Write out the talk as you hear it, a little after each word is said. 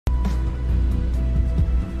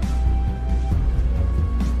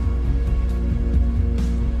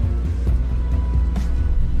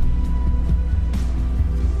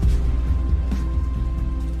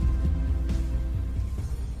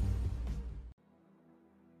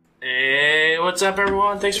What's up,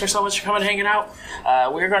 everyone? Thanks for so much for coming and hanging out.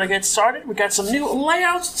 We're going to get started. We got some new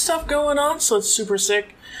layouts and stuff going on, so it's super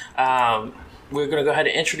sick. We're going to go ahead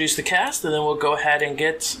and introduce the cast, and then we'll go ahead and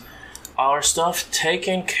get our stuff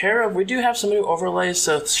taken care of. We do have some new overlays,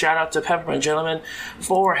 so shout out to Peppermint Gentleman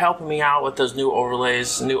for helping me out with those new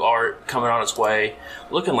overlays, new art coming on its way,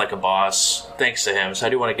 looking like a boss. Thanks to him, so I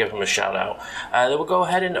do want to give him a shout out. Then we'll go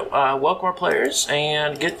ahead and welcome our players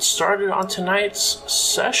and get started on tonight's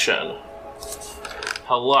session.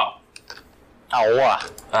 Hello. Hello.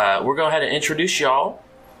 We're going to go ahead and introduce y'all,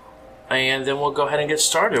 and then we'll go ahead and get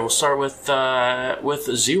started. We'll start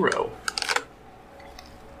with Zero.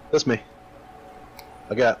 That's me.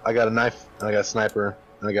 I got a knife, and I got a sniper,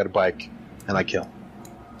 and I got a bike, and I kill.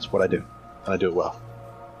 That's what I do, and I do it well.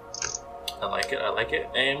 I like it.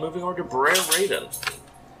 And moving over to Brer Raiden.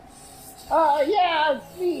 Yeah,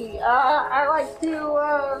 it's me. I like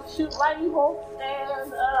to shoot lightning bolts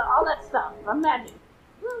and all that stuff. I'm magic.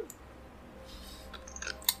 Woo.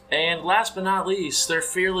 And last but not least, their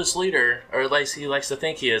fearless leader, or at least he likes to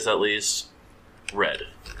think he is at least, Red.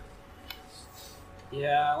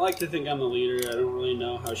 Yeah, I like to think I'm the leader. I don't really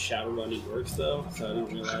know how shadow running works, though, so I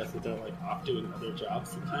don't realize that they're like off doing other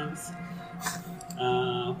jobs sometimes.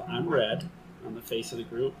 I'm Red. I'm the face of the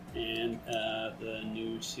group, and the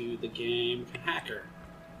new to the game hacker,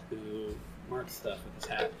 who marks stuff with his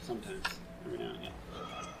hat sometimes, every now and again.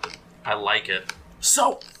 I like it.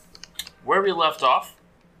 So, where we left off,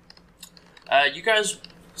 you guys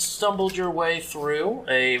stumbled your way through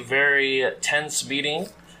a very tense meeting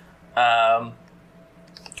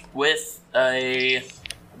with a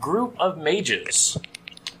group of mages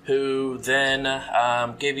who then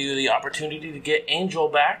gave you the opportunity to get Angel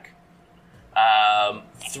back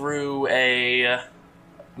through a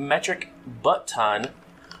metric butt ton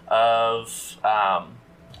of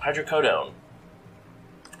hydrocodone.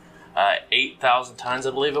 8,000 tons,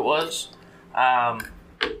 I believe it was. And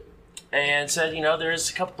said, there's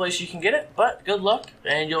a couple places you can get it, but good luck,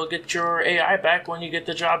 and you'll get your AI back when you get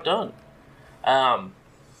the job done.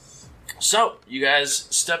 So, you guys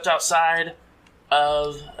stepped outside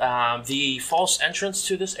of the false entrance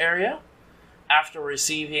to this area after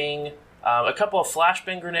receiving a couple of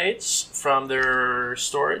flashbang grenades from their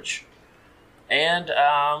storage, and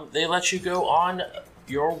they let you go on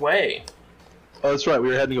your way. Oh, that's right. We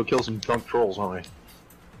were heading to go kill some drunk trolls, weren't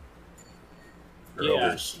we?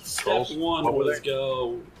 Yeah, step one was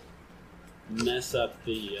go mess up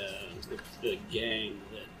the gang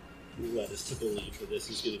that led us to believe that this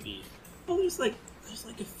is going to be. Oh, there's like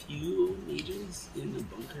a few mages in the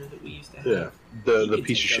bunker that we used to have. Yeah, the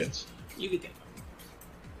piece of shits. You could take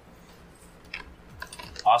them.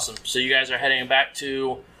 Awesome. So you guys are heading back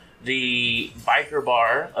to the biker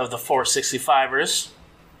bar of the 465ers.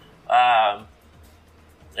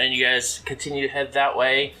 And you guys continue to head that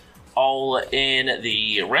way, all in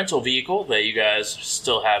the rental vehicle that you guys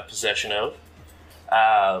still have possession of.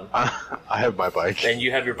 I have my bike. And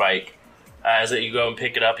you have your bike. As you go and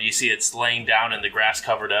pick it up, you see it's laying down in the grass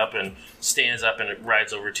covered up and stands up and it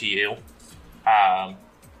rides over to you.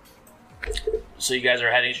 So you guys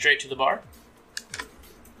are heading straight to the bar?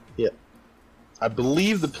 Yeah. I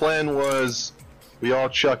believe the plan was we all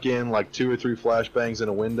chuck in like 2 or 3 flashbangs in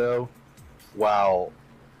a window while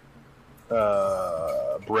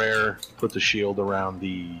Brer put the shield around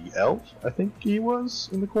the elf, I think he was,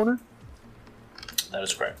 in the corner. That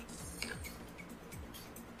is correct.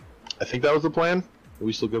 I think that was the plan. Are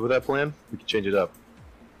we still good with that plan? We can change it up.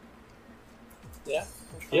 Yeah.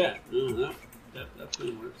 Yeah. That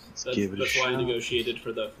plan works. That's why I negotiated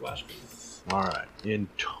for the flashbang. Alright. In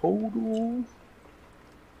total,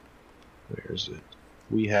 where is it?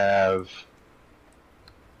 We have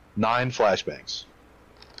 9 flashbangs.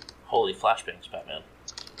 Holy flashbangs, Batman.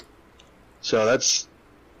 So that's...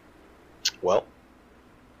 well...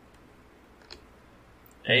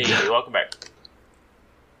 Hey, welcome back.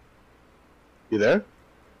 You there?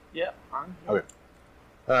 Yeah. Okay.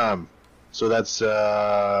 So that's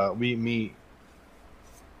me.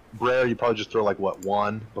 Brer, you probably just throw like what,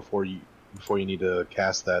 1 before you need to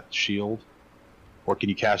cast that shield, or can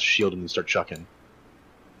you cast a shield and then start chucking?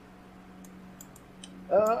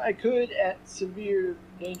 I could at severe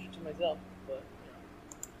danger to myself, but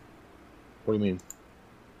What do you mean?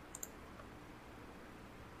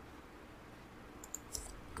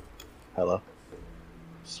 Hello?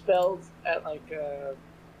 spells at like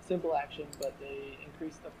simple action, but they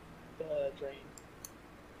increase the drain.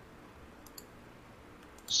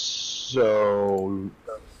 So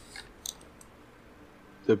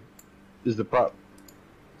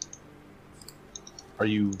are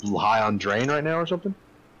you high on drain right now or something?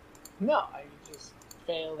 No, I just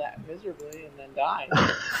fail that miserably and then die.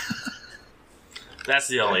 That's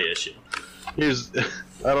the only issue. Here's,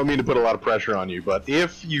 I don't mean to put a lot of pressure on you, but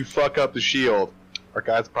if you fuck up the shield, our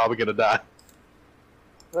guy's probably gonna die.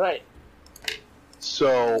 Right.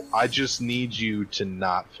 So I just need you to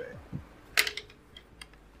not fail.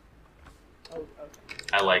 Oh, okay.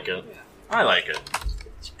 I like it. Yeah. I like it.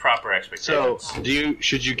 It's proper So expectations.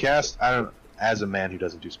 should you cast? I don't. As a man who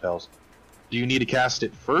doesn't do spells, do you need to cast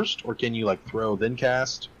it first, or can you like throw then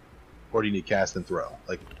cast, or do you need to cast and throw?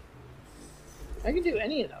 Like, I can do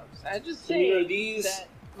any of those. I just So are say these- that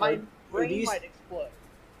my are brain these- might explode.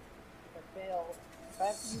 If I fail, if I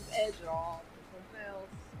have to use edge at all, or something else,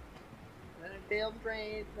 and then I fail the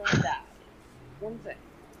brain, then I die. One thing.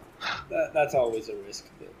 That's always a risk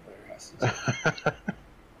that the player has to take.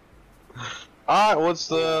 all right. What's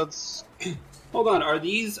the? Hold on, are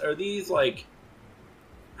these like,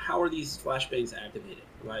 how are these flashbangs activated?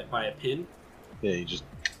 By a pin? Yeah, you just.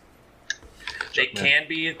 They can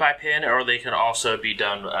be by pin, or they can also be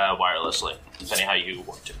done wirelessly, depending how you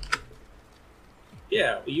want to.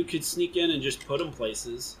 Yeah, well, you could sneak in and just put them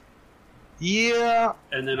places, Yeah.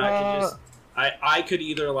 and then I could just, I could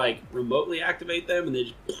either like remotely activate them and then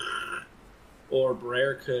just, or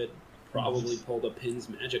Brer could probably pull the pins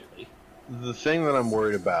magically. The thing that I'm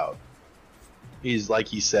worried about is, like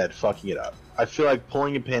he said, fucking it up. I feel like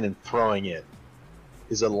pulling a pin and throwing it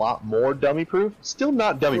is a lot more dummy proof. Still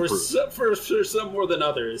not dummy proof. For some more than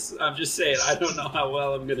others. I'm just saying, I don't know how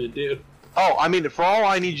well I'm gonna do. Oh, I mean, for all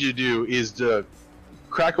I need you to do is to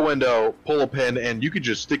crack a window, pull a pin, and you could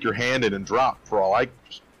just stick your hand in and drop. For all I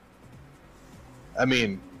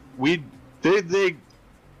mean, they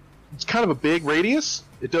it's kind of a big radius.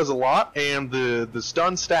 It does a lot, and the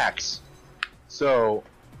stun stacks. So,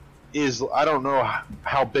 I don't know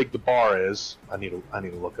how big the bar is. I need to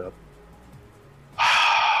look up.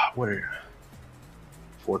 What are you?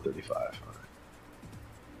 435. All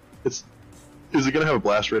right. Is it gonna have a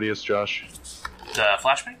blast radius, Josh? The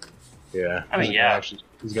flashbang? Yeah. I mean, He's yeah. gonna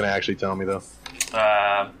he's gonna actually tell me though.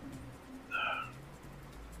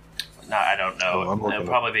 No, I don't know. Oh, I'm looking It'll up.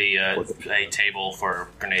 probably be a table for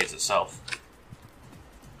grenades itself.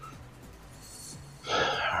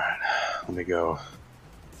 Alright, let me go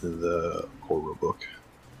to the core rule book.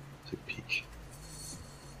 Take a peek.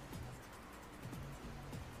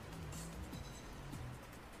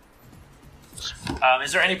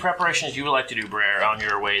 Is there any preparations you would like to do, Brer, on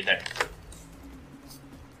your way there?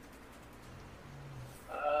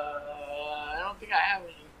 I don't think I have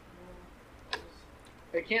any.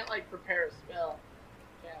 I can't like prepare a spell,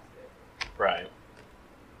 cast it. Right.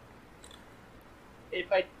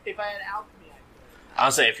 If I had alchemy, I could.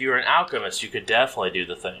 I'll say if you were an alchemist, you could definitely do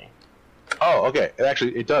the thing. Oh, okay.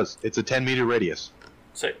 It does. It's a 10-meter radius.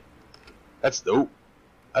 So, That's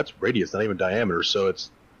radius, not even diameter. So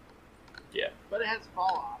it's But it has fall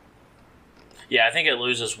off. yeah, I think it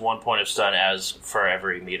loses 1 point of stun as for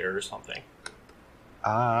every meter or something.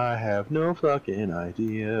 I have no fucking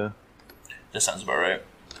idea. That sounds about right.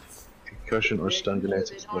 Concussion or stun They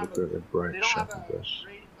grenades don't explode have at a- the bright They don't have shot a of this.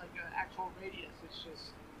 like an actual radius. It's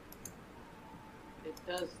just it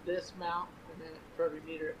does this amount, and then for every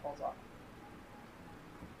meter it falls off.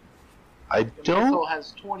 I The don't. missile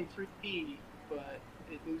has 23 feet, but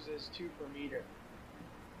it loses 2 per meter.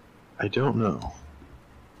 I don't know.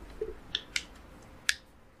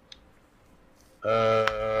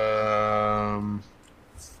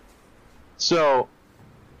 So,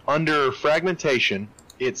 under fragmentation,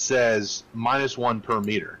 it says -1 per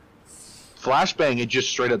meter. Flashbang, it just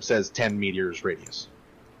straight up says 10 meters radius.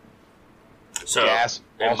 So Gas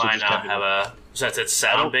it also might just not 10 have a since it's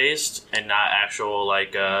sound based and not actual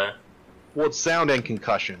like Well, it's sound and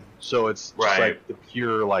concussion, so it's just Right. like the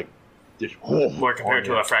pure like. Just, more compared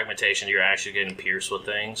to a fragmentation, you're actually getting pierced with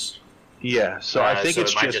things. Yeah, so I think so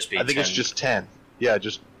it's it might just. just be I think it's 10. just 10. Yeah,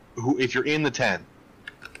 just if you're in the 10,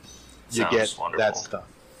 you Sounds get wonderful. that stun.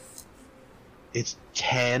 It's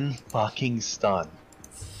 10 fucking stun.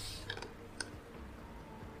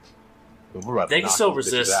 We're about to They can knock still these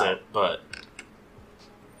bitches resist out. it, but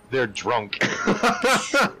They're drunk.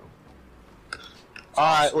 All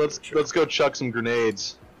right, let's go chuck some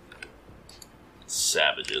grenades.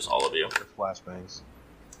 savages, all of you. Flashbangs.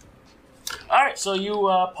 All right, so you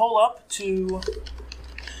pull up to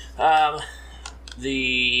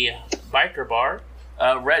the biker bar.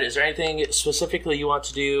 Red, is there anything specifically you want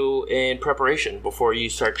to do in preparation before you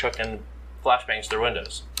start chucking flashbangs through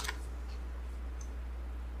windows?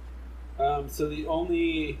 So the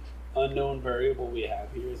only unknown variable we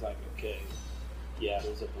have here is like, okay, yeah,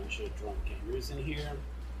 there's a bunch of drunk gamers in here.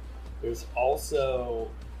 There's also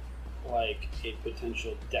like a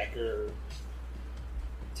potential Decker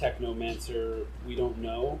Technomancer, we don't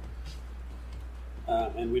know.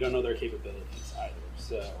 And we don't know their capabilities either.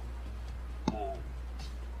 So,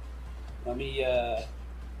 let me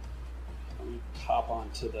hop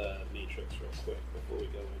onto the Matrix real quick before we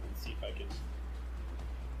go in and see if I can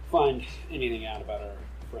find anything out about our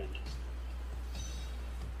friend.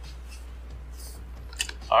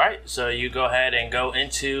 All right, so you go ahead and go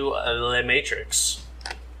into the Matrix.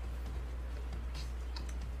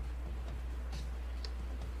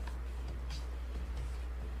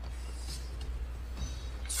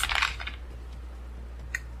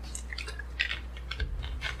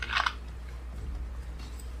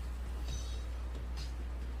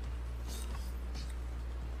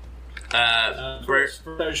 First,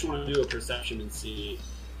 I just want to do a perception and see.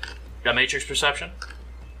 Got Matrix perception?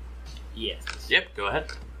 Yes. Yep, go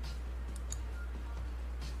ahead.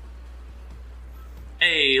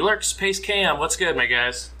 Hey, Lurks, Pace Cam, what's good, my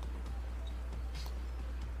guys?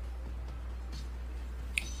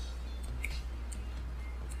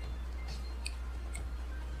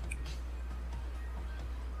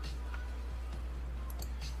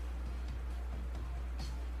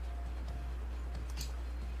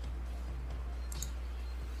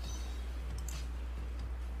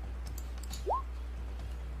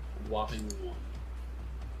 Whopping 1.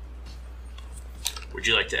 Would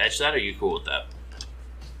you like to edge that, or are you cool with that?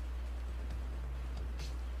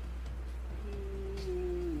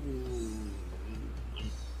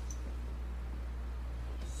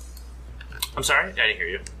 I'm sorry? I didn't hear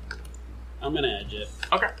you. I'm gonna edge it.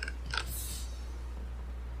 Okay.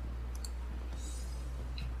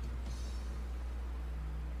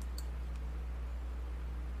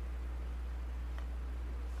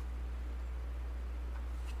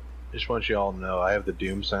 Just want you all to know I have the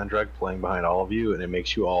Doom soundtrack playing behind all of you, and it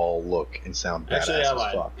makes you all look and sound badass Actually, I as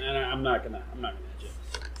lied. fuck. And I'm not gonna edge it.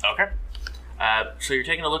 Okay. So you're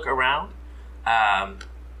taking a look around.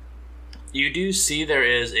 You do see there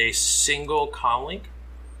is a single comlink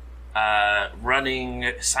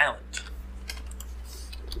running silent.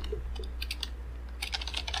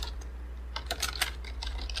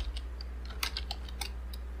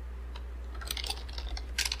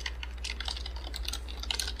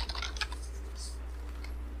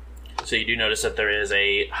 So you do notice that there is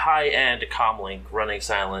a high-end comlink running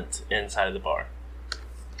silent inside of the bar.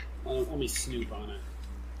 Let me snoop on it.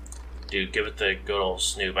 Dude, give it the good old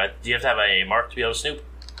snoop. Do you have to have a mark to be able to snoop?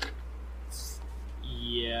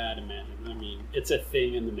 Yeah, I'd imagine. I mean, it's a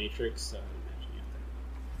thing in the Matrix, so I'd imagine you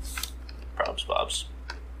have Probs, Bobs.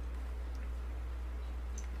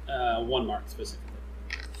 to. 1 mark specifically.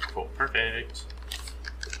 Cool, perfect.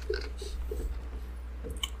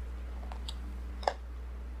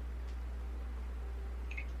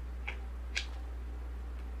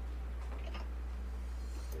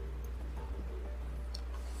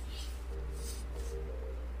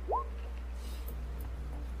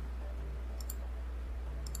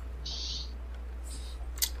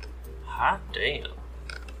 Hot damn.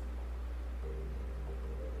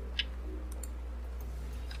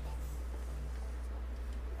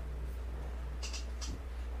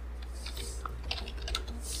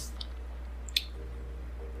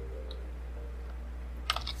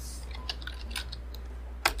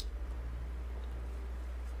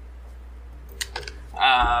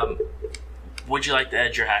 Would you like to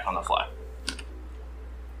edge your hack on the fly?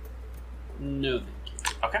 No, thank you.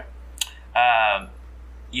 Okay.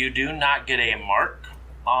 You do not get a mark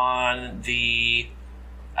on the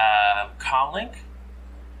comlink,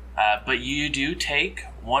 but you do take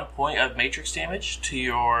 1 point of matrix damage to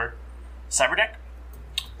your cyber deck.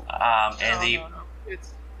 No.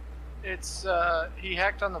 It's he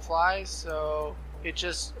hacked on the fly, so it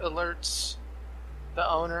just alerts the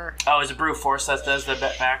owner. Oh, is it brute force that does the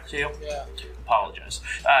back to you? Yeah. Apologize.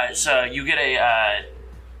 So you get a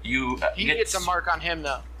He gets a mark on him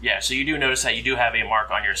though. Yeah, so you do notice that you do have a mark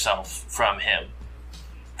on yourself from him,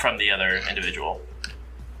 from the other individual.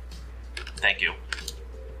 Thank you.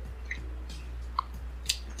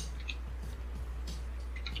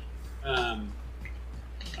 I'm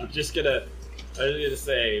just gonna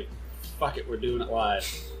say, fuck it, we're doing it live.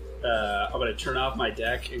 I'm gonna turn off my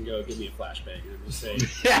deck and go give me a flashbang. And I'm just saying,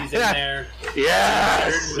 he's in there.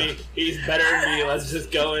 Yes! He's better than me. Let's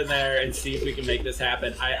just go in there and see if we can make this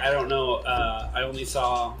happen. I don't know. I only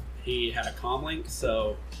saw he had a comlink,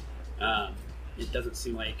 so it doesn't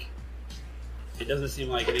seem like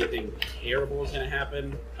anything terrible is gonna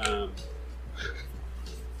happen.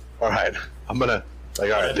 All right, I'm gonna all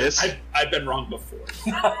right. This I've been wrong before.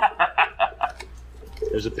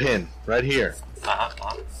 there's a pin right here.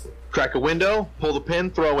 Crack a window, pull the pin,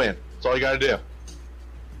 throw in. That's all you gotta do.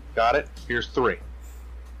 Got it? Here's 3.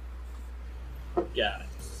 Got it.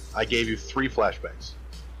 I gave you 3 flashbangs.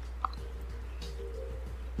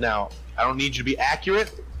 Now, I don't need you to be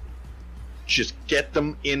accurate. Just get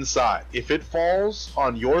them inside. If it falls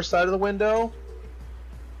on your side of the window,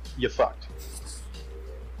 you fucked.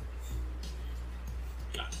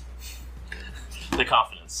 Got it. The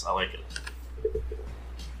confidence. I like it.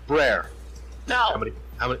 Brer. No. How many?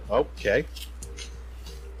 Okay.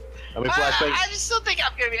 How many flashbangs? I just don't think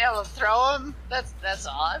I'm gonna be able to throw him. That's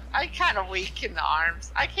all. I'm kind of weak in the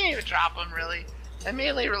arms. I can't even drop him really. I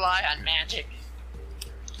mainly rely on magic.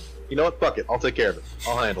 You know what? Fuck it. I'll take care of it.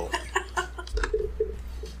 I'll handle it.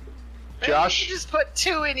 Maybe Josh? you can just put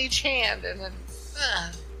 2 in each hand and then.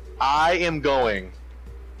 I am going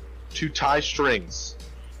to tie strings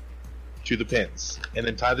to the pins, and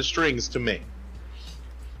then tie the strings to me.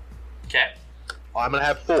 Okay. I'm gonna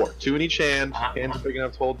have 4, 2 in each hand. Uh-huh. Hands are big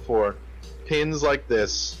enough to hold 4. Pins like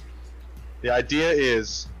this. The idea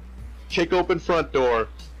is kick open front door,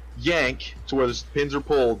 yank to where the pins are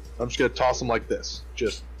pulled. I'm just gonna toss them like this,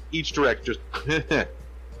 just each direct, just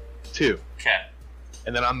 2, Okay.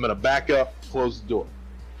 and then I'm gonna back up, close the door.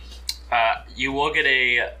 You will get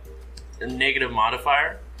a negative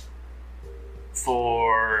modifier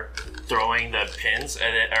for throwing the pins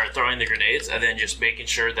or throwing the grenades, and then just making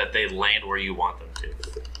sure that they land where you want them to.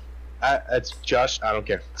 It's Josh. I don't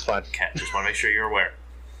care. It's fine. Okay, just want to make sure you're aware.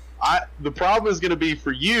 The problem is gonna be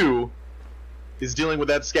for you. Is dealing with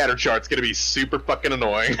that scatter chart. It's gonna be super fucking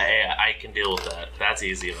annoying. Hey, I can deal with that. That's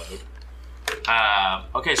easy mode.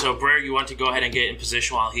 Okay, so Brer, you want to go ahead and get in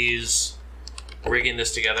position while he's rigging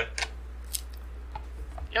this together?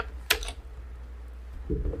 Yep.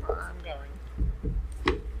 I'm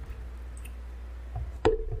going.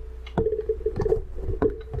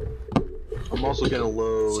 I'm also gonna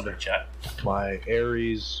load Sorry, chat. my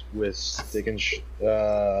Ares with stick and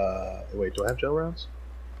wait, do I have gel rounds?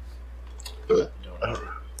 Don't know.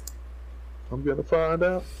 I'm gonna find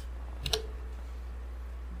out.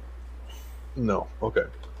 No. Okay.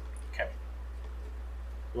 Okay.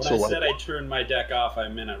 When So I like- said I turned my deck off, I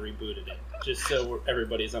meant I rebooted it, just so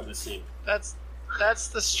everybody's on the same. That's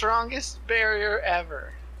the strongest barrier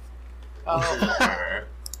ever. Oh,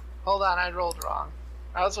 hold on, I rolled wrong.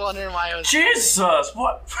 I was wondering why it was. Jesus,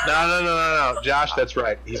 what? No. Josh, that's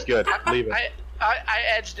right. He's good. Leave it. I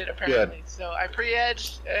edged it apparently, so I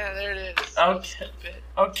pre-edged, and there it is. Okay. Stupid.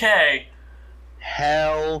 Okay.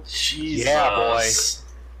 Hell. Jesus. Yeah, boy.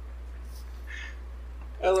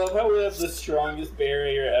 I love how we have the strongest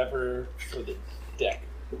barrier ever for the deck.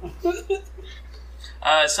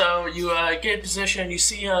 So you get in position, you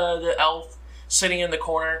see the elf sitting in the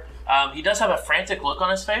corner. He does have a frantic look on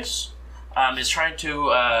his face. He's trying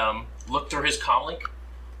to look through his comlink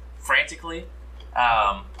frantically.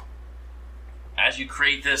 As you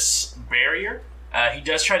create this barrier, he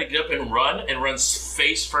does try to get up and runs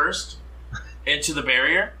face first into the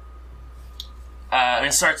barrier,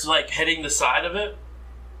 and starts like hitting the side of it.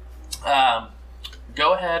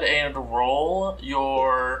 Go ahead and roll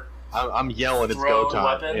your. I'm yelling. It's go Throw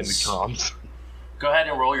time weapons. in the comms. Go ahead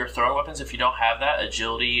and roll your throwing weapons. If you don't have that,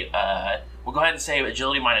 agility. We'll go ahead and say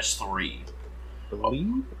agility -3. I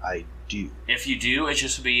believe I do. If you do, it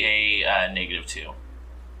just be a -2.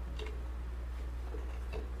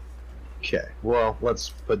 Okay. Well, let's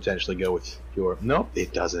potentially go with your. Nope,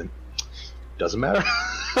 it doesn't. Doesn't matter.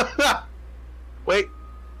 Wait.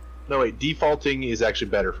 No, wait. Defaulting is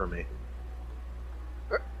actually better for me.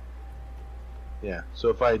 Yeah. So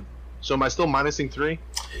if I. So am I still minusing 3?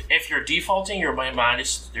 If you're defaulting, you're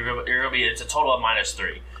minus. You're gonna be. It's a total of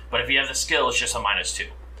 -3. But if you have the skill, it's just a -2.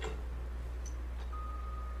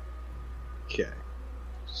 Okay.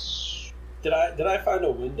 Did I find a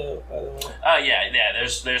window, by the way? Yeah.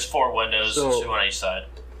 There's 4 windows, So- 2 on each side.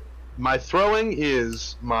 My throwing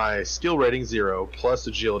is my skill rating 0 plus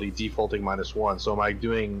agility defaulting -1. So am I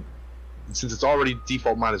doing? Since it's already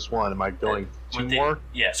default -1, am I going 2 With the- more?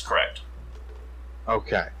 Yes, correct.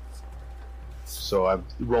 Okay. So I'm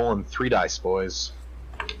rolling 3 dice, boys.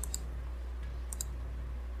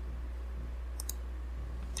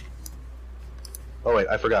 Oh wait,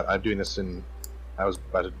 I forgot. I'm doing this in. I was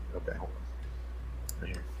about to. Okay, hold on.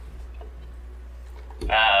 Right here.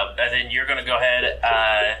 And then you're gonna go ahead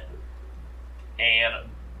and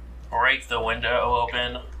break the window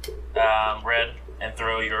open, Red, and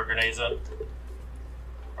throw your grenades in,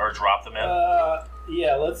 or drop them in.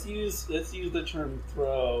 Yeah. Let's use the term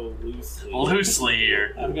 "throw" loosely. Loosely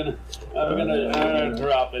here. I'm gonna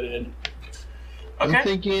drop it in. Okay. I'm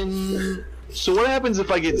thinking. So what happens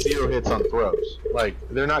if I get 0 hits on throws? Like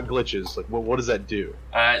they're not glitches. Like what does that do?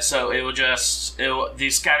 So it will the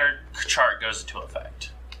scattered chart goes into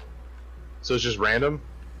effect. So it's just random.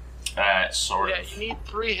 Sort Yeah, of. you need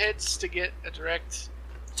 3 hits to get a direct.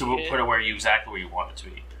 To hit. put it exactly where you want it to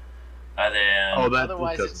be. Then,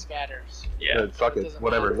 Otherwise, it doesn't. scatters. yeah. Fuck it. Doesn't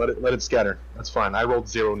Whatever. matter. Let it scatter. That's fine. I rolled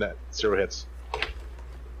 0 hits.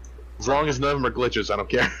 As long as none of them are glitches, I don't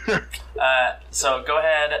care. So go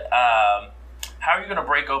ahead. How are you going to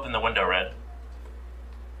break open the window, Red?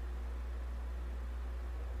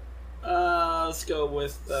 Let's go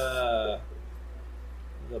with the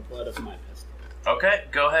butt of my pistol. Okay,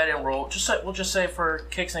 go ahead and roll. We'll just say for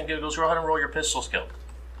kicks and giggles, go ahead and roll your pistol skill.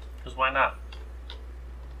 Because why not?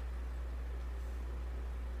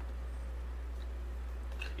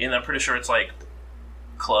 And I'm pretty sure it's like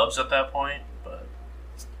clubs at that point, but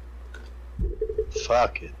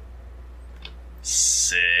Fuck it.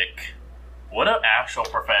 sick. What an actual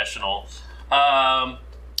professional.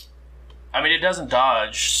 I mean, it doesn't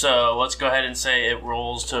dodge, so let's go ahead and say it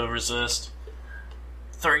rolls to resist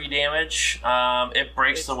 3 damage. It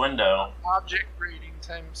breaks the window. Object rating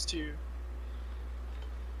times 2.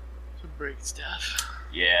 To break stuff.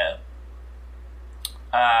 Yeah.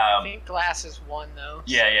 I think glass is 1 though.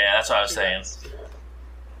 Yeah, that's what I was 2 saying. dice.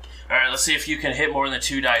 Alright, let's see if you can hit more than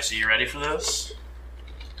 2 dice. Are you ready for this?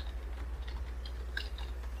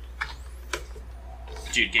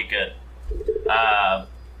 Dude, get good.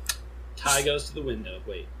 Tie goes to the window.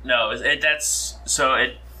 Wait. No, it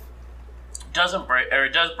doesn't break, or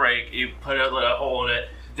it does break. You put a hole in it.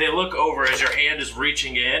 They look over as your hand is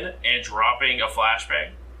reaching in and dropping a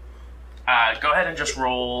flashbang. Go ahead and just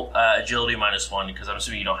roll agility -1 because I'm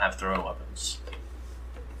assuming you don't have thrown weapons.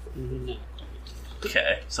 No.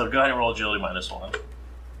 Okay, so go ahead and roll agility -1.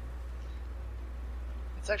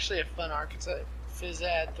 It's actually a fun archetype.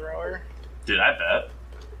 Physad thrower. Dude, I bet.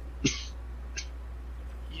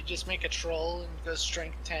 You just make a troll and go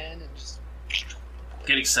strength 10 and just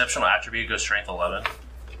Get exceptional attribute, go strength 11.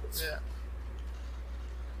 yeah.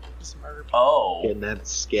 Just murder people. Oh. Getting that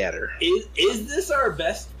scatter. Is this our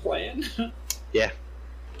best plan? Yeah.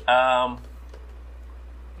 You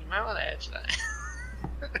might want to edge that.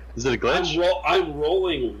 Is it a glitch? I'm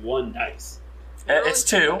rolling 1 dice. It's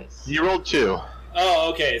 2. You rolled 2. Oh,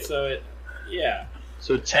 okay. So it, yeah.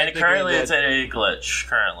 So And technically currently that- it's a glitch,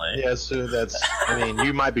 currently. Yeah, so that's... I mean,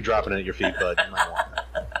 you might be dropping it at your feet, but you might want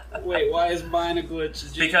that. Wait, why is mine a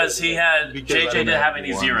glitch? Because Because JJ I don't didn't have have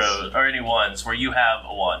any ones. zeros, or any 1s, where you have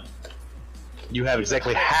a 1. You have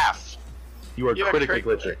exactly half. You are You have critically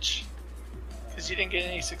crit glitching. Because you didn't get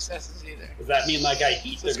any successes either. Does that mean like I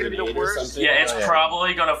heat So the it's gonna be the grenade or worst. something? Yeah, it's Oh, yeah.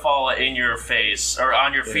 probably gonna fall in your face, or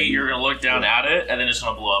on your feet, you- you're gonna look down at it, and then it's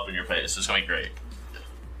gonna blow up in your face. It's gonna be great.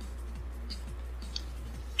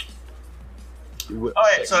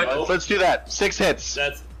 Alright, so Let's do that. 6 hits.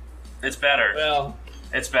 That's it's better. well.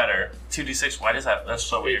 It's better. 2d6, why does that? That's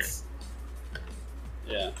so weird. It's,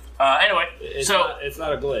 yeah. Anyway, It's so, not, it's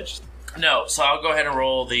not a glitch. no, so I'll go ahead and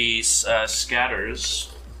roll these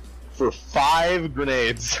scatters. For 5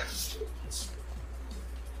 grenades.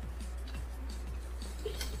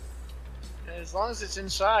 And as long as it's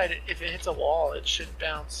inside, if it hits a wall, it should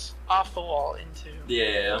bounce off the wall into the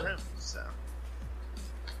Yeah. room. So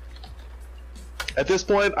At this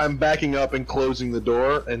point, I'm backing up and closing the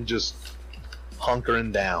door and just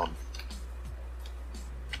hunkering down.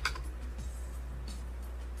 oh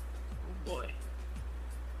boy.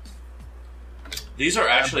 These are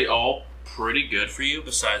actually all pretty good for you,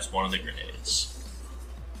 besides one of the grenades.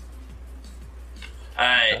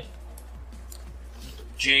 Alright.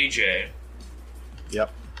 JJ.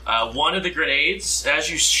 Yep. One of the grenades, as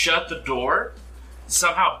you shut the door,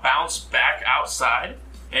 somehow bounced back outside,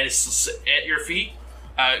 and it's at your feet.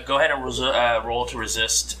 Go ahead and roll to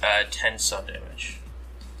resist 10 sub damage.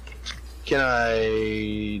 Can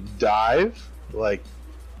I dive? Like,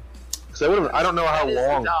 because I don't know how That is the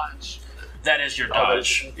long. dodge. That is your Oh, that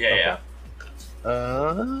dodge. is- Yeah, okay. yeah.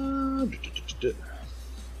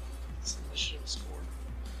 It's initiative score.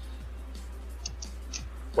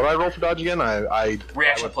 What do I roll for dodge again? I Reaction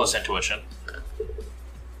I went plus for- intuition.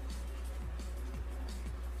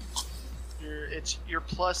 It's your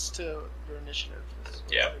plus to your initiative. Is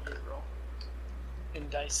Yeah. what you roll. In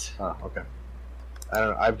dice. Oh, okay. I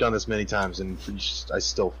don't. I've done this many times and I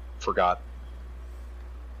still forgot.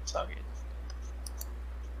 It's all good.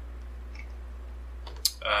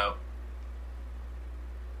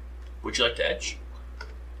 Would you like to edge?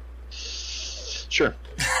 Sure.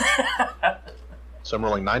 So I'm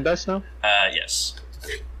rolling 9 dice now. Yes.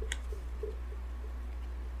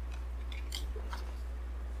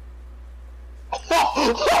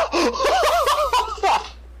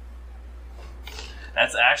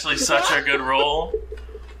 That's actually such a good roll.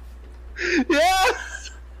 Yeah.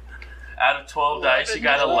 Out of 12 dice, you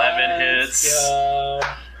got 11 hits.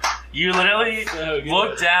 You literally So good.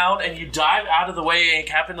 look down and you dive out of the way and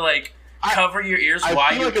happen to like cover your ears I while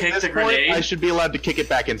feel you like at kick this the point, grenade. I should be allowed to kick it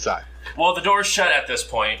back inside. Well, the door's shut at this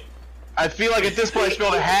point. I feel like at this point I should be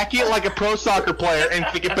able to hack it like a pro soccer player and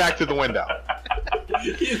kick it back to the window.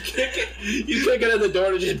 You kick it at the door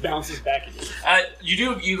and it just bounces back at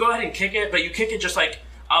you. You go ahead and kick it, but you kick it just like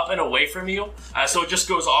up and away from you, so it just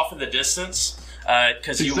goes off in the distance.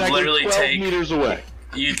 Because you Exactly literally 12 meters away.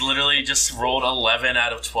 you literally just rolled 11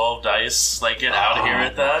 out of 12 dice. Like, get out of here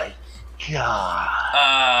at that.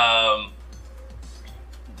 God.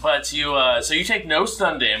 But you, so you take no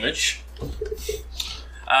stun damage.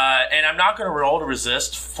 And I'm not going to roll to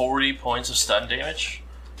resist 40 points of stun damage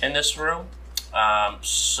in this room.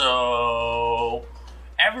 So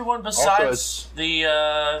everyone besides the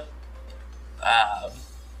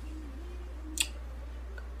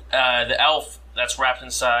elf that's wrapped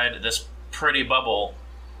inside this pretty bubble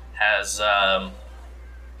has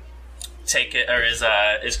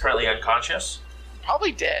is currently unconscious.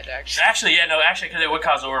 Probably dead, actually. Actually, because it would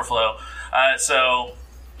cause overflow. So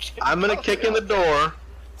I'm going to kick in the door.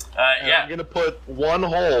 And yeah, I'm going to put one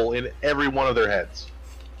hole in every one of their heads.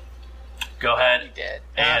 go ahead. Probably dead.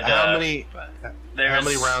 And how many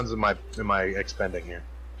there's rounds am I expending here?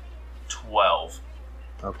 12.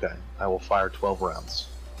 Okay. I will fire 12 rounds.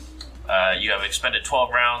 You have expended 12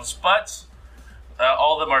 rounds, but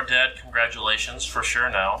all of them are dead. Congratulations, for sure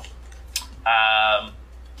now.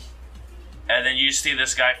 And then you see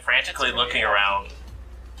this guy frantically looking around.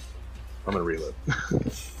 I'm going to reload.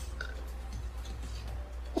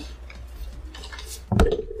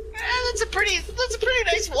 That's a pretty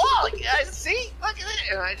nice wall, guys. See? Look at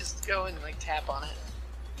it. And I just go and like tap on it.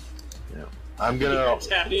 Yeah. I'm going to...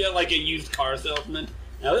 Tapping it like a used car salesman.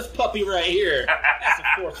 Now this puppy right here, that's a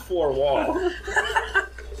 4th floor wall.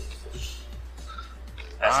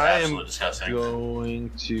 That's I am absolutely disgusting. going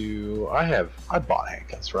to... I bought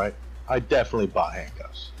handcuffs, right? I definitely bought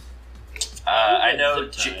handcuffs. I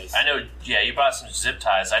know. Zip ties. I know. Yeah, you bought some zip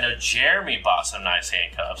ties. I know Jeremy bought some nice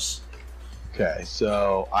handcuffs. Okay,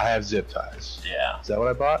 so I have zip ties. Yeah, Is that what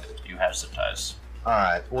I bought? you have zip ties.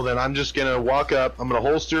 Alright, well then I'm just gonna walk up, I'm gonna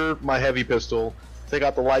holster my heavy pistol, take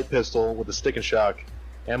out the light pistol with the stick and shock,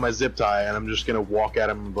 and my zip tie, and I'm just gonna walk at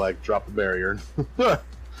him and like drop the barrier.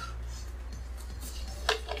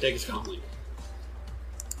 Take his calmly.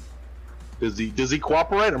 Does he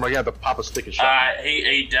cooperate, or am I gonna have to pop a stick and shock?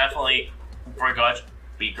 He definitely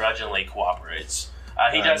begrudgingly cooperates.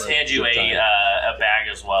 He Alright, does right, hand you zip tie. a bag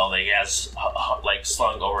as well that he has like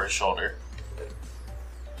slung over his shoulder.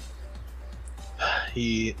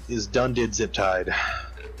 He is done did zip tied.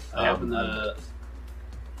 I open the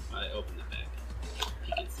bag.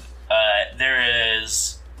 He gets it. There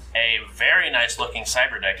is a very nice looking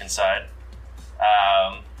cyber deck inside.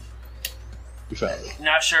 We found it.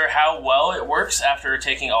 Not sure how well it works after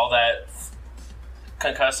taking all that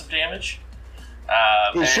concussive damage.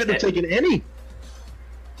 He shouldn't have taken any.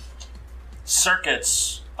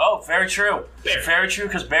 Circuits. Oh, very true. Barrier. Very true,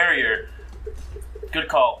 because barrier. Good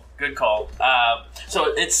call. Good call.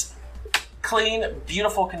 So it's clean,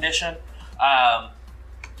 beautiful condition.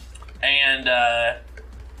 And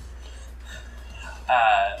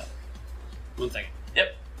 1 second.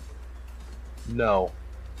 yep. No.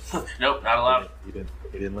 Nope, not allowed. He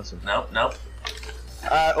didn't listen. Nope, nope.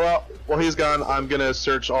 Well, he's gone. I'm gonna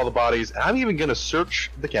search all the bodies. I'm even gonna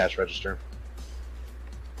search the cash register.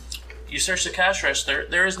 You search the cash register,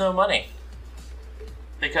 there is no money.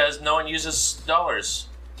 Because no one uses dollars.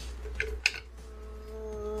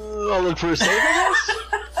 I'll look for a safe, I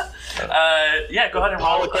guess. Yeah, go ahead and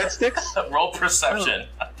All roll, the cred sticks? roll perception.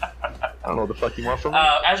 I don't know what the fuck you want from me.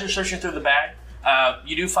 As you're searching through the bag,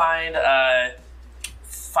 you do find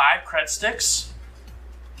 5 cred sticks,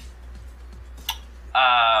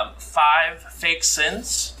 5 fake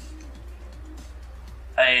sins,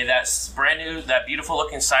 that's brand new, that beautiful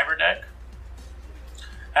looking cyber deck,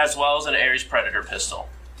 as well as an Ares Predator pistol.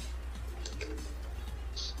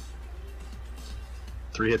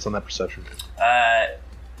 3 hits on that perception.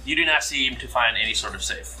 You do not seem to find any sort of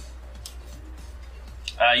safe.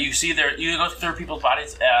 You see there. You go through people's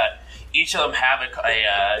bodies. Each of them have a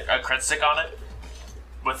cred stick on it,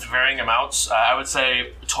 with varying amounts. I would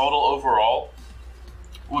say total overall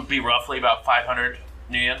would be roughly about 500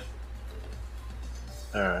 nuyen.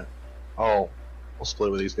 All right. I'll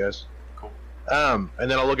split with these guys. Cool. And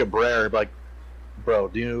then I'll look at Brer and be like, bro,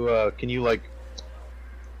 do you can you like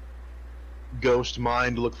ghost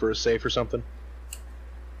mind look for a safe or something?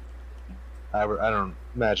 I don't.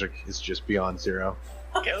 Magic is just beyond 0.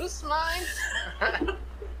 Ghost mine?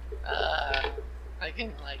 I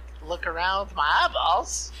can like look around with my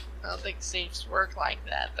eyeballs. I don't think safes work like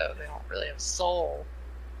that, though. They don't really have soul.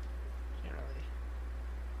 Can't really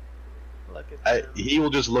look at them. He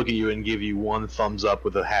will just look at you and give you one thumbs up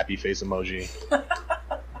with a happy face emoji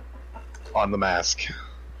on the mask.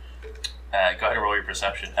 Go ahead and roll your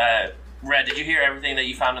perception. Red, did you hear everything that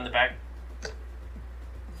you found in the bag?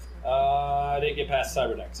 I didn't get past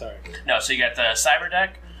Cyberdeck, sorry. No, so you got the cyber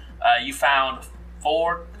deck. You found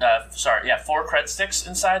four cred sticks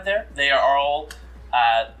inside there. They are all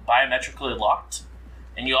biometrically locked.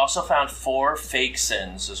 And you also found 4 fake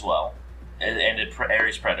sins as well. And an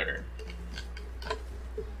Ares Predator.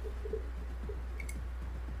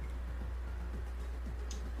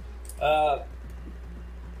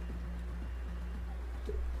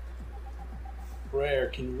 Rare,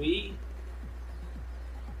 can we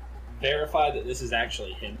verify that this is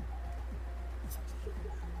actually him?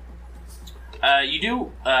 You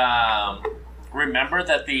do remember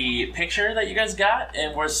that the picture that you guys got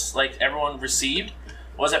and was like everyone received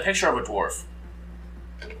was a picture of a dwarf.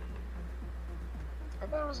 I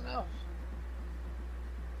thought it was an elf.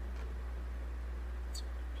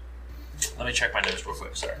 Let me check my notes real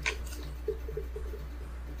quick, sorry.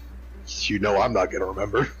 You know I'm not gonna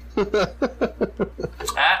remember.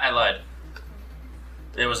 I lied.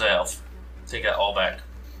 It was an elf. Take that all back.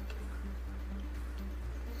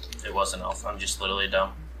 It was an elf. I'm just literally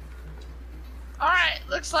dumb. Alright,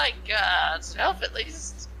 looks like it's an elf at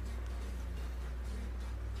least.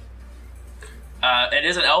 It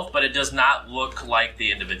is an elf, but it does not look like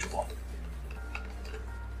the individual.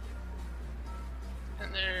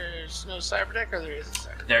 And there's no cyber deck, or there is a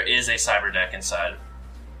cyber deck? There is a cyber deck inside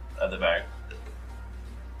of the bag.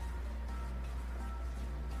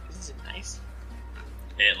 Is it nice?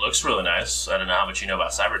 It looks really nice. I don't know how much you know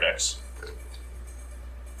about cyber decks.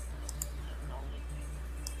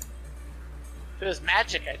 If it was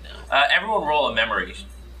magic, I'd know. Everyone roll a memory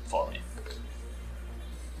for me.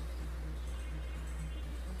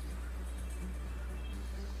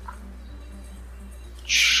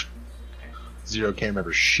 Shh. Zero can't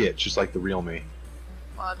remember shit, just like the real me.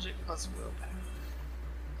 Logic plus willpower.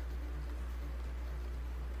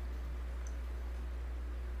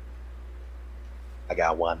 I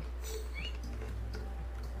got 1.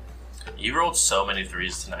 You rolled so many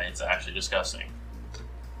 3s tonight, it's actually disgusting.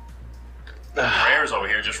 Rare's over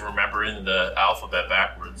here just remembering the alphabet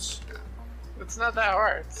backwards. It's not that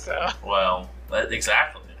hard, so. Well,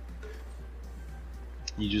 exactly.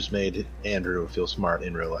 You just made Andrew feel smart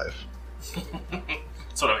in real life.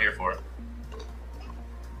 That's what I'm here for.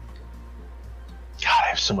 God, I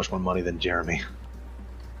have so much more money than Jeremy.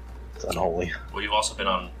 It's unholy. Well, you've also been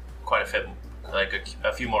on quite a bit, like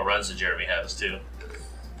a few more runs than Jeremy has, too.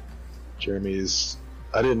 Jeremy's...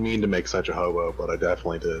 I didn't mean to make such a hobo, but I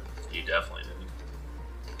definitely did. You definitely did.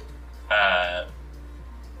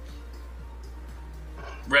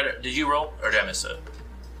 Red, did you roll, or did I miss it?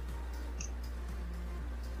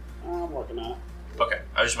 I'm working on it. Okay,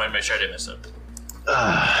 I just wanted to make sure I didn't miss it.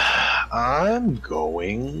 I'm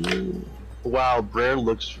going... While Brer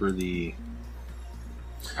looks for the...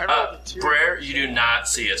 I rolled a 2. Brer, you do not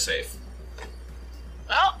see a safe.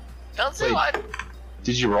 Well, don't say Wait. what.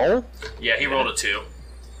 Did you roll? Yeah, he rolled a 2.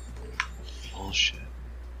 Bullshit.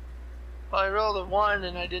 Well, I rolled a 1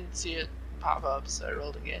 and I didn't see it pop up, so I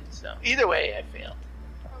rolled again. So either way, I failed.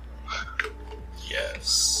 Probably.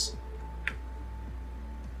 Yes.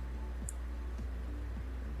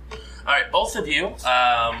 Alright, both of you,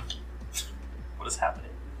 what is happening?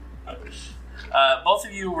 Both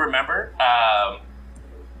of you remember,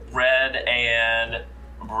 Red and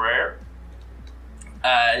Brer,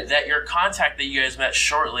 that your contact that you guys met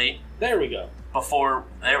shortly There we go. before,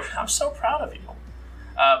 I'm so proud of you,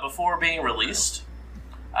 before being released,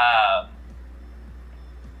 that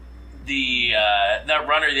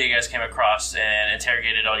runner that you guys came across and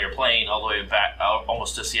interrogated on your plane all the way back,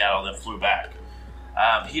 almost to Seattle, and then flew back.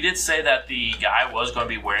 He did say that the guy was going to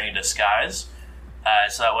be wearing a disguise,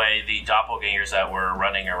 so that way the doppelgangers that were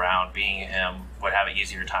running around being him would have an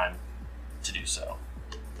easier time to do so.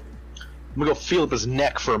 I'm gonna go feel up his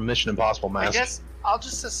neck for a Mission Impossible I mask. guess I'll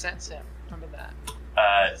just sense him. Remember that.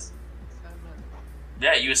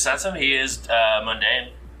 Yeah, you sense him. He is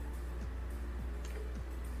mundane.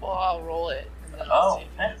 Well, I'll roll it. And then I'll Oh, see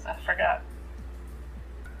if man, it's- I forgot.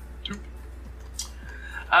 2.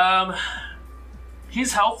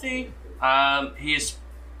 He's healthy. He's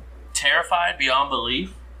terrified beyond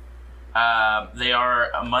belief. They are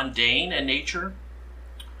mundane in nature.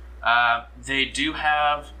 They do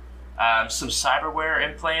have some cyberware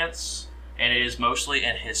implants, and it is mostly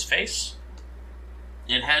in his face,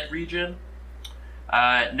 in head region.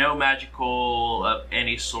 No magical of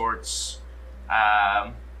any sorts.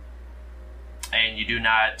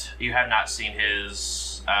 You have not seen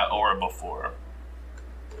his aura before.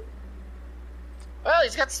 Well,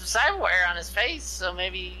 he's got some cyberware on his face, so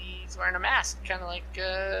maybe he's wearing a mask, kind of like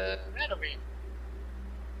Red over here.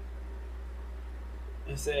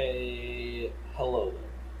 I say hello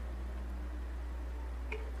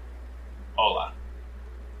there. Hola.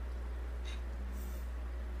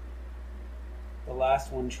 The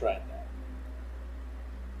last one tried that.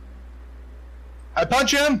 I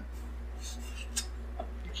punch him.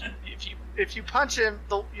 If you punch him,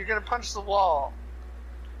 you're gonna punch the wall.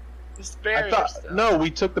 This barrier stuff. No, we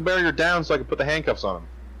took the barrier down so I could put the handcuffs on him.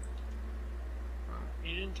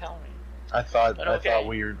 You didn't tell me. I thought okay.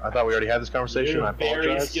 we already had this conversation. You're I very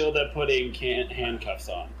apologize. skilled at putting handcuffs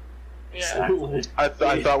on. Yeah. So, I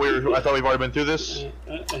thought we've already been through this.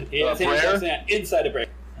 Brer? Inside a break.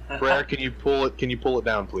 Brer, can you pull it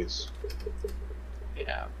down, please?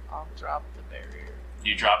 Yeah. I'll drop the barrier.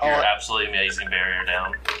 You drop your absolutely amazing barrier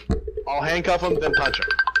down. I'll handcuff him, then punch him.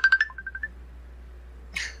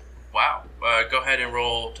 Wow. Go ahead and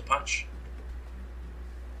roll to punch.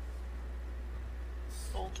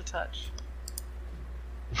 Hold to touch.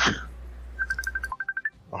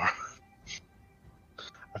 I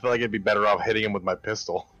feel like it'd be better off hitting him with my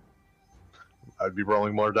pistol. I'd be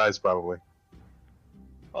rolling more dice probably.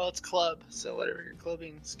 Well, it's club, so whatever your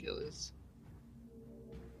clubbing skill is.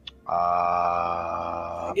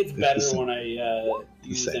 It gets better when I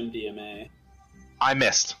use MDMA. I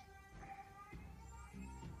missed.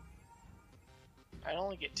 I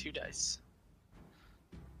only get 2 dice.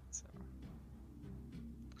 So.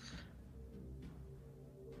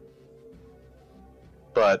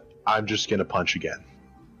 But I'm just gonna punch again.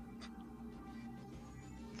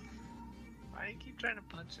 Why do you keep trying to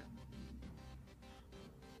punch him?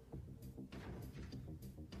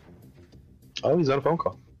 Oh, he's on a phone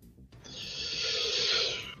call.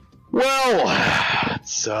 Well,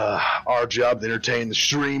 it's our job to entertain the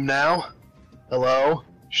stream now. Hello,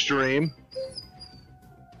 stream.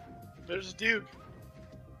 There's Duke.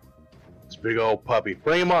 This big old puppy.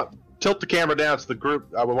 Bring him up. Tilt the camera down to the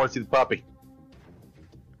group. I want to see the puppy.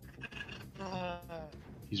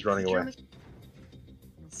 He's running away.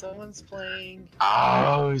 Someone's playing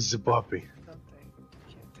Oh, he's a puppy. something.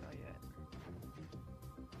 Can't tell yet.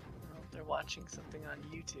 Well, they're watching something on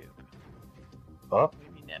YouTube. Oh,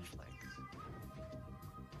 Maybe Netflix.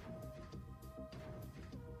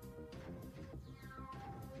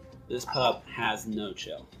 This pup has no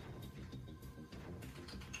chill.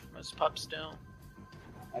 Most pups don't.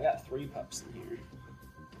 I got 3 pups in here.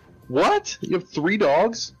 what? You have 3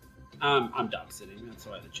 dogs? I'm dog sitting. That's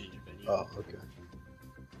why the change of venue. Oh, okay.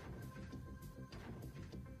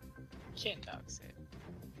 You can't dog sit.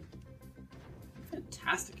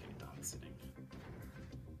 Fantastic at dog sitting.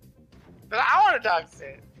 But I want to dog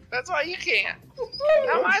sit. That's why you can't.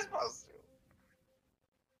 How am I supposed to?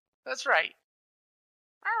 That's right.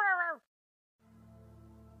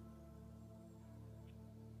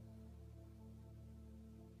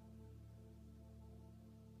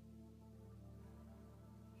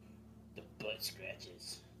 The butt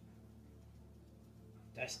scratches.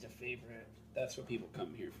 That's the favorite. That's what people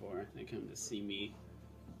come here for. They come to see me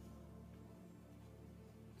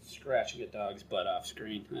scratching a dog's butt off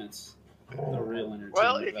screen. That's the real entertainment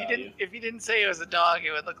Well, if value. you didn't say it was a dog,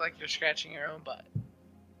 it would look like you're scratching your own butt.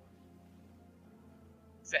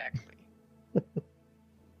 Exactly.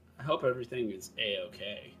 I hope everything is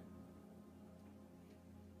A-okay.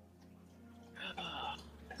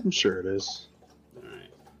 I'm sure it is.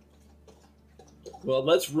 Alright. Well,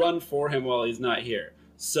 let's run for him while he's not here.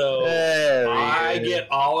 So There he I is.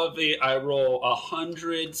 get all of the. I roll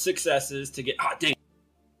 100 successes to get. Ah, dang.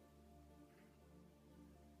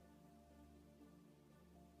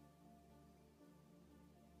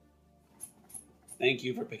 Thank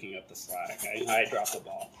you for picking up the slack. I dropped the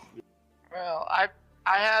ball. Well, I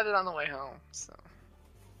had it on the way home, so.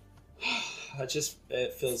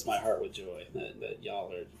 It fills my heart with joy that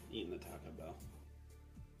y'all are eating the Taco Bell.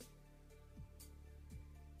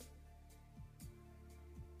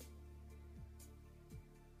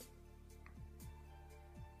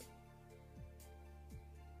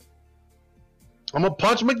 I'm gonna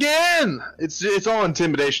punch him again. It's all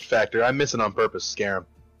intimidation factor. I miss it on purpose, scare him.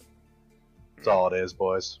 That's all it is,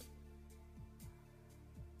 boys.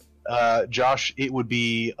 Josh, it would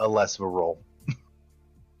be a less of a roll.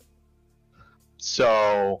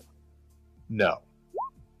 So, no.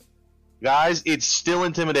 Guys, it's still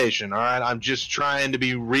intimidation, alright? I'm just trying to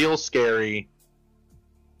be real scary.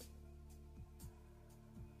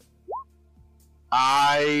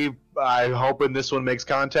 I'm hoping this one makes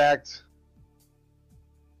contact.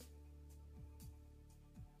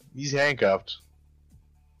 He's handcuffed.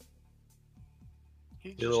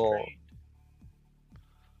 He just It'll- trained.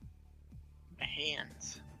 My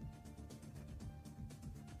hands.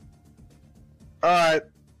 All right.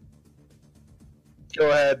 Go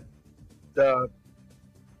ahead.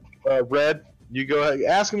 Red, you go ahead.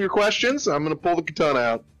 Ask him your questions. I'm going to pull the katana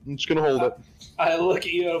out. I'm just going to hold it. I look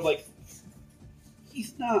at you and I'm like,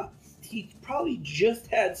 he's not. He probably just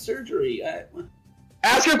had surgery.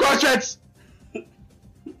 Ask him questions!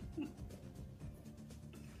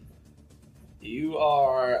 You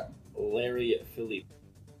are Larry Philippe.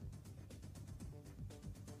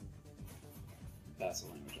 That's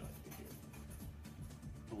the language I speak here.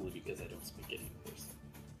 Only because I don't speak any English.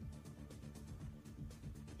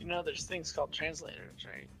 You know, there's things called translators,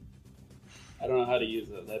 right? I don't know how to use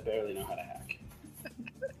those. I barely know how to hack.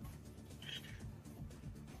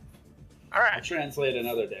 All I'll right. translate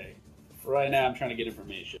another day. Right now, I'm trying to get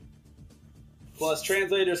information. Plus,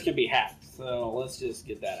 translators can be hacked, so let's just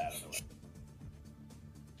get that out of the way.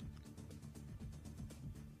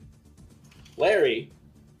 Larry,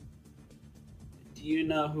 do you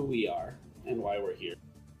know who we are and why we're here?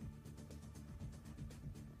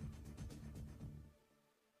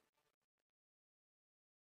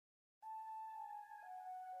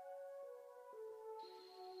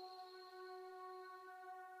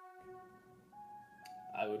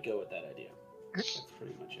 I would go with that idea. That's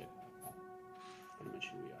pretty much it. Pretty much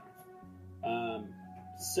who we are.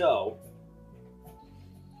 So,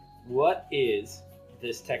 what is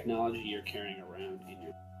this technology you're carrying around in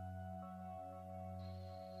your...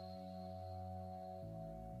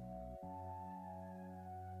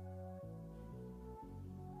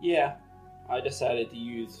 Yeah, I decided to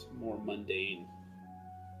use more mundane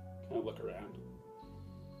kind of look around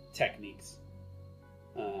techniques.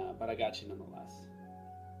 But I got you nonetheless.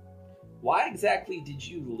 Why exactly did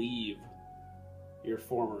you leave your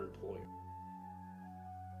former employer?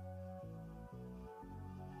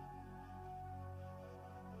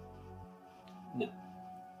 No.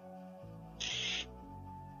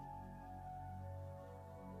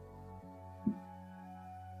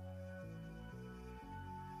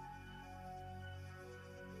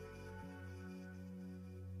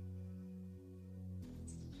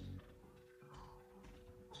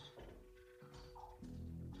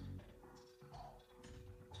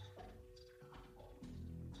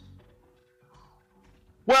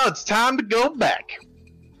 Well, it's time to go back.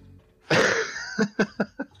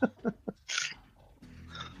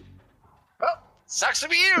 Well, sucks to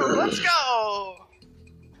be you. Let's go.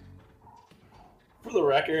 For the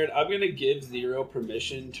record, I'm going to give Zero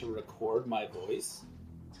permission to record my voice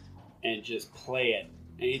and just play it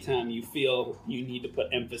anytime you feel you need to put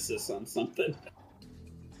emphasis on something.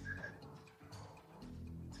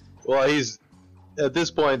 Well, he's at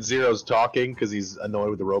this point. Zero's talking because he's annoyed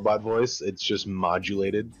with the robot voice. It's just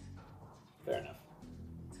modulated. Fair enough.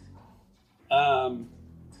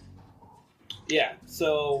 Yeah,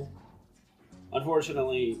 so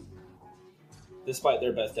unfortunately, despite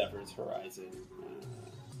their best efforts, Horizon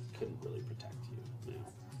couldn't really protect you. No.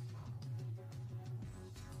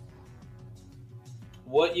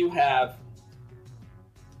 What you have,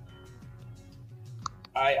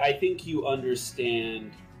 I think you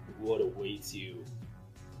understand what awaits you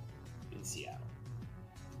in Seattle.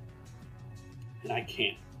 And I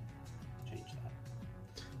can't change that.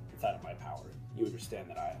 It's out of my power. You understand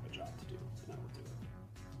that I have a job to do, and I will do it.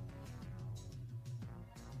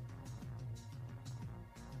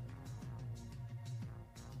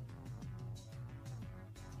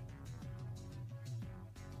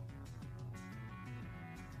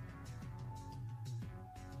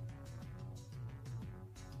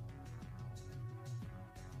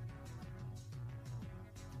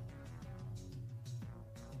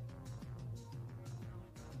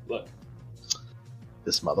 Look,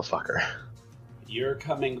 This motherfucker. you're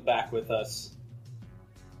coming back with us,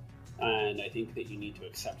 and I think that you need to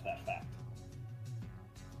accept that fact.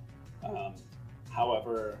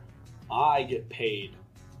 However, I get paid,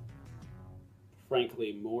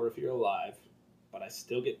 frankly, more if you're alive, but I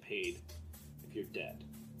still get paid if you're dead.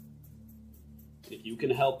 If you can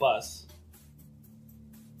help us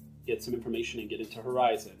get some information and get into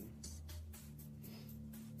Horizon,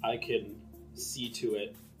 I can see to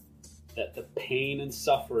it that the pain and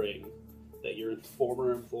suffering that your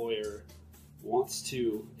former employer wants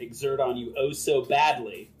to exert on you oh so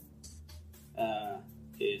badly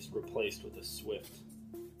is replaced with a swift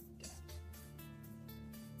death.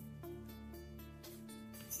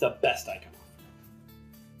 It's the best I can offer.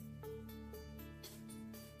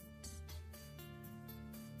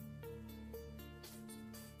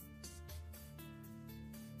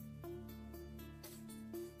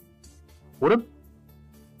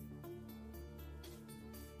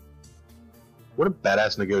 What a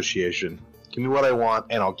badass negotiation. Give me what I want,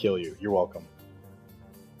 and I'll kill you. You're welcome.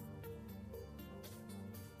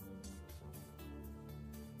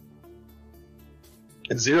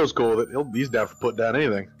 And Zero's cool with it. He's down for putting down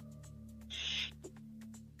anything.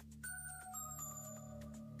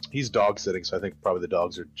 He's dog sitting, so I think probably the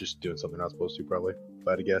dogs are just doing something they're not supposed to, probably, if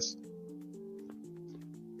I had to guess.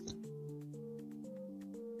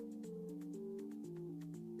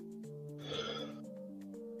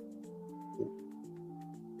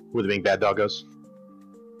 Were they being bad doggos?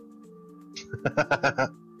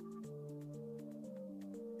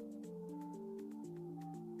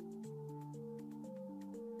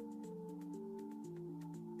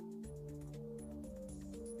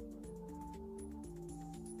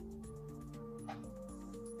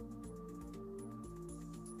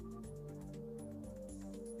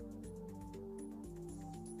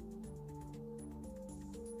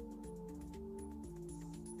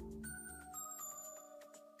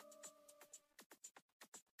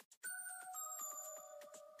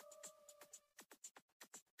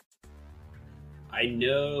 I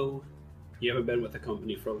know you haven't been with the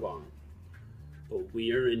company for long, but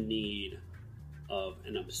we are in need of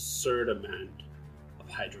an absurd amount of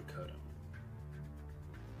hydrocodone.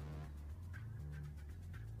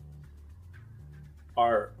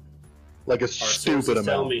 Our stupid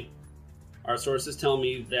amount. Our sources tell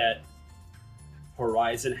me that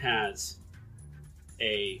Horizon has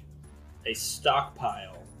a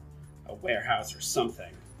stockpile, a warehouse or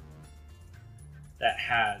something that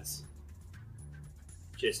has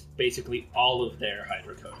just basically all of their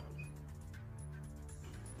hydrocodone.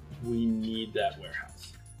 We need that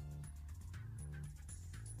warehouse.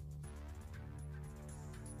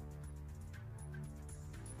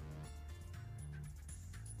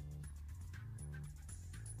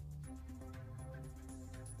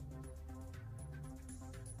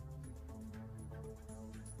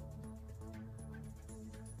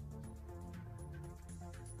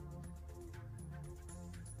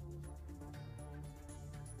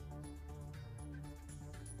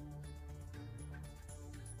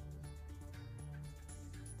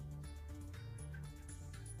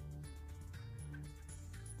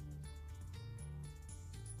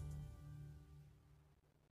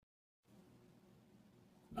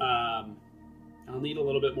 I'll need a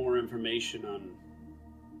little bit more information on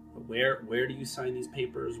where do you sign these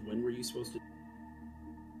papers? When were you supposed to?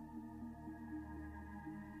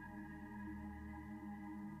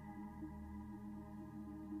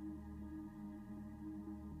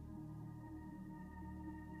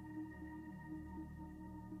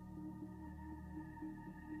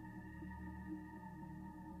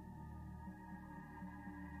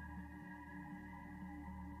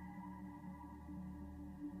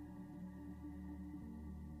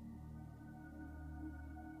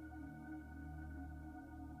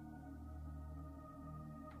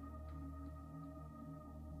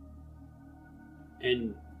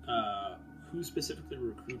 And who specifically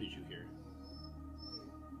recruited you here?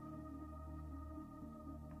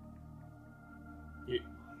 You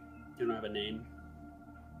don't have a name?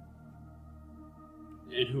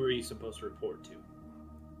 And who are you supposed to report to?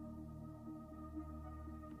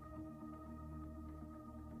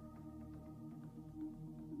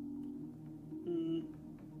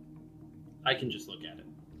 I can just look at it.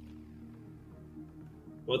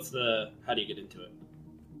 How do you get into it?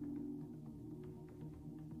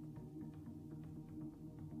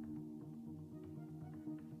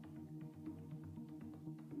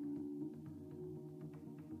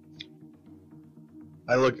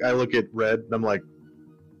 I look at Red and I'm like,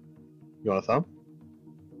 you want a thumb?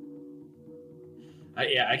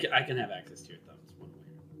 I can have access to your thumbs one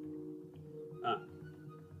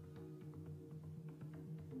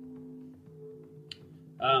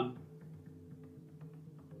way.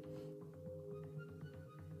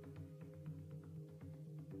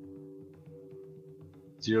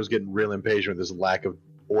 Zero's getting real impatient with this lack of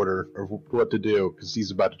order of what to do because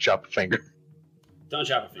he's about to chop a finger. Don't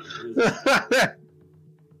chop a finger.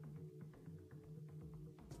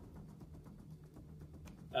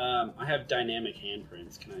 I have dynamic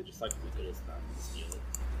handprints. Can I just look at his thumb and steal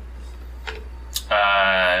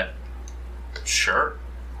it? Sure.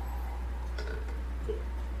 Cool.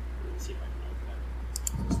 Let's see if I can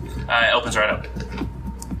open that. It opens right up.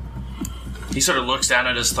 He sort of looks down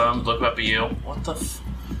at his thumb, look up at you. What the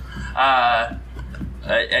I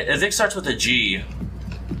think it starts with a G.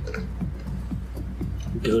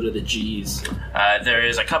 Go to the G's. There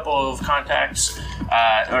is a couple of contacts.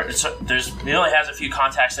 He only has a few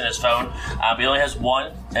contacts in his phone. He only has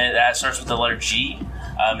one, and that starts with the letter G.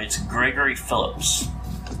 It's Gregory Phillips.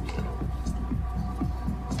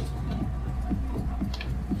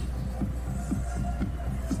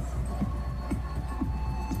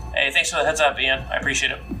 thanks for the heads up, Ian. I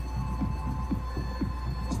appreciate it.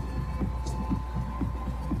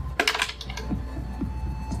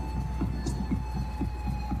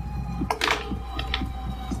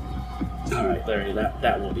 All right, Larry,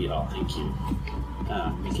 that will be all. Thank you.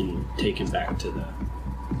 We can take him back to the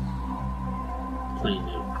plane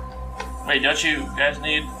now. Wait, don't you guys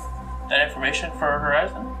need that information for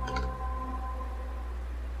Horizon?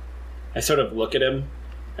 I sort of look at him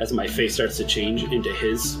as my face starts to change into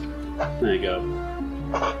his, and I go,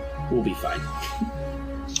 "We'll be fine."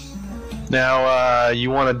 Now, you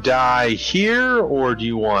want to die here, or do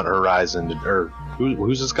you want Horizon? Or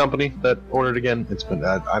who's this company that ordered again? It's been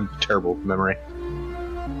I'm terrible with memory.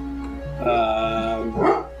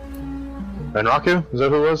 Renraku? Is that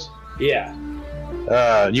who it was? Yeah.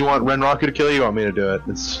 You want Renraku to kill you? You want me to do it?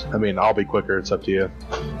 I'll be quicker. It's up to you.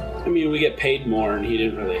 I mean, we get paid more, and he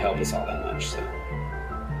didn't really help us all that much, so.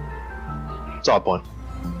 Solid point.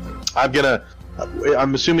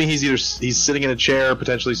 I'm assuming he's sitting in a chair,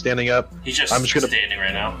 potentially standing up. He's just standing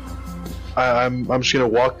right now. I'm just gonna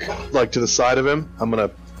walk to the side of him. I'm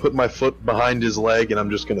gonna put my foot behind his leg, and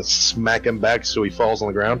I'm just gonna smack him back so he falls on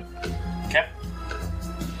the ground. Okay.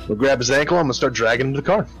 We'll grab his ankle. I'm gonna start dragging him to the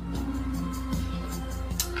car.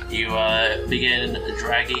 You begin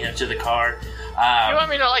dragging him to the car. You want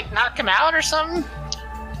me to knock him out or something?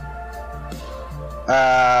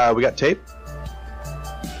 We got tape.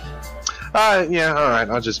 Yeah, all right.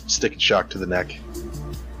 I'll just stick a shock to the neck.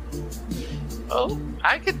 Oh,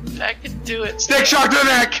 I could do it. Stick shock to the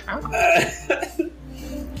neck.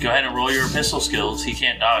 Go ahead and roll your pistol skills. He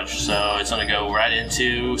can't dodge, so it's gonna go right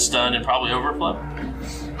into stun and probably overflow.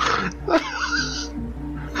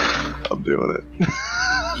 I'm doing it.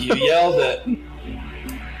 You yelled it.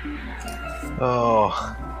 Oh,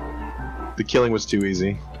 the killing was too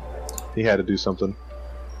easy. He had to do something.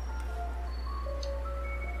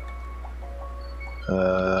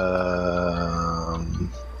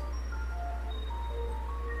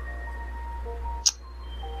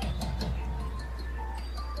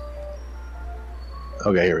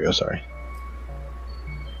 Okay, here we go. Sorry.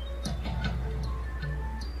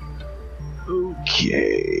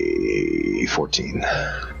 Okay, 14.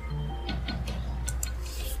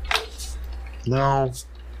 No,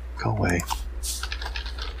 go away.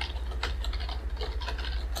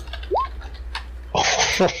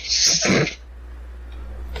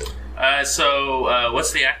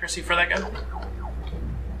 What's the accuracy for that gun?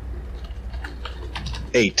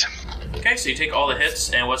 8. Okay, so you take all the hits,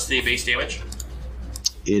 and what's the base damage?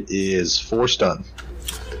 It is 4 stun.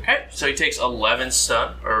 Okay, so he takes 11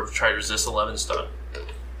 stun, or try to resist 11 stun.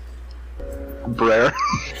 Brer.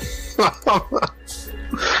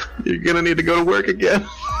 You're gonna need to go to work again.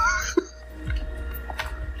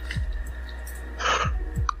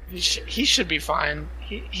 He should be fine.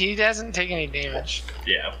 He doesn't take any damage.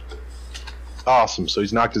 Yeah. Awesome, so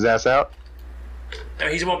he's knocked his ass out? I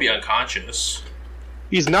mean, he won't be unconscious.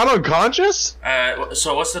 He's not unconscious?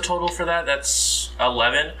 So what's the total for that? That's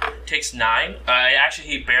 11. Takes 9. Actually,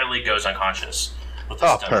 he barely goes unconscious. With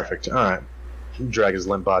the stun. Perfect. Alright. Drag his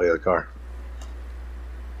limp body out of the car.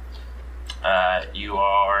 You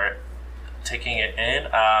are taking it in.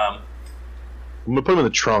 I'm gonna put him in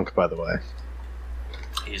the trunk, by the way.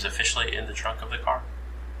 He's officially in the trunk of the car.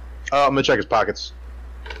 I'm gonna check his pockets.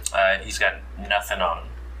 He's got nothing on him.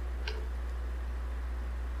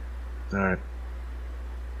 Alright.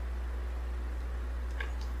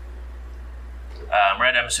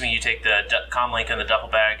 Red, I'm assuming you take the comlink in the duffel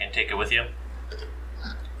bag and take it with you?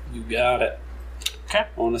 You got it. Okay.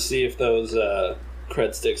 I want to see if those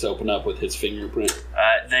cred sticks open up with his fingerprint.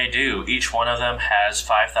 They do. Each one of them has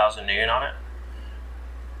 5,000 Nuyen on it.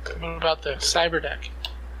 What about the cyberdeck?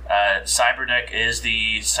 Cyberdeck is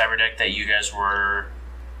the cyberdeck that you guys were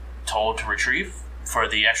told to retrieve for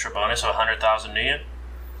the extra bonus of 100,000 Nuyen.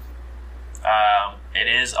 It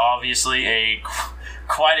is obviously a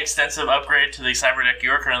quite extensive upgrade to the cyberdeck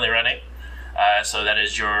you are currently running. So that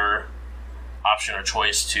is your option or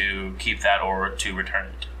choice to keep that or to return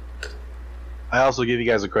it. I also give you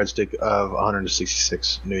guys a cred stick of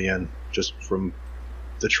 166 Nuyen just from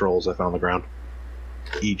the trolls I found on the ground.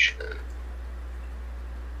 Each.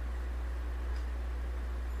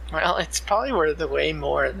 Well, it's probably worth way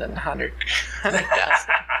more than 100,000.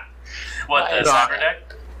 What, the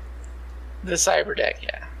cyberdeck? The cyberdeck,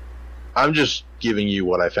 yeah. I'm just giving you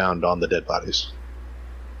what I found on the dead bodies.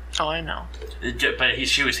 Oh, I know. But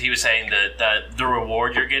he was saying that the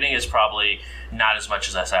reward you're getting is probably not as much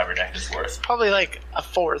as that cyberdeck is worth. Probably like a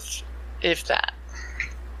fourth, if that.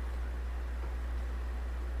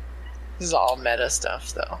 This is all meta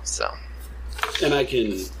stuff, though. So. And I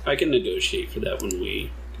can negotiate for that when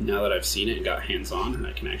we now that I've seen it and got hands-on and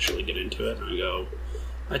I can actually get into it, and I go,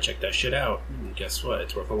 I checked that shit out, and guess what?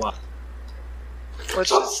 It's worth a lot. Let's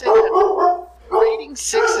just say that rating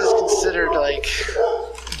 6 is considered like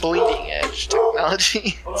bleeding edge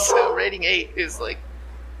technology. So rating 8 is like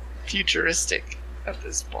futuristic at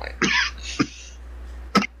this point.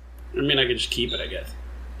 I mean, I could just keep it, I guess.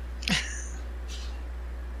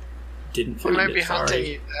 Didn't It find might be it, haunting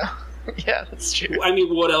sorry. you though. Yeah, that's true. I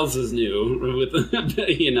mean, what else is new? With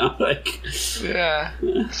you know, like Yeah.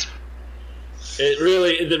 it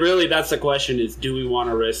really. That's the question: is do we want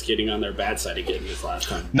to risk getting on their bad side again this last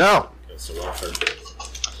time? No, It goes so well for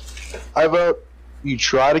I vote you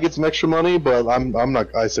try to get some extra money, but I'm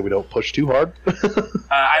not. I said we don't push too hard.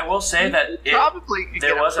 I will say that Probably could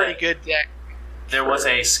there get a was pretty good deck. there was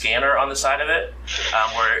a scanner on the side of it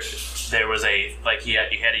where there was a you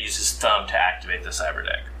had to use his thumb to activate the cyber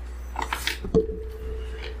deck.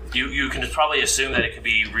 You can probably assume that it could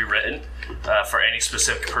be rewritten for any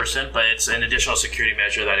specific person, but it's an additional security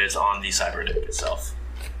measure that is on the cyber deck itself.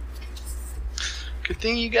 Good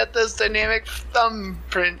thing you got those dynamic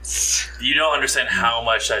thumbprints. You don't understand how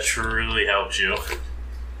much that truly helped you.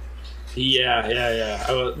 Yeah.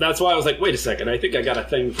 That's why I was like, wait a second. I think I got a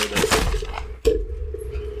thing for this.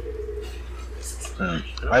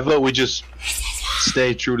 I vote we just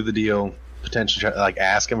stay true to the deal. Potentially try, like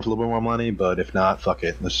ask him for a little bit more money, but if not, fuck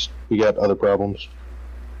it. We got other problems.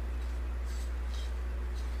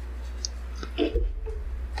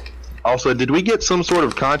 Also, did we get some sort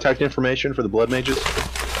of contact information for the blood mages?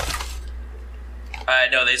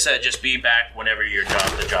 No, they said just be back whenever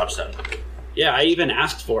the job's done. Yeah, I even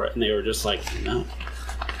asked for it, and they were just like, no.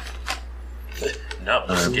 No,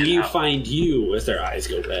 just get We out. find you as their eyes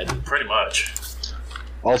go red. Pretty much.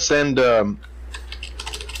 I'll send.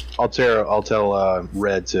 I'll tell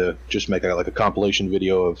Red to just make like a compilation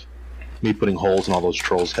video of me putting holes in all those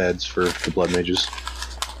trolls' heads for the blood mages.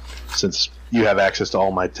 Since you have access to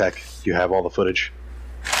all my tech, you have all the footage.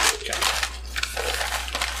 Okay.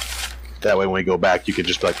 That way, when we go back, you can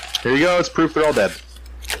just be like, "Here you go. It's proof they're all dead."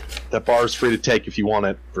 That bar is free to take if you want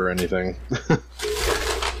it for anything.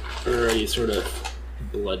 Or any sort of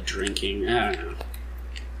blood drinking. I don't know.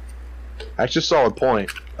 Actually, solid point.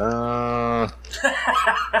 Do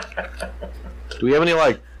we have any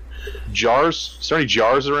like jars? Is there any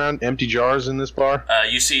jars around? Empty jars in this bar?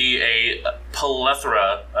 You see a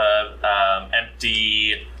plethora of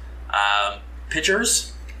empty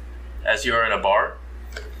pitchers as you're in a bar.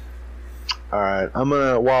 All right, I'm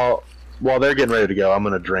gonna while they're getting ready to go, I'm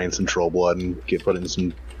gonna drain some troll blood and put it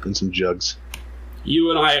in some jugs.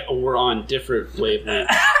 You and I were on different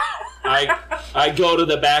wavelengths. I go to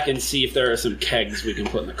the back and see if there are some kegs we can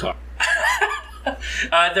put in the car.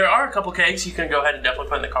 There are a couple kegs you can go ahead and definitely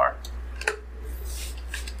put in the car.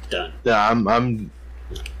 Done. Yeah, I'm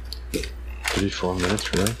 34 minutes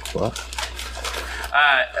for that. What?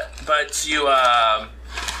 But you go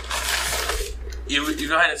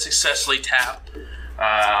ahead and successfully tap,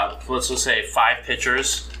 let's just say 5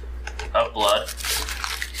 pitchers of blood.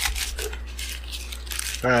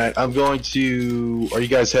 All right, I'm going to. Are you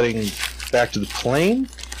guys heading back to the plane?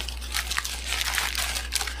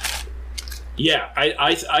 Yeah,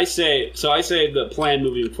 I say the plan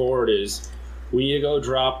moving forward is we need to go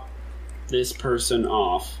drop this person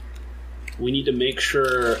off. We need to make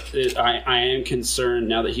sure that I am concerned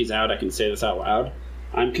now that he's out. I can say this out loud.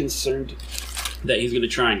 I'm concerned that he's going to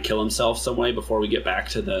try and kill himself some way before we get back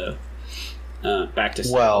to the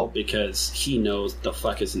Seattle, because he knows the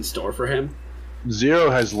fuck is in store for him. Zero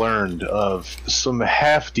has learned of some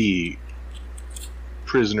hefty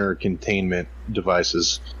prisoner containment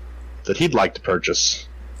devices that he'd like to purchase.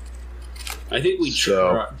 I think we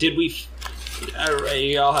did we.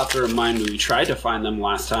 Y'all have to remind me. We tried to find them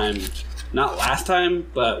last time. Not last time,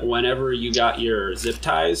 but whenever you got your zip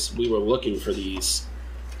ties, we were looking for these.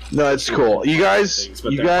 No, it's cool. You guys, things,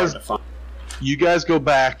 but you they're guys, hard to find. you guys go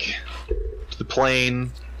back to the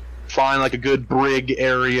plane, find like a good brig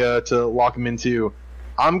area to lock them into.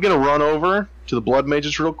 I'm gonna run over to the blood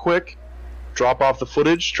mages real quick, drop off the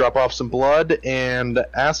footage, drop off some blood, and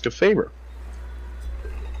ask a favor.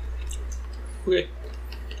 Okay.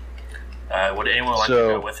 Would anyone like to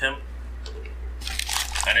go with him?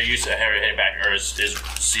 I know you said Harry heading back, or is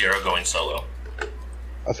Zero going solo?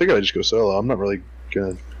 I think I'd just go solo. I'm not really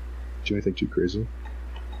gonna do anything too crazy.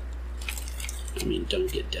 I mean, don't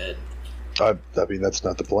get dead. I mean, that's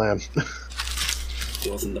not the plan. It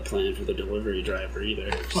wasn't the plan for the delivery driver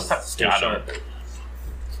either. Stay Got sharp. him.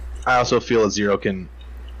 I also feel that Zero can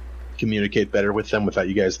communicate better with them without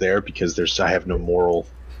you guys there, because I have no moral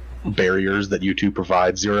barriers that you two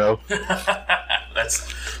provide, Zero.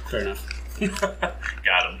 That's Fair enough.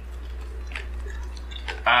 Got him.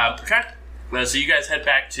 Okay. So you guys head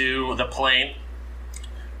back to the plane.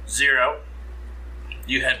 0.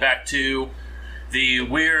 You head back to the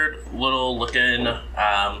weird little looking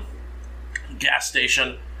gas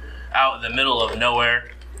station out in the middle of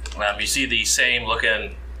nowhere. You see the same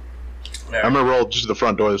looking... I'm gonna roll just to the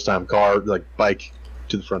front door this time. Car, like bike,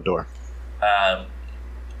 to the front door.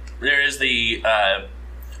 There is the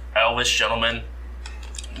Elvis gentleman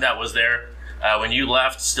that was there when you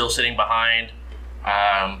left, still sitting behind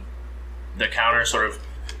the counter, sort of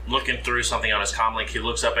looking through something on his comlink. He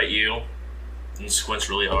looks up at you and squints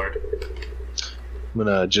really hard. I'm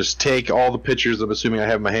gonna just take all the pictures I'm assuming I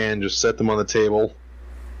have in my hand, just set them on the table,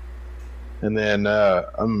 and then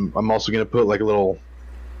I'm also gonna put like a little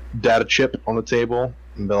data chip on the table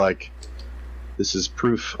and be like, "This is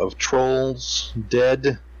proof of trolls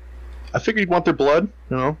dead." I figured you'd want their blood,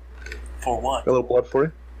 you know. For what? Got a little blood for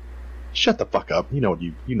you. Shut the fuck up. You know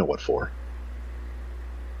what for.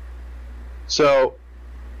 So,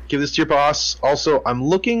 give this to your boss. Also, I'm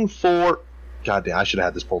looking for... Goddamn, I should have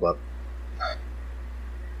had this pulled up.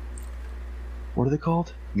 What are they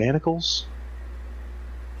called? Manacles?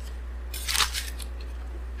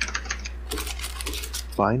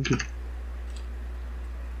 Bind?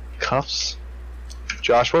 Cuffs?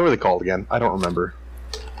 Josh, what were they called again? I don't remember.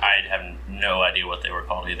 I have no idea what they were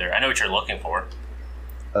called either. I know what you're looking for.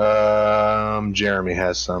 Jeremy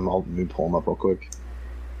has some. Let me pull them up real quick.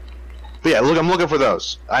 But yeah, look, I'm looking for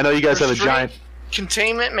those. I know you guys have a giant...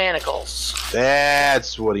 Containment manacles.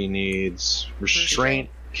 That's what he needs. Restraint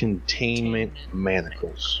containment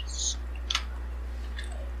manacles.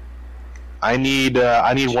 I need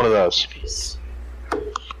one of those.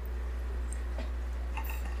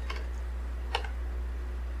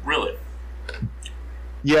 Really?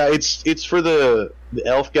 Yeah, it's for the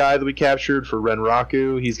elf guy that we captured for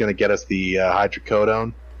Renraku. He's gonna get us the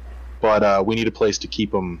hydrocodone, but we need a place to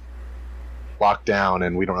keep him locked down,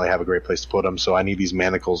 and we don't really have a great place to put him. So I need these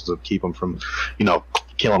manacles to keep him from,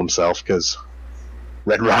 killing himself, because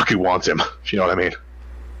Renraku wants him. If you know what I mean.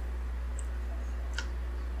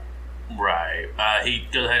 Right. He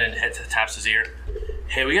goes ahead and taps his ear.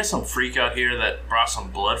 Hey, we got some freak out here that brought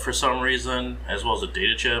some blood for some reason, as well as a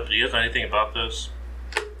data chip. Do you guys know anything about this?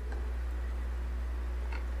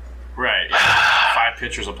 Right. Yeah. 5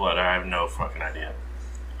 pictures of blood. I have no fucking idea.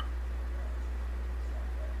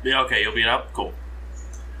 Yeah, okay, you'll be up? Cool.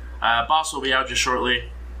 Boss will be out just shortly.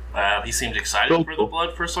 He seems excited for the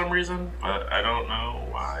blood for some reason, but I don't know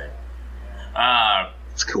why.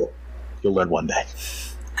 It's cool. You'll learn one day.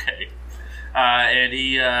 Okay. And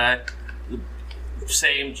he,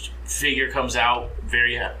 same figure comes out,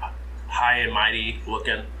 very high and mighty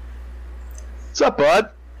looking. What's up, bud?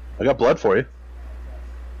 I got blood for you.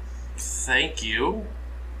 Thank you.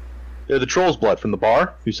 They're the trolls' blood from the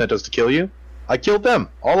bar who sent us to kill you. I killed them,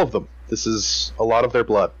 all of them. This is a lot of their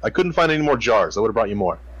blood. I couldn't find any more jars. I would have brought you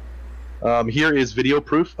more. Here is video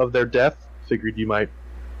proof of their death. Figured you might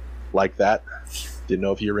like that. Didn't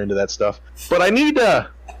know if you were into that stuff. But I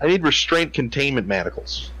need restraint containment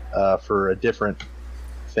manacles for a different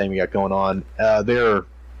thing we got going on. They're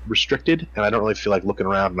restricted, and I don't really feel like looking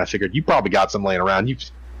around. And I figured you probably got some laying around. You're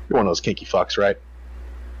one of those kinky fucks, right?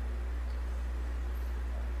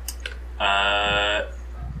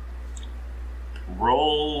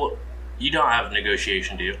 Roll. You don't have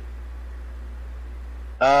negotiation, do you?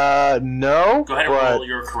 No. Go ahead and roll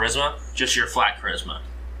your charisma. Just your flat charisma.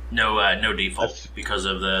 No default because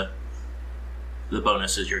of the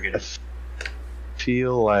bonuses you're getting. I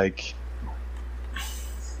feel like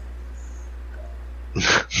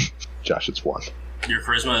Josh, it's 1. Your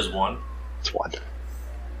charisma is 1. It's 1.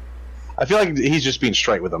 I feel like he's just being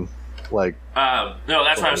straight with him. Like, no,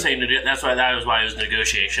 that's why I was saying. That was why it was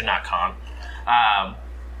negotiation, not con. I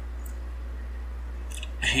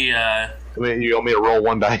mean, you want me to roll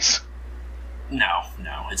 1 dice? No,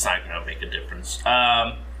 it's not going to make a difference.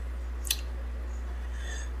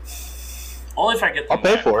 Only if I get them I'll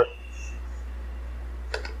pay back. for it.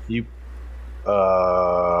 You,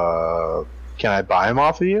 can I buy them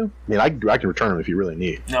off of you? I mean, I can return them if you really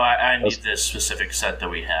need. No, I need this specific set that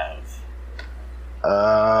we have.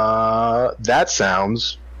 That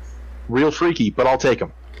sounds real freaky, but I'll take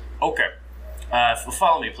them. Okay.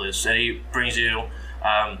 Follow me, please. And he brings you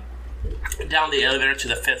down the elevator to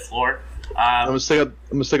the 5th floor. I'm gonna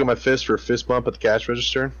stick up my fist for a fist bump at the cash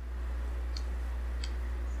register.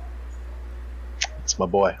 It's my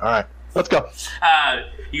boy. All right, let's go.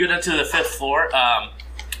 You go down to the 5th floor.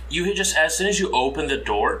 You just, as soon as you open the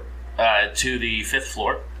door to the 5th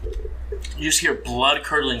floor, you just hear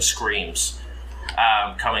blood-curdling screams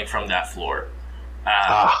coming from that floor.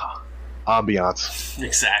 ambiance.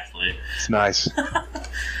 Exactly. It's nice.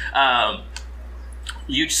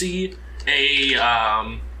 You see a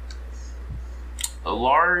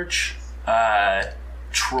large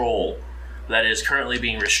troll that is currently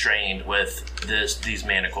being restrained with these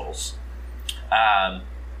manacles.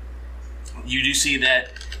 You do see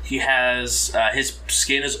that he has his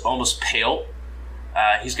skin is almost pale.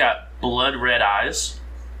 He's got blood red eyes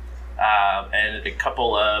and a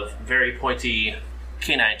couple of very pointy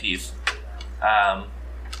canine teeth.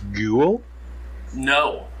 Ghoul?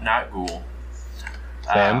 No, not ghoul.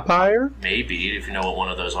 Vampire? Maybe, if you know what one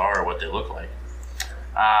of those are or what they look like.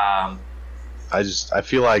 I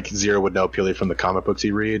feel like Zero would know purely from the comic books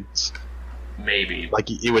he reads. Maybe. Like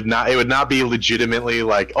it would not be legitimately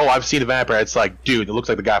like, oh, I've seen a vampire. It's like, dude, it looks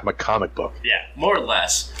like the guy from a comic book. Yeah, more or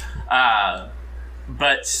less.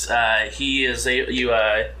 But he is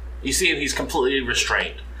you see him. He's completely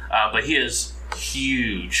restrained, but he is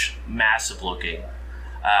huge, massive looking.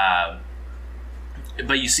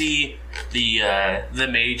 But you see the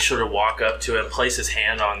mage sort of walk up to him, place his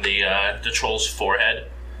hand on the troll's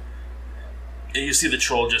forehead, and you see the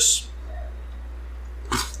troll just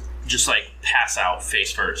like pass out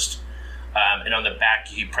face first. And on the back,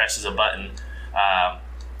 he presses a button,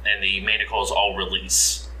 and the manacles all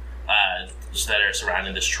release that are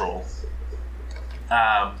surrounding this troll.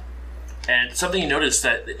 And something you notice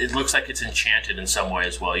that it looks like it's enchanted in some way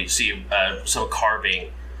as well. You see some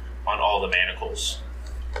carving on all the manacles.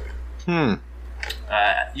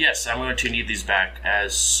 Yes, I'm going to need these back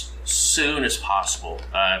as soon as possible.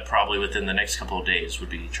 Probably within the next couple of days would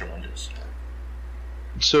be tremendous.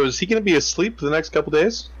 So is he going to be asleep for the next couple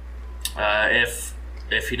days? If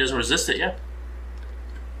he doesn't resist it, yeah.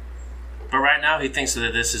 But right now he thinks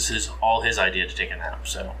that this is all his idea to take a nap.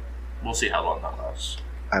 So we'll see how long that lasts.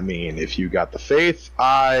 I mean, if you got the faith,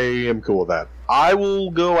 I am cool with that. I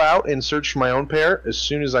will go out and search for my own pair as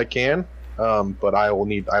soon as I can. But I will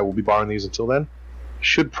be borrowing these until then.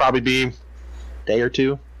 Should probably be a day or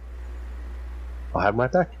two. I'll have them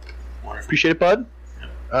right back. Wonderful. Appreciate it, bud.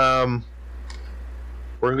 Yep.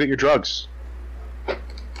 We're gonna get your drugs.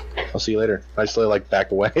 I'll see you later. I just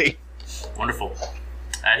back away. Wonderful.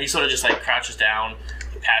 He sort of just crouches down,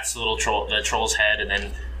 pats the troll's head, and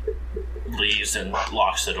then leaves and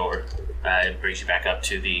locks the door. And brings you back up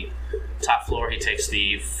to the top floor. He takes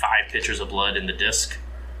the 5 pitchers of blood in the disc,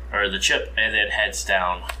 or the chip, and then heads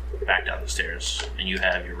back down the stairs. And you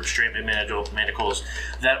have your restraint manacles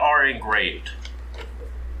that are engraved.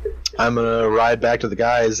 I'm gonna ride back to the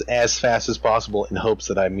guys as fast as possible in hopes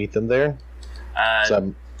that I meet them there.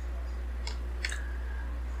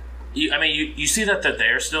 You see that they're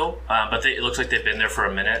there still, but it looks like they've been there for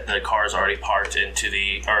a minute. The car's already parked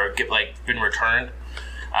been returned,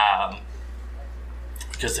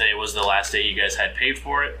 because today was the last day you guys had paid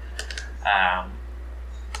for it,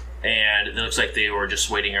 and it looks like they were just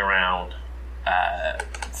waiting around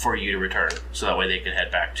for you to return, so that way they could head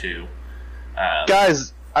back to.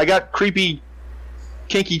 Guys, I got creepy,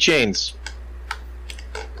 kinky chains.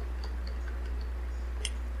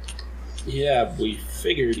 Yeah, we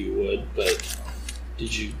figured you would, but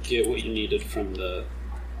did you get what you needed from the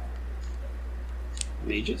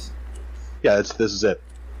mages? Yeah, this is it.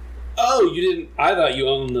 Oh, you didn't. I thought you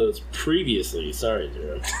owned those previously. Sorry,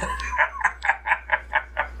 Zero.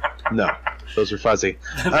 No, those are fuzzy.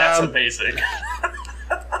 That's amazing.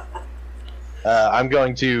 I'm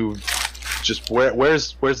going to just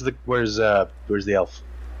where's the elf?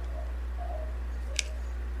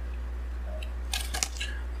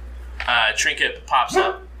 Trinket pops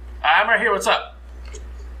up. I'm right here. What's up?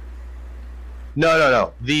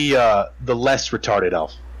 No. The less retarded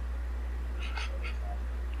elf.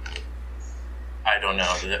 I don't know.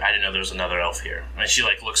 I didn't know there was another elf here. And she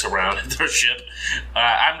looks around at their ship.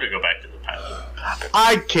 I'm gonna go back to the pilot.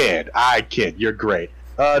 I kid. You're great.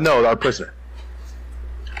 No, our prisoner.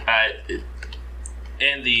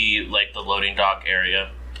 In the the loading dock area.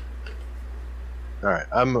 All right,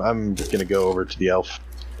 I'm gonna go over to the elf.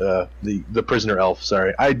 The prisoner elf.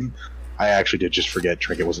 Sorry, I actually did just forget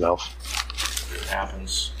Trinket was an elf. It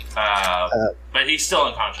happens. But he's still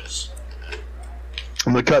unconscious.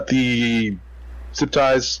 I'm gonna cut the zip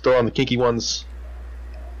ties, throw on the kinky ones,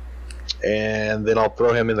 and then I'll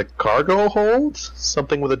throw him in the cargo hold.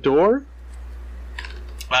 Something with a door.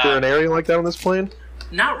 Is there an area like that on this plane?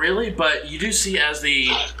 Not really, but you do see as the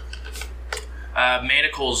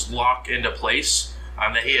manacles lock into place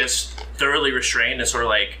that he is thoroughly restrained and sort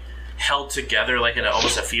of held together in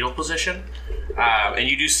almost a fetal position. And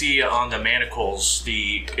you do see on the manacles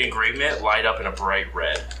the engravement light up in a bright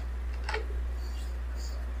red.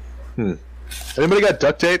 Anybody got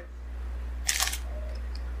duct tape?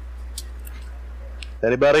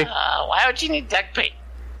 Anybody? Why would you need duct tape?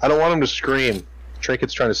 I don't want him to scream.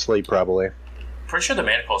 Trinket's trying to sleep, probably. Pretty sure the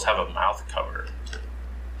manacles have a mouth cover.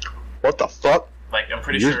 What the fuck? Like, I'm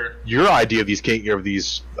pretty sure. Your idea of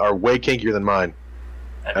these are way kinkier than mine.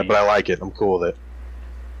 I mean, But I like it. I'm cool with it.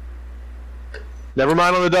 Never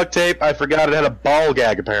mind on the duct tape. I forgot it had a ball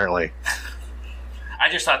gag, apparently. I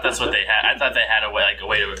just thought that's what they had. I thought they had a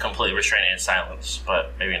way to completely restrain it in silence,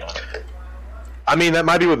 but maybe not. I mean, that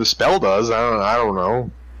might be what the spell does. I don't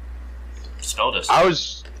know. Spell does. I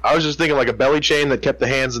was just thinking like a belly chain that kept the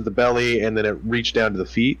hands at the belly and then it reached down to the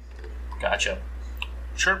feet. Gotcha.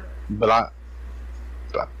 Sure. But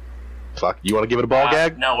fuck, you want to give it a ball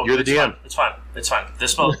gag? No, You're the DM. Fine. It's fine.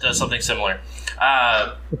 This spell does something similar.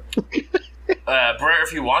 Brer,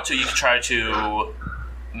 if you want to, you can try to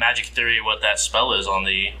magic theory what that spell is on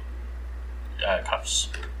the cuffs.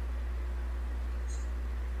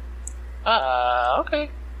 Okay.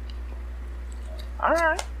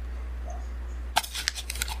 Alright.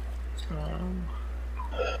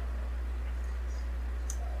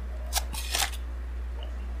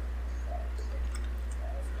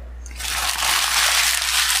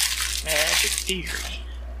 Magic theory.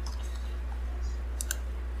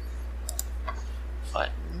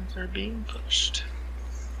 Buttons are being pushed.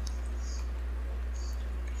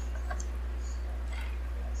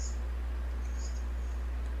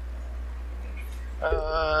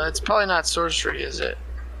 It's probably not sorcery, is it?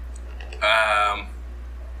 Um.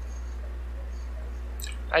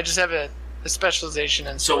 I just have a specialization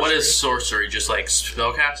in So sorcery. what is sorcery? Just like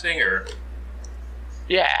spellcasting, or?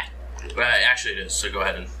 Yeah. Actually, it is. So go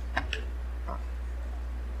ahead and.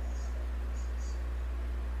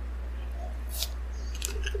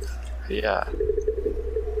 Yeah.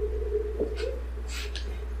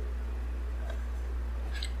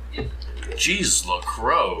 Jeez,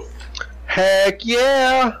 LaCroix. Heck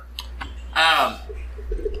yeah!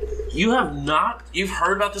 You've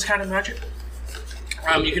heard about this kind of magic?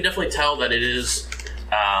 You can definitely tell that it is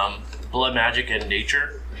blood magic in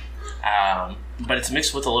nature, but it's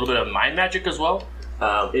mixed with a little bit of mind magic as well.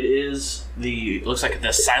 It looks like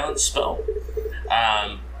the silence spell,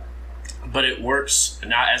 but it works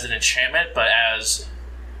not as an enchantment, but as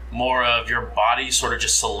more of your body sort of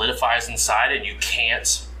just solidifies inside, and you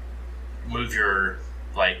can't move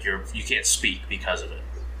you can't speak because of it.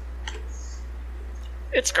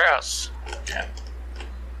 It's gross. Yeah.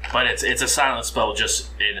 But it's a silent spell just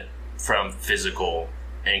from physical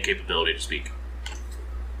incapability to speak.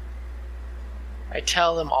 I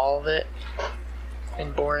tell them all of it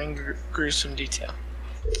in boring, gruesome detail.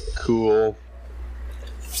 Cool.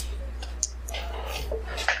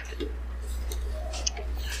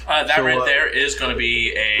 That right there is going to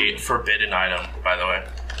be a forbidden item, by the way.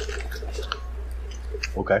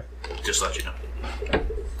 Okay. Just to let you know.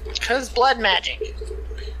 Because blood magic.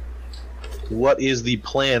 What is the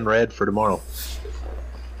plan, Red, for tomorrow?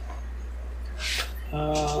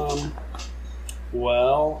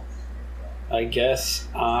 Well, I guess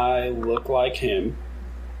I look like him.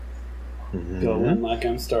 Go in like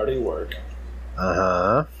I'm starting work.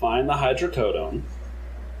 Uh-huh. Find the hydrocodone.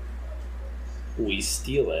 We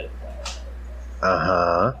steal it.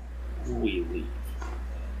 Uh-huh. We leave.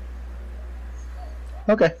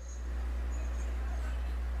 Okay.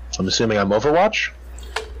 I'm assuming I'm Overwatch?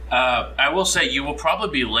 I will say you will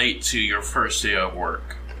probably be late to your first day of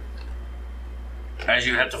work, as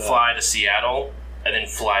you have to fly to Seattle and then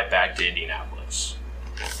fly back to Indianapolis.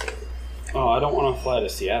 Oh, I don't want to fly to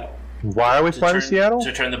Seattle. Why are we flying to Seattle?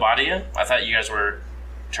 To turn the body in? I thought you guys were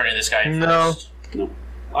turning this guy in No. first. No.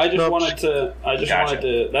 I just Nope. wanted to.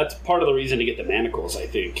 Gotcha. That's part of the reason to get the manacles, I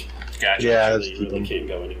think. Gotcha. Yeah, Really, you really can't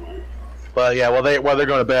go anywhere. But yeah, while they're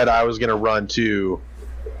going to bed, I was going to run to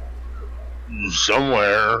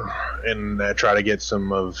somewhere and try to get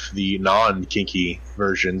some of the non-kinky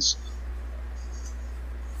versions.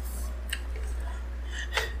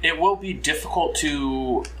 It will be difficult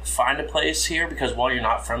to find a place here because while you're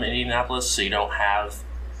not from Indianapolis, so you don't have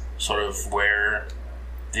sort of where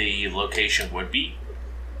the location would be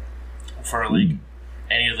for like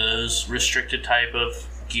any of those restricted type of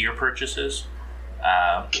gear purchases.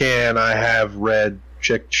 Can I have Red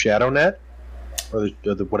check ShadowNet? Or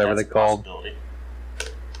the whatever That's they a call possibility.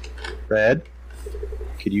 Red?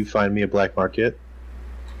 Could you find me a black market?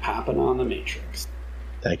 Hopping on the Matrix.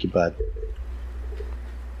 Thank you, bud.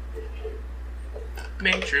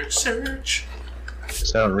 Matrix search.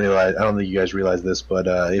 So I don't think you guys realize this, but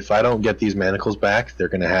if I don't get these manacles back, they're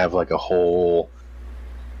gonna have like a whole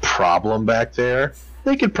problem back there.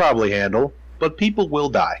 They could probably handle, but people will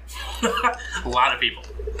die. A lot of people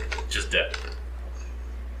just dead.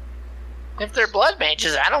 If they're blood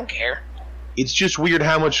mages, I don't care. it's just weird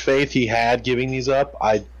how much faith he had giving these up.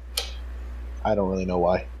 I don't really know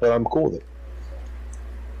why, but I'm cool with it.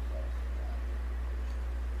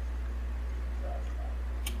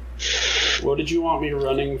 What did you want me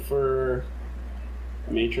running for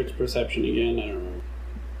Matrix Perception again? I don't remember.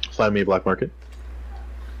 Find me a black market.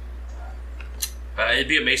 It'd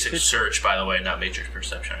be a Matrix search, by the way, not Matrix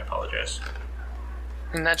Perception. I apologize.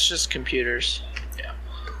 And that's just computers. Yeah.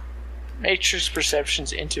 Matrix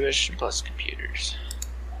Perception's intuition plus computers.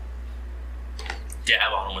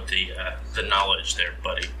 Dab on with the knowledge there,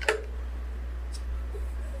 buddy.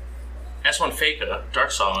 S1 Faker,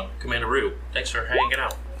 Dark Song, Commander Rue. Thanks for hanging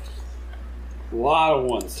out. A lot of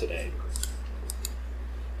ones today.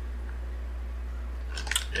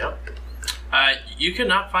 Yep. You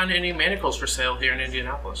cannot find any manacles for sale here in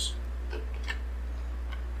Indianapolis.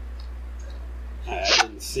 I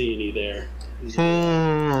didn't see any there.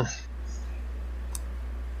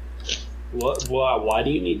 What? Why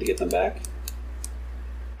do you need to get them back?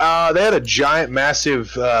 They had a giant,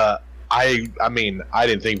 massive. I mean, I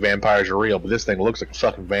didn't think vampires are real, but this thing looks like a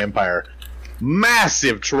fucking vampire.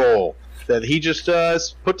 Massive troll that he just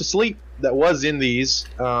put to sleep. That was in these,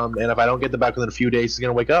 and if I don't get them back within a few days, he's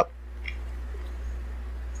gonna wake up.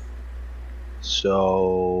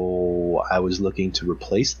 So I was looking to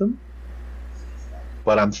replace them,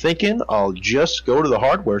 but I'm thinking I'll just go to the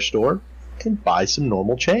hardware store and buy some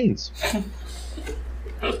normal chains.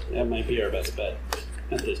 That might be our best bet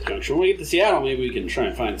at this juncture. When we get to Seattle, maybe we can try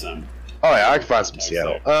and find some. Oh yeah, I can find some in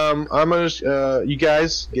Seattle. I'm gonna you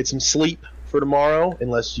guys get some sleep for tomorrow,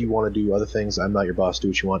 unless you want to do other things. I'm not your boss. Do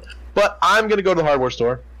what you want. But I'm gonna go to the hardware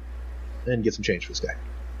store and get some change for this guy.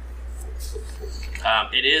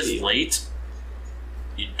 It is late.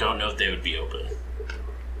 You don't know if they would be open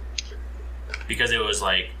because it was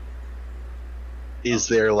like. Is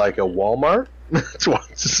there like a Walmart? It's like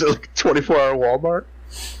a 24-hour Walmart.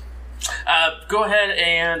 Go ahead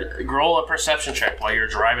and roll a perception check while you're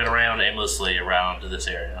driving around aimlessly around this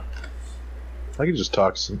area. I can just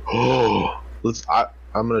talk some. Oh,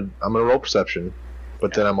 I'm gonna roll perception,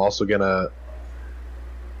 but then I'm also gonna.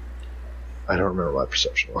 I don't remember what my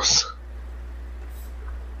perception was.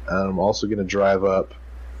 I'm also gonna drive up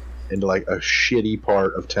into like a shitty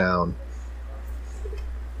part of town,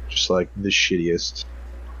 just like the shittiest,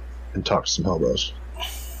 and talk to some hobos.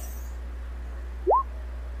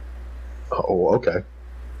 Oh, okay.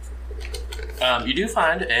 You do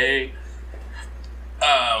find a,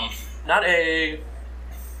 not a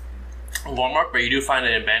Walmart, but you do find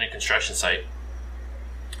an abandoned construction site.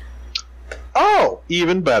 Oh,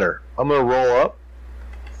 even better. I'm gonna roll up.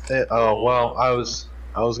 Oh well, I was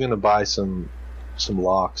gonna buy some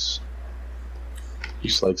locks,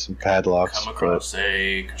 just like some padlocks. Come across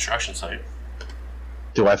a construction site.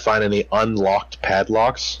 Do I find any unlocked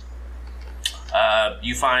padlocks?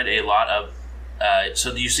 You find a lot of.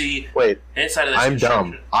 So you see. Wait, inside of this. I'm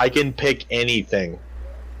dumb. I can pick anything.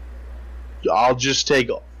 I'll just take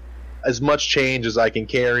as much change as I can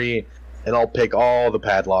carry, and I'll pick all the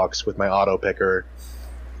padlocks with my auto picker.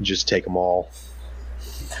 And just take them all.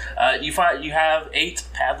 You find you have 8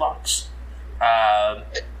 padlocks,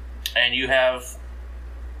 and you have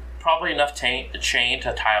probably enough chain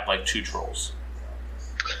to tie up like 2 trolls.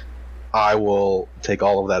 I will take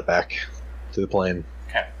all of that back to the plane.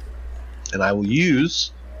 Okay. And I will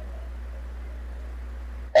use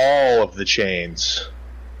all of the chains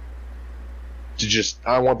to just.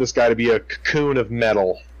 I want this guy to be a cocoon of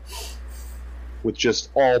metal with just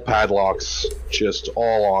all padlocks, just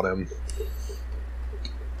all on him.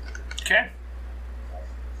 Okay.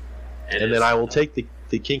 And then I will take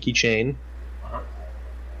the kinky chain.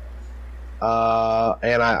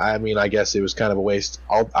 And I mean, I guess it was kind of a waste.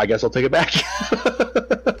 I guess I'll take it back.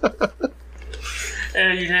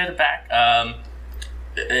 And you hand it back.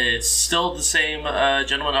 It's still the same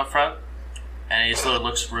gentleman up front, and he still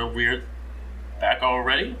looks real weird back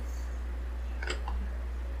already.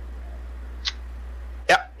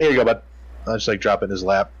 Yeah, here you go, bud. I'll just like drop it in his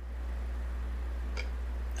lap.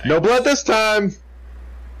 Thanks. No blood this time.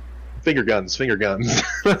 Finger guns.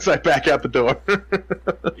 As I back out the door.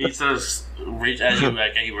 He says, he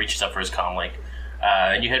reaches up for his comm link,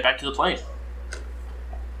 and you head back to the plane.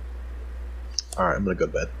 All right, I'm gonna go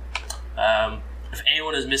to bed. If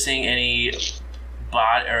anyone is missing any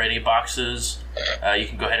any boxes, you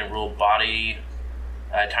can go ahead and roll body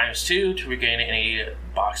 ×2 to regain any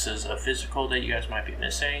boxes of physical that you guys might be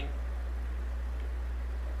missing.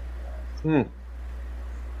 I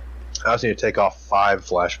also need to take off 5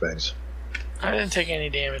 flashbangs. I didn't take any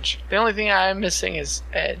damage. The only thing I'm missing is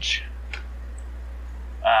edge.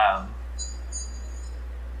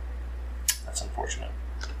 That's unfortunate.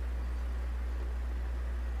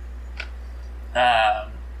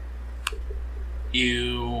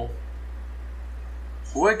 You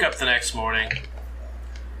wake up the next morning.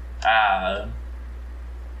 And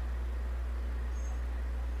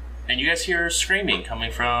you guys hear screaming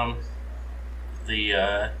coming from the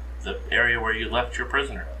area where you left your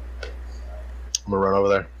prisoner. I'm gonna run over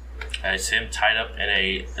there. It's him tied up in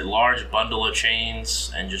a large bundle of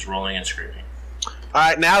chains and just rolling and screaming. All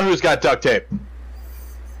right, now who's got duct tape?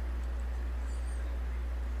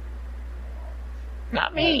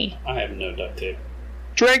 Not me. I have no duct tape.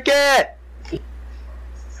 Drink it!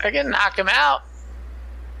 I can knock him out.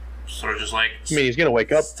 Sort of just like I mean, he's gonna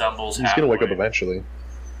wake up. stumbles He's gonna wake up halfway. eventually.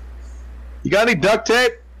 You got any duct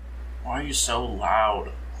tape? Why are you so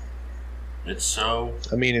loud? It's so...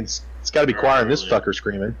 I mean, it's got to be quiet. This fucker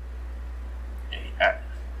screaming.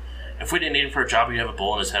 If we didn't need him for a job, he'd have a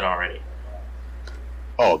bullet in his head already.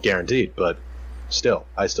 Oh, guaranteed. But still,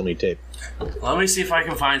 I still need tape. Let me see if I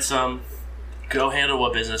can find some. Go handle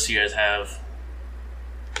what business you guys have.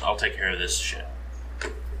 I'll take care of this shit.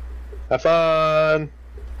 Have fun.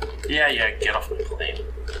 Yeah, get off my plane.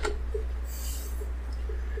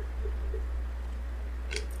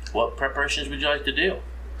 What preparations would you like to do?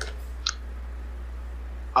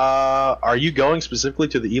 Are you going specifically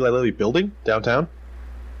to the Eli Lilly building downtown?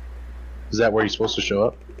 Is that where you're supposed to show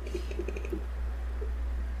up?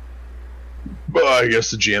 I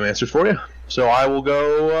guess the GM answered for you. So I will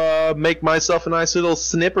go make myself a nice little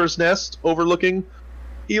snipper's nest overlooking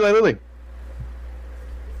Eli Lilly.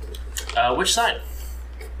 Which side?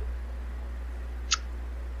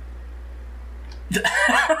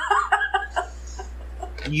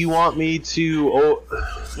 You want me to?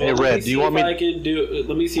 Hey, Red. Do you want me?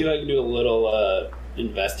 Let me see if I can do a little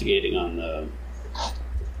investigating on the.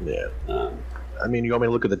 Yeah. I mean, you want me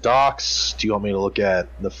to look at the docks? Do you want me to look at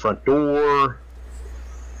the front door?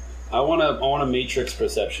 I want a matrix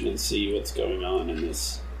perception and see what's going on in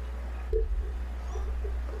this.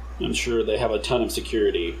 I'm sure they have a ton of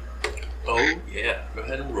security. Oh, yeah. Go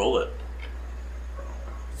ahead and roll it.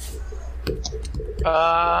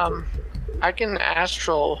 I can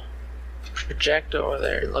astral project over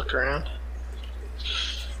there and look around.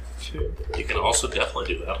 You can also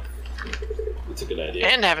definitely do that. That's a good idea.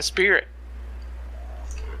 And have a spirit.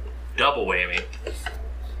 Double whammy.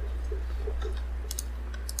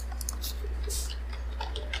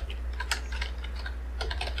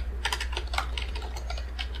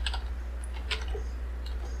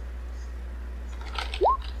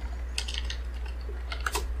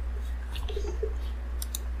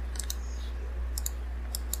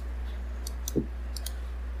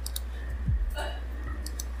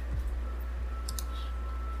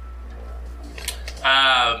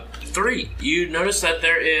 Three, you notice that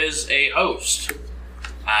there is a host.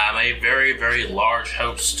 A very, very large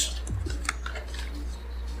host.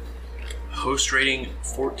 Host rating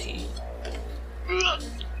 14.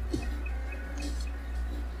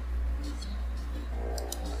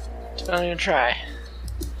 Don't even try.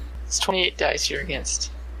 It's 28 dice you're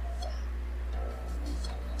against.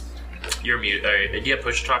 You're mute. Do you have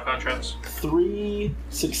push to talk on, Travis? 3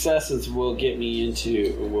 successes will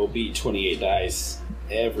beat 28 dice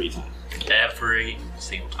every time. Every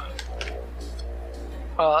single time.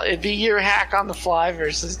 Well, it'd be your hack on the fly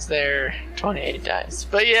versus their 28 dice.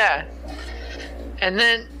 But yeah. And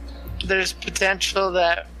then there's potential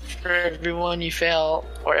that for everyone you fail,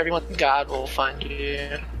 or everyone God will find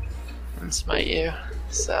you and smite you.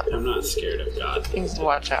 So I'm not scared of God. things to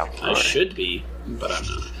watch out for. I should be, but I'm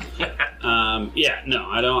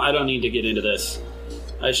not. I don't need to get into this.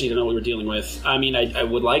 I just need to know what we're dealing with. I mean, I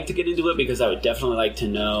would like to get into it because I would definitely like to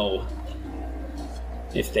know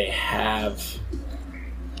if they have...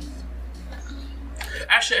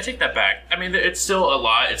 Actually, I take that back. I mean, it's still a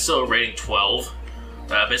lot. It's still a rating 12.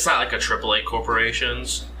 But it's not like a AAA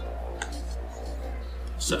corporations.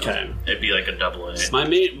 So Okay. it'd be like a double A.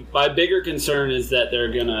 My bigger concern is that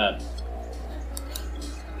they're gonna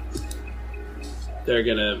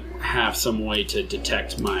have some way to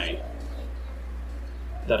detect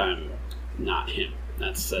that I'm not him.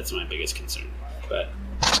 That's my biggest concern. But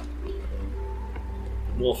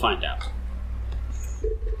we'll find out.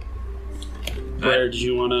 Blair, did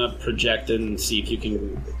you want to project and see if you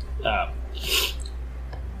can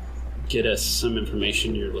get us some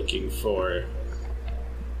information you're looking for?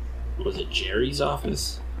 What was it, Jerry's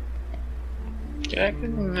office? Yeah, I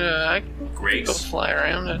can go Greg's. fly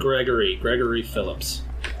around it. Gregory Phillips.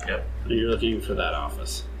 Yep. You're looking for that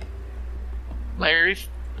office. Larry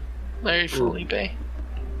Felipe.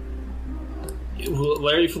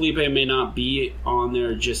 Larry Felipe may not be on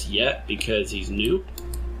there just yet because he's new.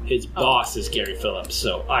 His boss is Gary Phillips,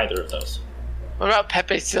 so either of those. What about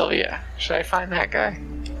Pepe Sylvia? Should I find that guy?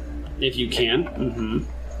 If you can. Mm-hmm.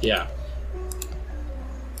 Yeah.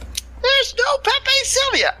 There's no Pepe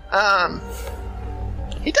Sylvia.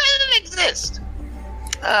 He doesn't exist.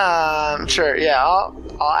 Sure. Yeah, I'll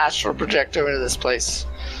astral project over to this place.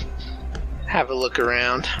 Have a look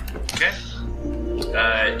around. Okay.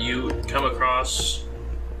 You come across,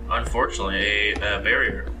 unfortunately, a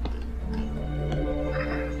barrier.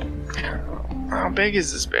 How big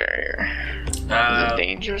is this barrier? Is it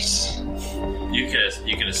dangerous? You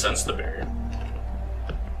can sense the barrier.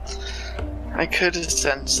 I could have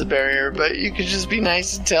sensed the barrier, but you could just be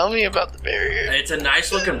nice and tell me about the barrier. It's a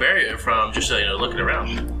nice looking barrier from just looking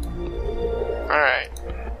around. Alright.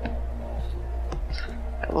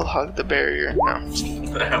 I will hug the barrier. No, I'm just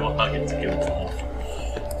kidding. I will hug it to give it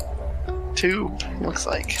love. 2, looks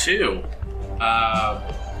like. 2.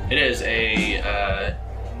 It is a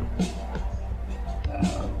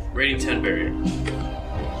rating 10 barrier.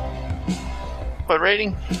 What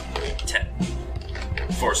rating? 10.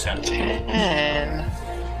 Force 10. 10.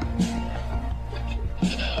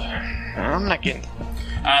 I'm not getting...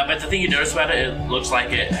 But the thing you notice about it, it looks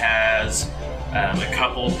like it has a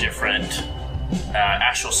couple different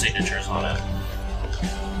astral signatures on it.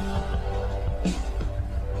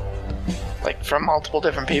 Like, from multiple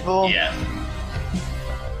different people? Yeah.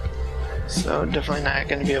 So, definitely not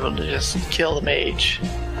going to be able to just kill the mage.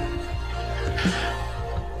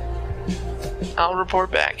 I'll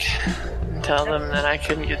report back and tell them that I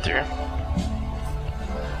couldn't get through.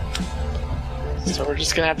 So we're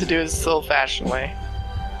just going to have to do this the old-fashioned way.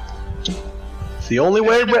 It's the only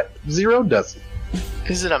way Zero does it.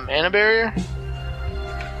 Is it a mana barrier?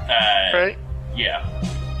 Right? Yeah.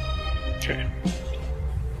 Okay.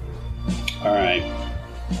 Alright.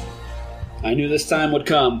 I knew this time would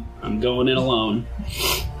come. I'm going in alone.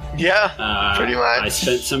 Yeah, pretty much. I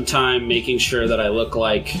spent some time making sure that I look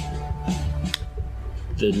like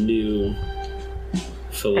the new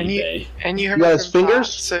Felipe. And you heard You got his him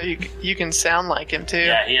fingers? talk, so you can sound like him too.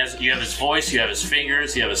 Yeah, you have his voice, you have his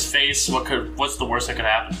fingers, you have his face. What's the worst that could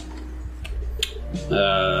happen?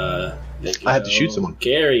 I had to shoot someone.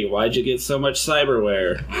 Gary, why'd you get so much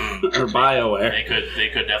cyberware? Or bioware? They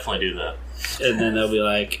could definitely do that. And then they'll be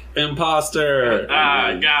like, imposter!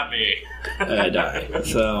 Got me. I die.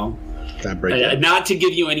 So, Can I break it? not to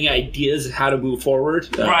give you any ideas how to move forward.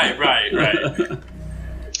 Right.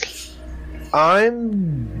 I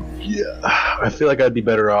feel like I'd be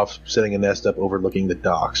better off setting a nest up overlooking the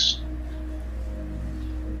docks.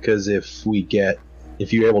 Because if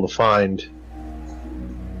you're able to find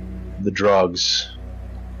the drugs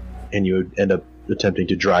and you would end up attempting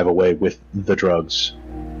to drive away with the drugs.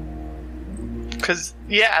 Because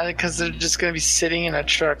they're just going to be sitting in a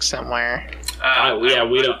truck somewhere.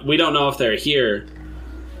 We don't know if they're here.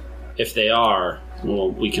 If they are, well,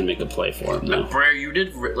 we can make a play for them. No. Brer, you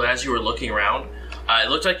did, as you were looking around, it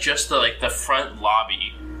looked like just the front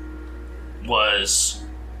lobby was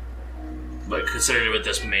considered with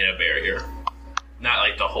this mana barrier, not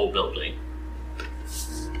like the whole building.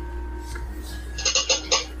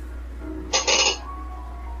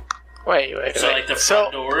 Wait. So like the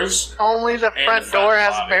front doors. Only the front door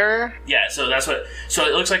has lobby. a barrier? Yeah, so that's what. So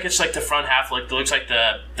it looks like it's like the front half. Like it looks like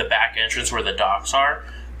the back entrance where the docks are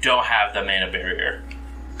don't have the mana barrier.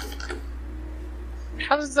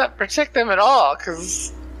 How does that protect them at all?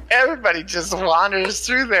 Because everybody just wanders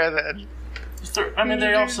through there then. I mean,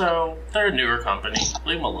 they're a newer company.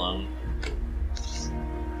 Leave them alone.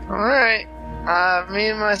 Alright. Me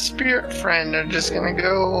and my spirit friend are just gonna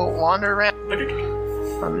go wander around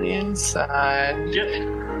on the inside.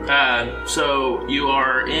 Yep. So you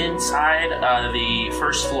are inside the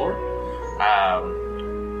first floor.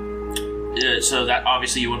 So that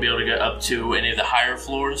obviously you wouldn't be able to get up to any of the higher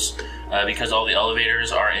floors because all the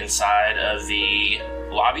elevators are inside of the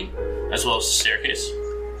lobby as well as the staircase.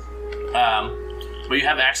 But you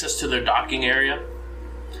have access to their docking area.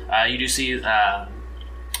 You do see. Go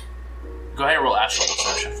ahead and roll astral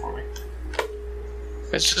perception for me.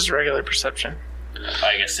 It's just regular perception.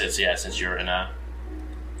 I guess since you're in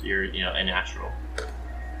in astral.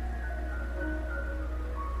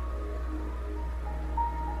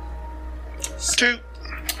 Two.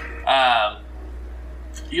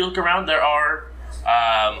 You look around. There are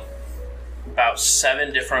about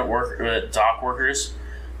 7 different dock workers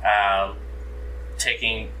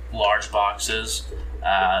taking large boxes.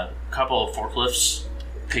 A couple of forklifts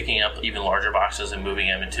picking up even larger boxes and moving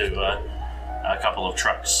them into a couple of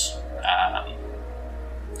trucks.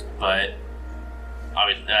 But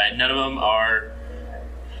obviously, none of them are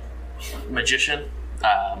magician.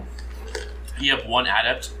 You have one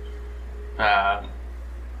adept.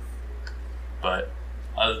 but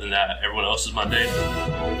other than that, everyone else is mundane.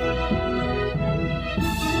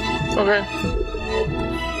 Okay.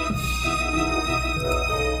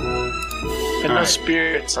 And no Alright.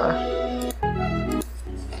 spirits, huh?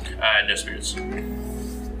 No spirits.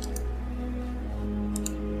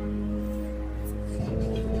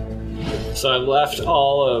 So I've left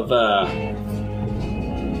all of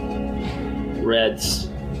Red's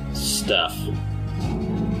stuff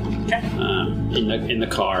Okay. in the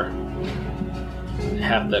car.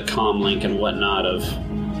 Have the comm link and whatnot of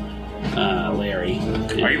Larry.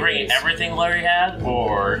 Are you bringing everything Larry had,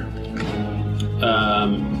 or?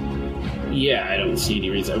 Yeah, I don't see any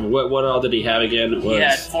reason. What all did he have again? It was, He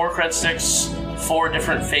had 4 cred sticks, 4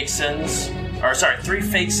 different fake sins, or sorry, 3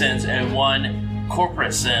 fake sins and 1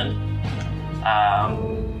 corporate sin.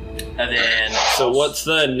 And then. So what's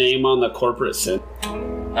the name on the corporate sin?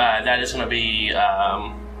 That is going to be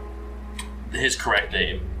his correct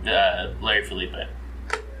name, Larry Felipe.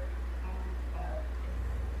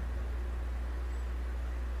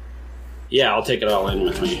 Yeah, I'll take it all in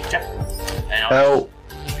with me. Okay. And Hell,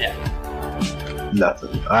 yeah.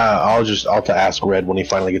 nothing. I'll to ask Red when he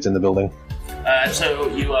finally gets in the building. So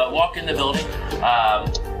you walk in the building.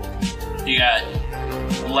 You got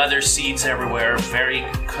leather seats everywhere, very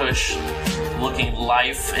cush looking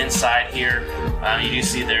life inside here. You do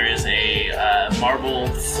see there is a marble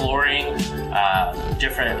flooring,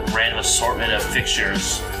 different random assortment of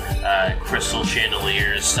fixtures, crystal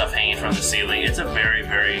chandeliers, stuff hanging from the ceiling. It's a very,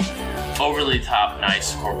 very overly top,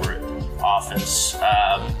 nice corporate office.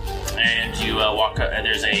 And you walk up, and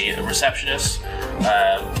there's a receptionist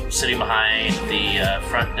sitting behind the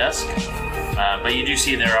front desk. But you do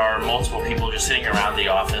see there are multiple people just sitting around the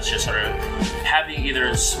office, just sort of having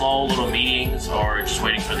either small little meetings or just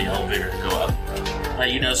waiting for the elevator to go up.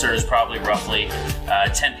 You notice there's probably roughly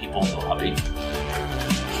 10 people in the lobby.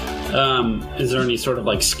 Is there any sort of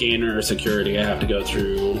like scanner or security I have to go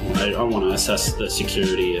through? I want to assess the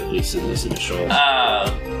security, at least in this initial.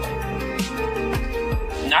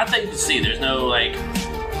 Not that you can see. There's no like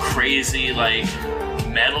crazy like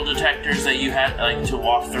metal detectors that you had like to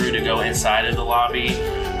walk through to go inside of the lobby.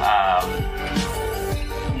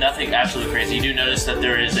 Nothing absolutely crazy. You do notice that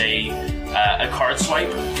there is a card swipe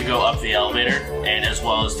to go up the elevator, and as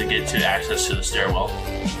well as to get to access to the stairwell.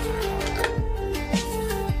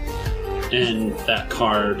 And that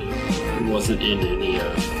card wasn't in any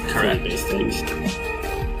of Correct. based things.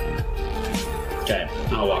 Okay,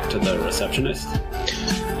 I'll walk to the receptionist.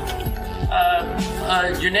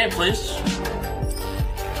 Your name, please.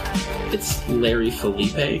 It's Larry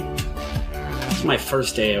Felipe. It's my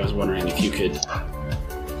first day. I was wondering if you could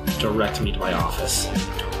direct me to my office.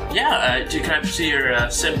 Yeah. Can I see your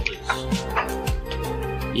SIM, please?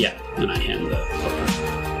 Yeah, and I hand the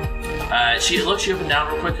poker. She looks you up and down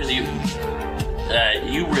real quick because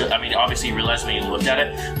obviously you realize when you looked at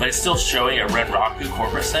it, but it's still showing a Red Raku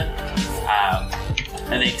corporate SIM.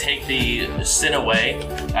 And they take the SIN away.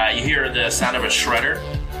 You hear the sound of a shredder,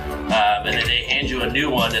 and then they hand you a new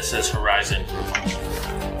one that says Horizon Group.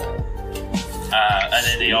 And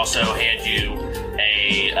then they also hand you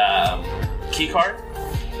a key card.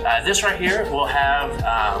 This right here will have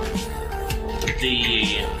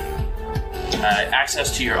the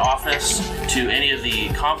access to your office, to any of the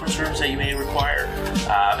conference rooms that you may require,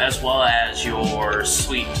 as well as your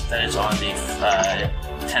suite that is on the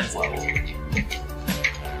 10th level.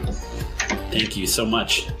 Thank you so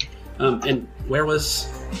much. And where was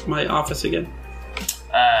my office again?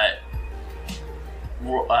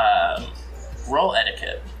 Roll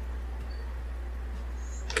etiquette.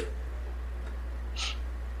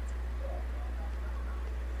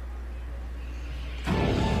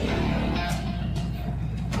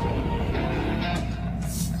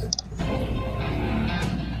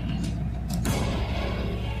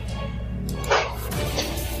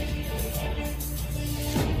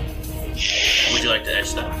 Would you like to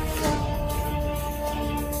etch that?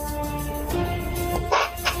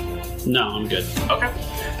 No, I'm good. Okay.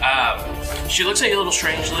 She looks at you a little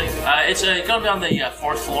strangely. It's going down the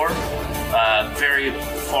 4th floor, very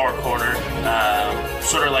far corner,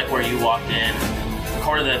 sort of like where you walked in. The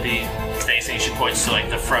corner that'd be facing, she points to like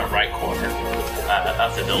the front right corner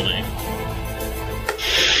of the building.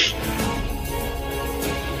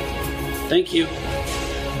 Thank you.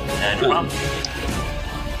 No problem.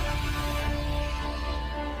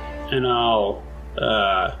 And I'll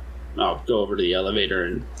go over to the elevator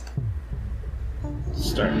and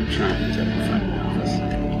start trying to find my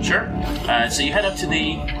office. Sure. So you head up to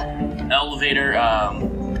the elevator,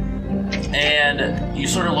 and you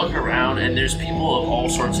sort of look around, and there's people of all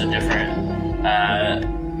sorts of different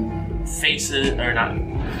faces, or not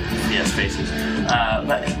FPS spaces,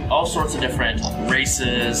 but all sorts of different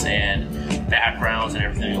races and backgrounds and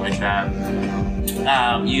everything like that.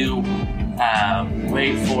 You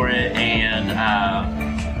wait for it, and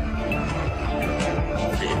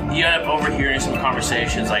you end up overhearing some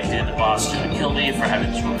conversations like, did the boss kill me for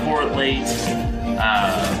having to report late?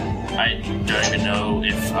 I don't even know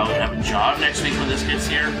if I would have a job next week when this gets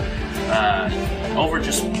here.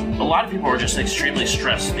 A lot of people are just extremely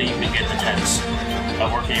stressed that you can get the tense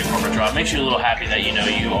of working a corporate job. It makes you a little happy that you know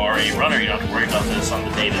you are a runner. You don't have to worry about this on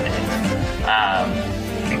the day-to-day.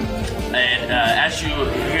 And as you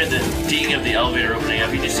hear the ding of the elevator opening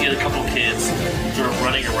up, you just see a couple kids sort of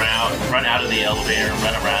running around, run out of the elevator,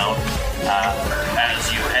 run around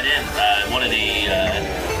as you head in. One of the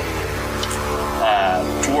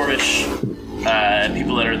dwarvish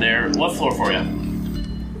people that are there. What floor for you?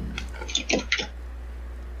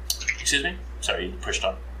 Excuse me? Sorry, you pushed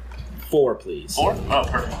on. 4, please. 4? Oh,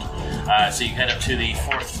 perfect. So you head up to the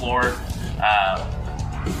 4th floor,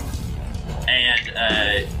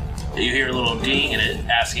 and you hear a little ding, and it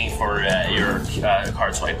asking for your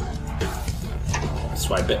card swipe.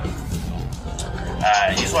 Swipe it.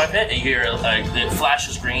 You swipe it, and you hear it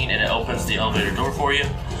flashes green, and it opens the elevator door for you.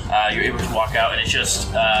 You're able to walk out, and it's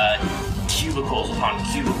just cubicles upon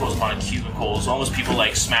cubicles upon cubicles. Almost people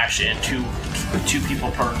like smash in two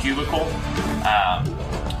people per cubicle.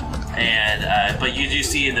 But you do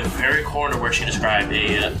see in the very corner where she described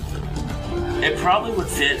it probably would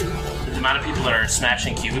fit, the amount of people that are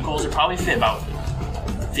smashing cubicles, it probably fit about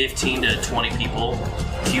 15 to 20 people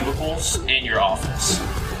cubicles in your office.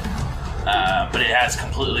 But it has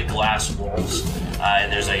completely glass walls,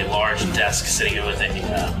 and there's a large desk sitting with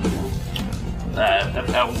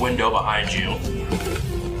a window behind you.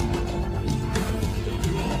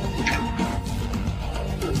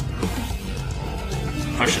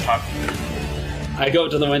 Push to talk. I go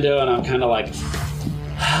to the window and I'm kind of like,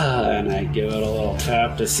 and I give it a little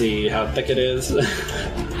tap to see how thick it is.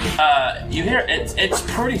 You hear it's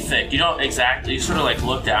pretty thick. You don't exactly. You sort of like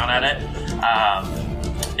look down at it.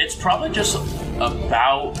 It's probably just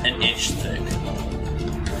about an inch thick.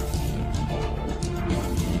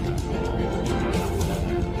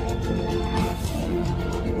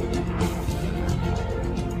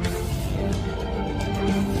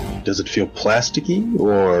 Does it feel plasticky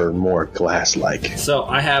or more glass-like? So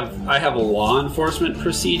I have law enforcement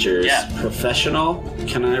procedures. Yeah. Professional.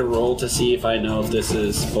 Can I roll to see if I know if this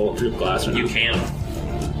is bulletproof glass or not? You can.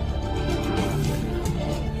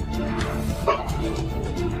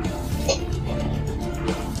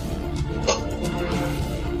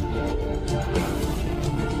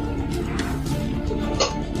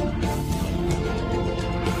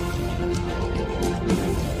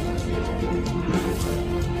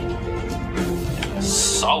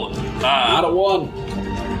 Solid. Not a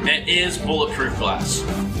 1. It is bulletproof glass.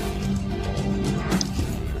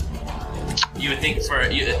 You would think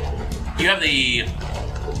you have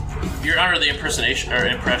you're under the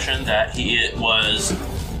impression that he was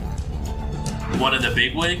one of the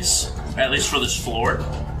bigwigs, at least for this floor.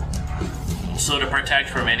 So to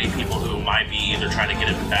protect from any people who might be either trying to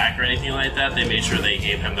get him back or anything like that, they made sure they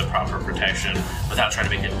gave him the proper protection without trying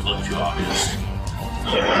to make it look too obvious.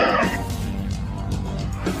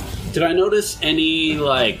 Did I notice any,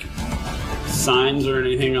 like, signs or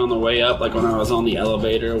anything on the way up? Like, when I was on the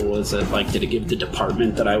elevator, was it, like, did it give the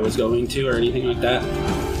department that I was going to or anything like that?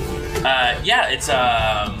 Yeah, it's,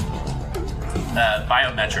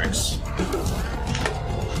 biometrics.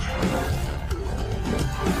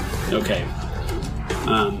 Okay.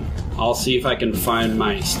 I'll see if I can find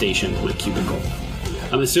my station, my cubicle.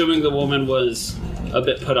 I'm assuming the woman was a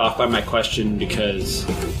bit put off by my question because...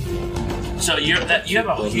 So you have a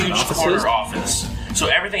huge corner office. So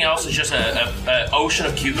everything else is just an ocean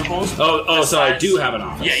of cubicles. Oh, so I do have an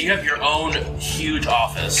office. Yeah, you have your own huge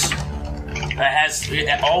office that has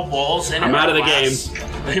all walls in it. I'm out of the game.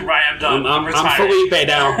 Right, I'm done. I'm Felipe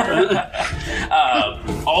now.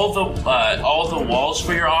 all the walls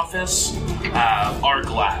for your office are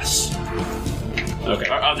glass. Okay.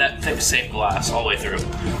 Of that thick, same glass all the way through.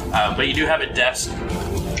 But you do have a desk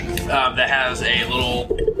that has a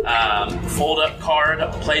little fold-up card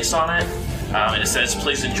placed on it, and it says,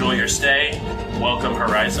 "Please enjoy your stay. Welcome,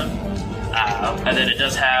 Horizon." And then it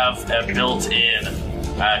does have a built-in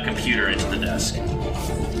computer into the desk.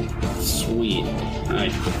 Sweet. I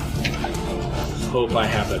hope I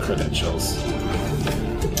have the credentials.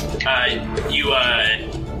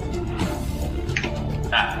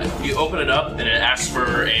 You open it up, and it asks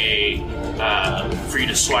for for you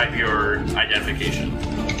to swipe your identification.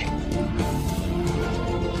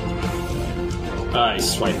 I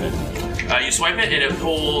swipe it. You swipe it, and it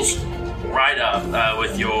pulls right up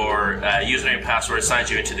with your username and password, signs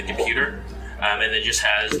you into the computer, and then just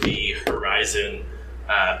has the Horizon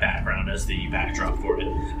background as the backdrop for it.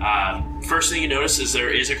 First thing you notice is there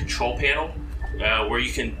is a control panel where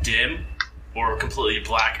you can dim or completely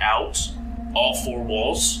black out all 4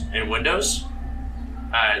 walls and windows,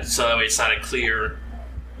 so that way it's not a clear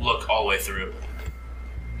look all the way through.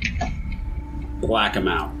 Black them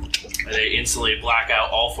out. And they instantly black out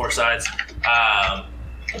all 4 sides.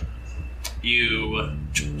 You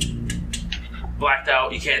blacked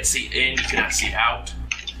out. You can't see in. You cannot see out.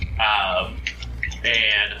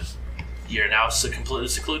 And you're now completely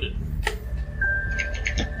secluded.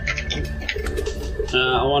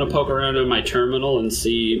 I want to poke around in my terminal and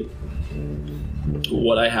see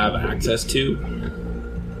what I have access to.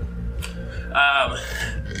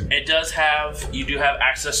 It does have. You do have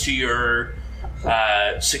access to your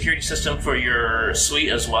security system for your suite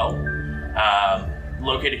as well.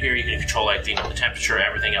 Located here, you can control like the temperature,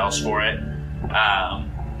 everything else for it,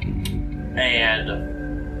 and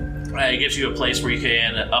it gives you a place where you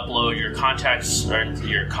can upload your contacts or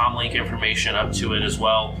your comlink information up to it as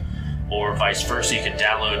well, or vice versa. You can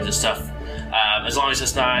download this stuff as long as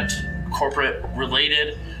it's not corporate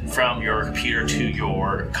related from your computer to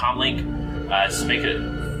your comlink. Just to make it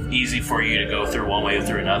easy for you to go through one way or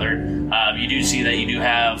through another. You do see that you do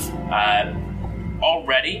have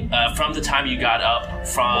already from the time you got up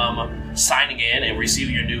from signing in and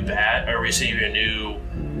receiving your new badge or receiving your new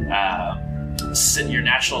your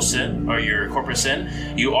national SIN or your corporate SIN,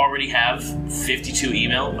 you already have 52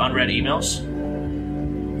 unread emails.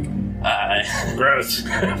 Gross.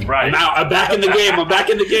 Right. I'm out. I'm back in the game. You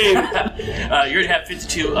already have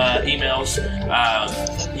 52 emails.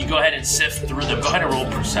 You go ahead and sift through them. Go ahead and roll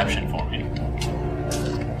perception for me.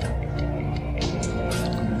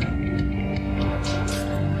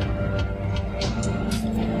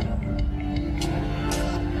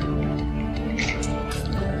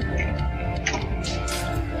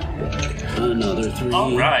 Another 3.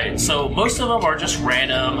 All right. So most of them are just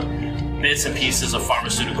random bits and pieces of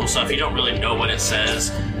pharmaceutical stuff. You don't really know what it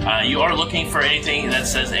says. You are looking for anything that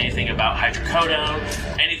says anything about hydrocodone,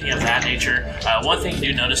 anything of that nature. One thing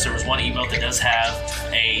you do notice, there was one email that does have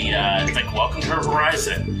a like welcome to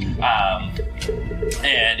Horizon.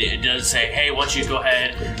 And it does say, hey, once you go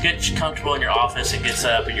ahead, get comfortable in your office and get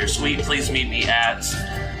set up in your suite, please meet me at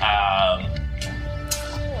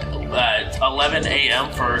 11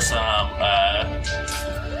 a.m. for some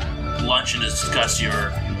lunch and discuss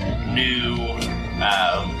your new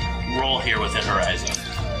role here within Horizon.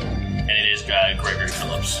 And it is Gregory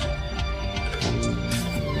Phillips.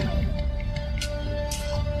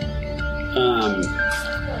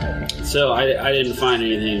 So I didn't find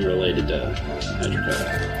anything related to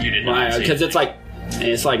hydrocodone. You did not, because it's like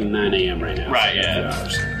 9 a.m. right now. Right.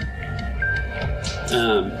 So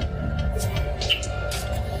Yeah.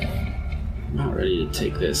 I'm about ready to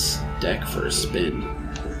take this deck for a spin.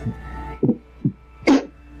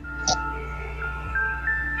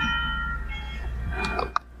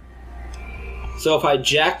 So if I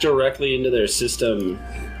jack directly into their system,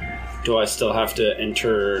 do I still have to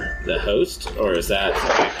enter the host, or is that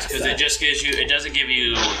Because it just gives you, it doesn't give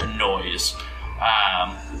you noise.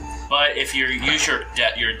 But if you use your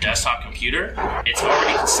desktop computer, it's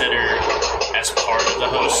already considered as part of the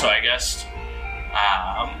host. So I guess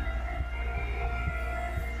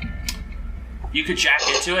you could jack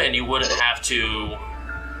into it, and you wouldn't have to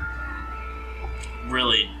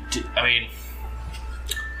really. I mean,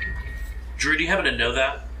 Drew, do you happen to know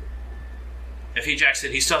that? If he jacks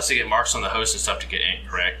it, he still has to get marks on the host and stuff to get in,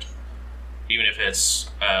 correct? Even if it's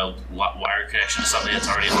a wired connection to something that's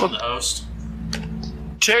already on the host?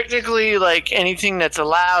 Technically, like anything that's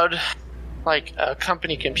allowed, like a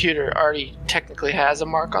company computer already technically has a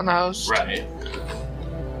mark on the host. Right.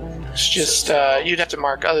 It's just you'd have to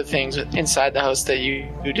mark other things inside the host that you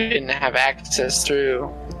didn't have access through.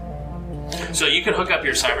 So you can hook up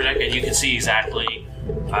your CyberDeck and you can see exactly,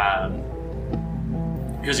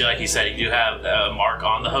 because like you said, you do have a mark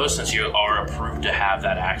on the host since you are approved to have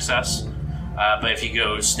that access. But if you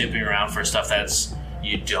go snooping around for stuff that's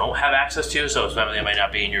you don't have access to, so something that might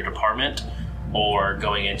not be in your department, or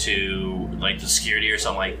going into like the security or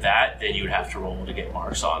something like that, then you would have to roll to get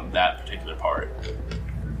marks on that particular part.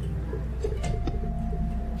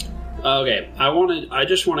 Okay, I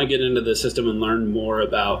just want to get into the system and learn more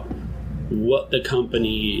about what the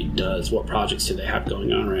company does, what projects do they have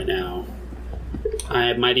going on right now.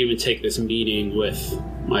 I might even take this meeting with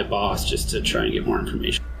my boss just to try and get more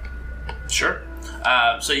information. Sure.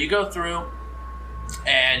 So you go through,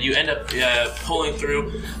 and you end up pulling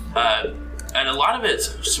through. And a lot of it,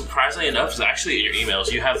 surprisingly enough, is actually in your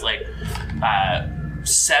emails. You have like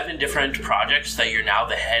 7 different projects that you're now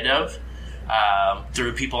the head of,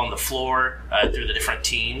 through people on the floor, through the different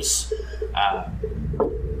teams.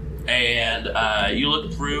 And you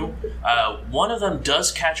look through. One of them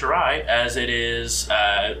does catch your eye, as it is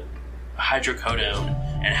hydrocodone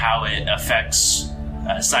and how it affects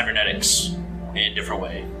cybernetics in a different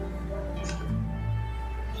way.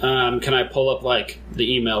 Can I pull up like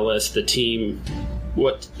the email list, the team?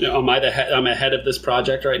 What am I the head? I'm ahead of this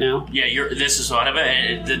project right now. Yeah, this is one of it.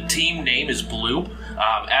 And the team name is Blue.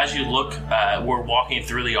 As you look, we're walking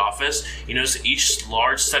through the office. You notice each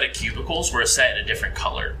large set of cubicles were set in a different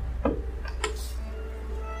color.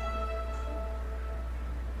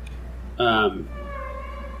 The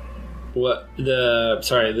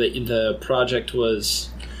project was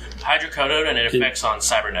hydrocodone, and it affects on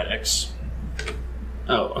cybernetics.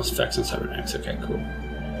 Oh, effects on cybernetics. Okay, cool.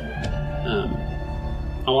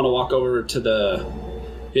 I want to walk over to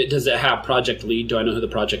does it have project lead? Do I know who the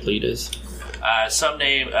project lead is? Some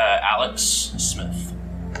name Alex Smith.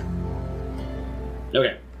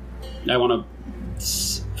 Okay. I want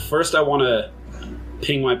to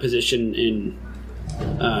ping my position in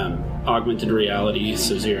augmented reality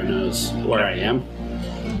so Zero knows where I am.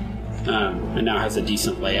 And now has a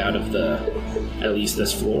decent layout of at least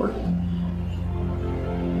this floor.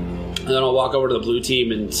 And then I'll walk over to the blue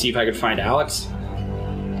team and see if I can find Alex.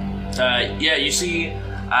 Yeah, you see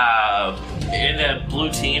in the blue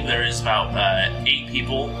team there is about 8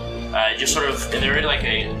 people. Just sort of, and they're in like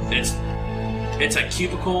it's a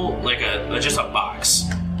cubicle, like just a box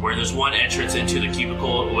where there's one entrance into the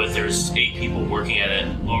cubicle with there's 8 people working at it,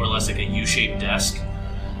 more or less like a U-shaped desk,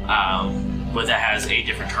 but that has 8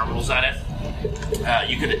 different terminals at it.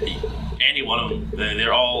 You could any one of them.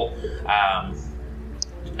 They're all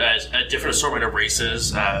a different assortment of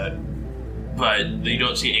races, but you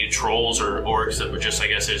don't see any trolls or orcs. That were just, I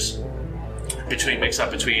guess, is mixed up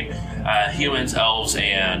between humans, elves,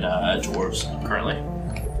 and dwarves currently.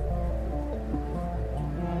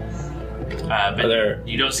 But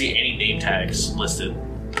you don't see any name tags listed.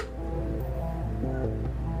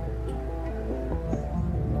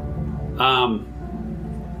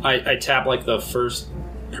 I tap like the first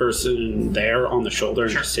person there on the shoulder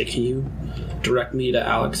and just say, "Can you direct me to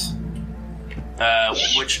Alex?"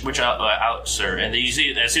 Which Alex, sir? And you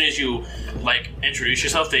see, as soon as you like introduce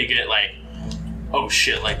yourself, they get like, "Oh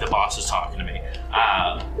shit!" Like the boss is talking to me.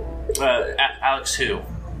 Alex, who?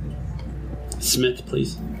 Smith,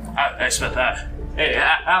 please. I Smith. Hey,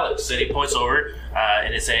 Alex. And he points over,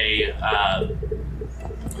 and it's a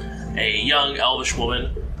young elvish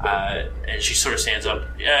woman, and she sort of stands up.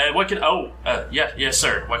 Yes,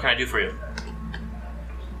 sir. What can I do for you?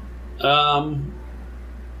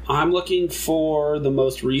 I'm looking for the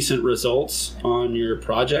most recent results on your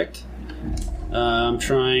project. I'm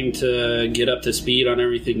trying to get up to speed on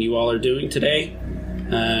everything you all are doing today,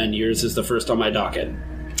 and yours is the first on my docket.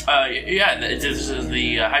 This is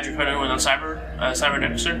the hydrocodone one on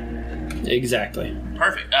cybernetics, sir? Exactly.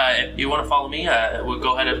 Perfect. If you want to follow me, we'll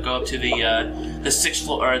go ahead and go up to the 6th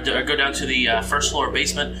floor, or go down to the first floor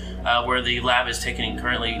basement, where the lab is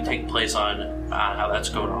currently taking place on how that's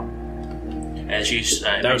going on. And she's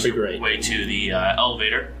that would be great. Way to the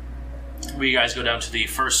elevator. You guys go down to the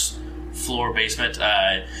first floor basement.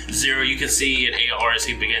 Zero, you can see an AR as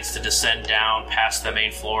he begins to descend down past the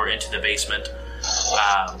main floor into the basement.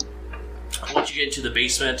 Once you get into the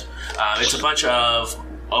basement, it's a bunch of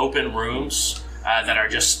open rooms that are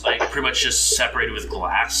just like pretty much just separated with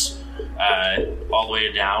glass all the way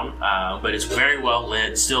down, but it's very well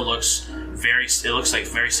lit. Still looks it looks like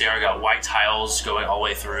very Sierra. Got white tiles going all the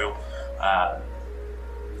way through,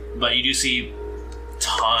 but you do see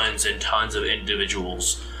tons and tons of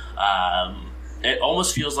individuals. It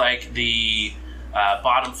almost feels like the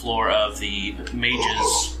bottom floor of the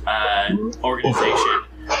mages organization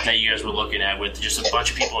that you guys were looking at, with just a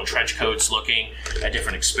bunch of people in trench coats looking at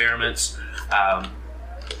different experiments.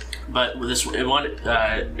 But with this one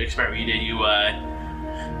experiment you did, you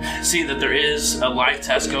see that there is a live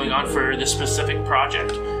test going on for this specific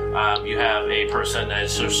project. You have a person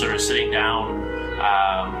that's sort of sitting down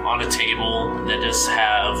on a table that does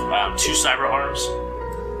have 2 cyber arms,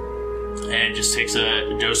 and just takes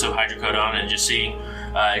a dose of hydrocodone, and just seeing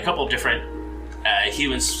a couple of different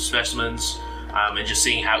human specimens, and just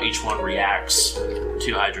seeing how each one reacts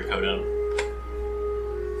to hydrocodone.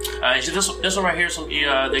 This one right here is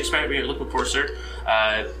the experiment you're looking for, sir.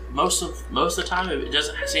 Most of the time, it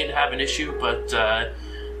doesn't seem to have an issue, but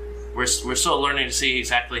we're still learning to see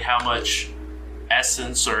exactly how much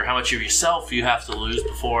essence or how much of yourself you have to lose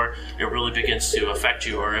before it really begins to affect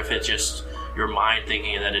you, or if it just your mind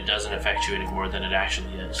thinking that it doesn't affect you any more than it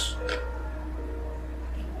actually is.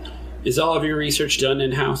 Is all of your research done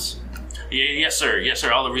in-house? Yes, sir. Yes,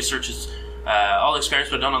 sir. All the research is, all the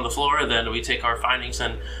experiments were done on the floor. Then we take our findings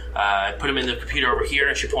and put them in the computer over here.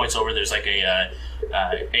 And she points over. There's like a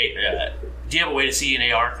do you have a way to see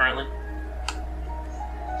an AR currently?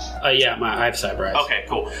 Yeah, I have Cyber Eyes. Okay,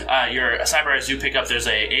 cool. Your Cyber Eyes do pick up. There's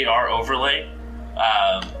a AR overlay.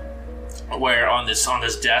 Where on this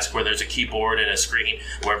desk where there's a keyboard and a screen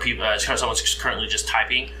where people someone's currently just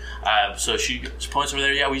typing, so she points over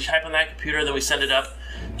there. Yeah, we type on that computer, then we send it up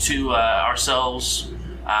to ourselves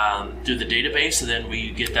through the database, and then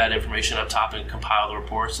we get that information up top and compile the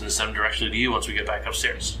reports and send them directly to you once we get back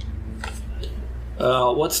upstairs.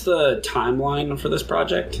 What's the timeline for this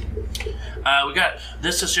project? We got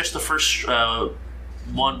this is just the first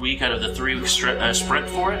 1 week out of the 3-week sprint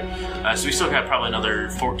for it. So we still got probably another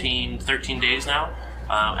 13 days now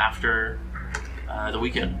after the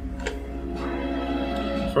weekend.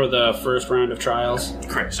 For the first round of trials?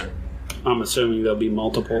 Correct, sir. I'm assuming there'll be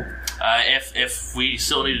multiple. If we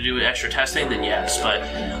still need to do extra testing, then yes. But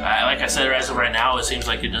like I said, as of right now, it seems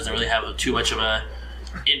like it doesn't really have too much of a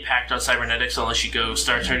impact on cybernetics unless you go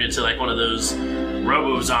start turning into like one of those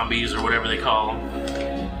robo-zombies or whatever they call them.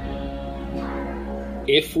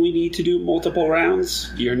 If we need to do multiple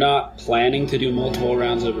rounds, you're not planning to do multiple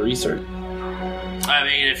rounds of research? I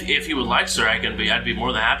mean, if you would like, sir, I'd be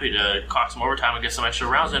more than happy to clock some overtime and get some extra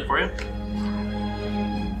rounds in for you.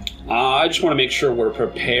 I just want to make sure we're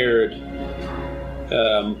prepared.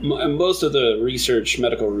 Most of the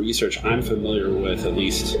medical research I'm familiar with, at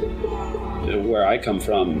least where I come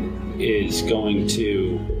from, is going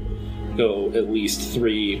to go at least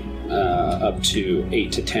 3 up to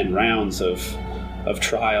 8 to 10 rounds of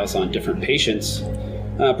trials on different patients,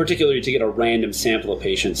 particularly to get a random sample of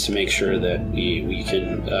patients to make sure that we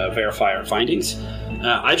can verify our findings.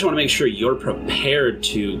 I just want to make sure you're prepared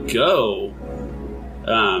to go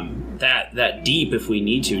that deep if we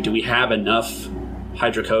need to. Do we have enough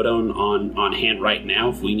hydrocodone on hand right now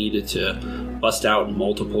if we needed to bust out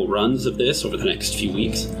multiple runs of this over the next few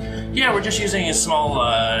weeks? Yeah, we're just using a small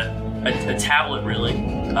a tablet, really,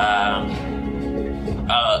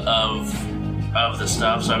 of the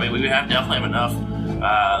stuff. So I mean, we definitely have enough.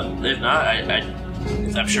 If not,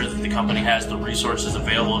 I'm sure that the company has the resources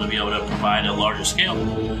available to be able to provide a larger scale.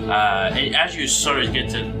 And as you sort of get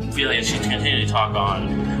to feeling that she's continuing to talk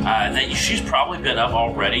on, that she's probably been up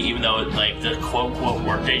already, even though like the quote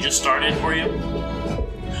workday just started for you.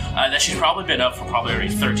 That she's probably been up for probably already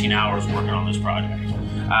 13 hours working on this project.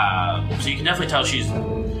 So you can definitely tell she's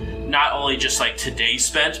not only just like today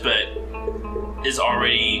spent, but is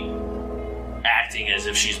already acting as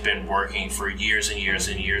if she's been working for years and years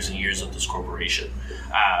and years and years with this corporation.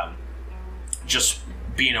 Just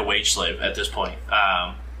being a wage slave at this point.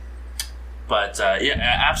 But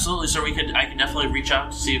yeah, absolutely, sir. I can definitely reach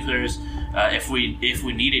out to see if there's if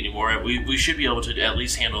we need any more. We should be able to at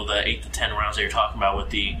least handle the 8 to 10 rounds that you're talking about with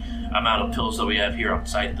the amount of pills that we have here on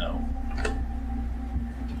site, though.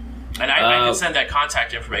 And I can send that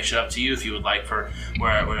contact information up to you if you would like for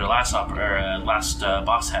where the last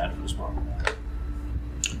boss had as well.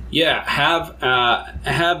 Yeah,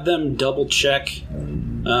 have them double check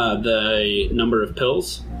the number of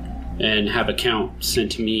pills and have a count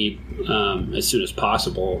sent to me as soon as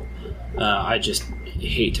possible. I just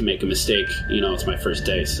hate to make a mistake. It's my first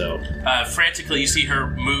day, so. Frantically, you see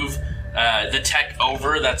her move the tech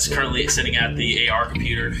over that's currently sitting at the AR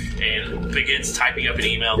computer and begins typing up an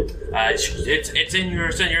email. It's in your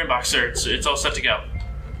inbox, sir. It's all set to go.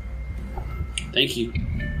 Thank you.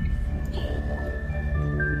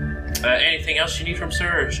 Anything else you need from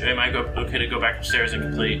sir, or am I okay to go back upstairs and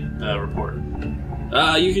complete the report?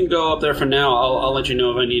 You can go up there for now. I'll let you know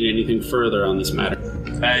if I need anything further on this matter.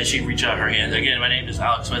 She reached out her hand. Again, my name is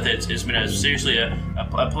Alex Smith. It's been seriously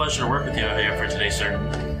a pleasure to work with you here for today, sir.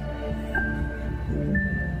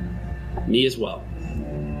 Me as well.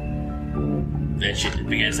 Then she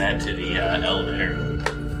begins to head to the elevator.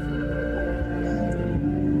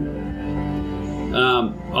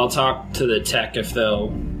 I'll talk to the tech if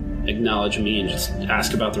they'll acknowledge me and just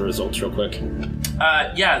ask about the results real quick.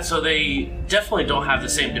 Yeah, so they definitely don't have the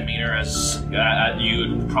same demeanor as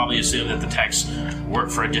you would probably assume that the techs work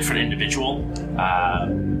for a different individual.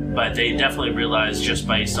 But they definitely realize just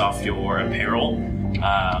based off your apparel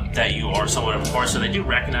that you are somewhat important. So they do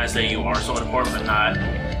recognize that you are somewhat important, but not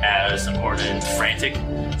as important and frantic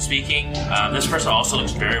speaking. This person also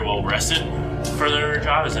looks very well rested for their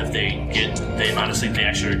job, as if they get the amount of sleep they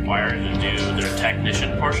actually require to do their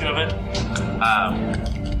technician portion of it.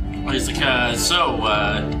 He's like,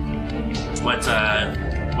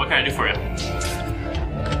 what What can I do for you?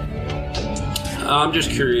 I'm just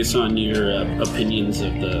curious on your opinions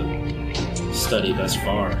of the study thus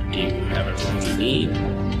far. Do you have everything you need?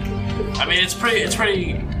 I mean, it's pretty.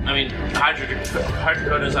 I mean,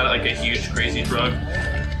 hydrocodone is not like a huge, crazy drug.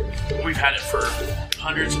 We've had it for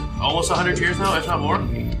almost 100 years now, if not more.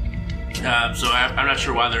 So I'm not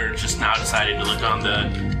sure why they're just now deciding to look on the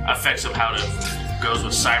effects of how it goes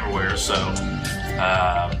with cyberware. So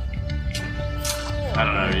I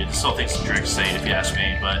don't know. I still think it's a direct saying, if you ask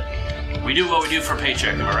me, but we do what we do for a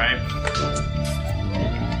paycheck. Am I right?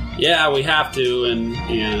 Yeah, we have to, and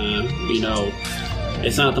you know,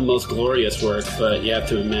 it's not the most glorious work, but you have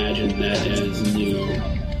to imagine that as new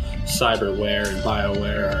cyberware and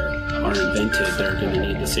bioware are invented, they're going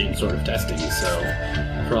to need the same sort of testing. So,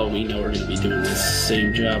 for all we know, we're going to be doing this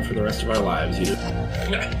same job for the rest of our lives. You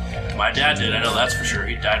know. My dad did. I know that's for sure.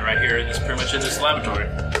 He died right here, pretty much in this laboratory.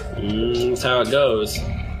 That's how it goes.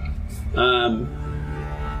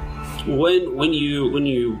 When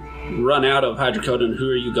you run out of hydrocodone, who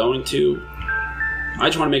are you going to? I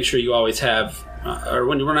just want to make sure you always have, or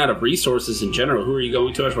when you run out of resources in general, who are you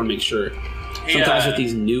going to? I just want to make sure. Sometimes with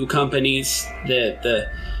these new companies that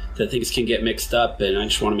things can get mixed up, and I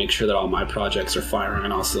just want to make sure that all my projects are firing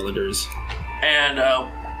on all cylinders. And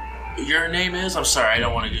your name is? I'm sorry, I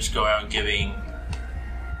don't want to just go out and giving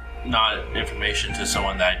not information to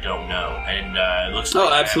someone that I don't know. And it looks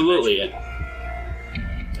like absolutely.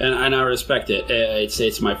 And I respect it.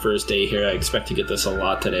 It's my first day here. I expect to get this a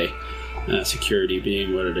lot today. Security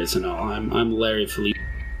being what it is and all. I'm Larry Felipe.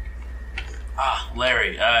 Ah,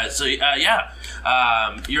 Larry.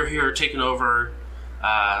 You're here taking over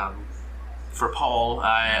for Paul.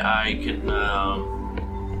 I can.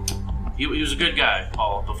 He was a good guy,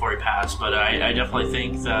 Paul, before he passed. But I definitely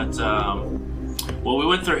think that. Well, we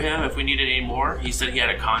went through him. If we needed any more, he said he had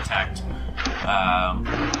a contact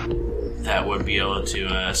that would be able to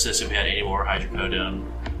assist if we had any more hydrocodone.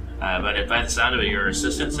 But if by the sound of it, your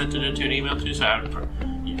assistant sent it into an email too, so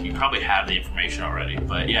you probably have the information already.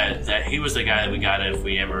 But yeah, he was the guy that we got if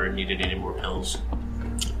we ever needed any more pills.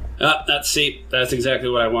 That's exactly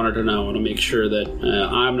what I wanted to know. I want to make sure that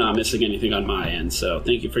I'm not missing anything on my end. So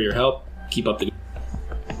thank you for your help. Keep up the.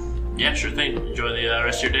 Yeah, sure thing. Enjoy the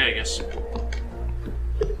rest of your day, I guess.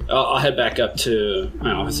 I'll head back up to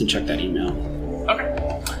my office and check that email. Okay.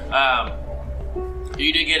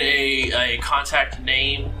 You did get a contact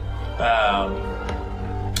name,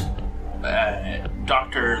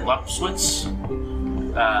 Dr. Lupswitz,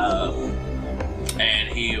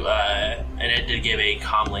 and it did give a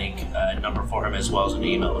comlink number for him as well as an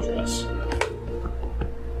email address.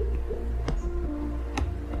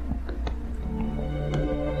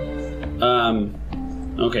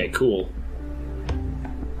 Okay, cool.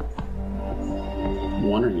 I'm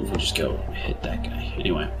wondering if we just go hit that guy.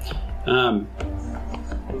 Anyway,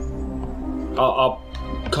 I'll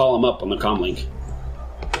call him up on the comlink.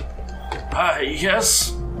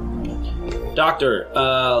 Yes? Doctor,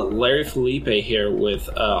 Larry Felipe here with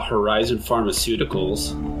Horizon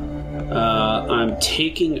Pharmaceuticals. I'm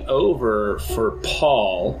taking over for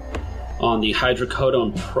Paul on the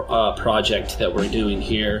hydrocodone project that we're doing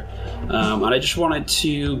here. And I just wanted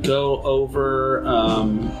to go over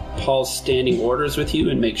Paul's standing orders with you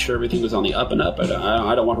and make sure everything was on the up and up.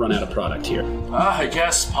 I don't want to run out of product here.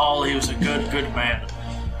 Yes, Paul, he was a good man.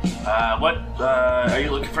 What, are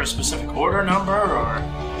you looking for a specific order number, or?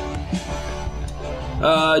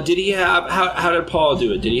 Did he have, how did Paul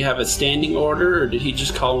do it? Did he have a standing order, or did he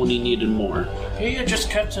just call when he needed more? He just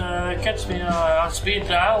kept me on speed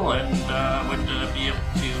dial and would be able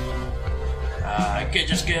to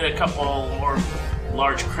just get a couple more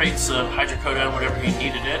large crates of hydrocodone whenever he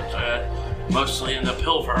needed it. Mostly in the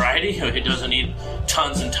pill variety. He doesn't need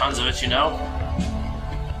tons and tons of it, you know.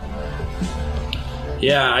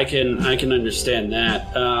 Yeah, I can understand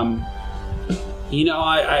that. You know,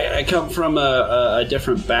 I come from a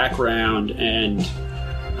different background, and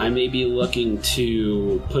I may be looking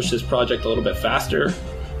to push this project a little bit faster,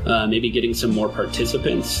 maybe getting some more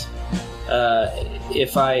participants.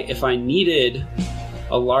 If I needed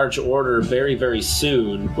a large order very, very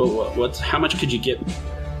soon, how much could you get?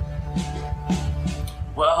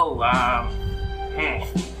 Well,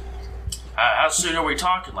 how soon are we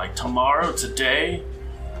talking? Like tomorrow, today?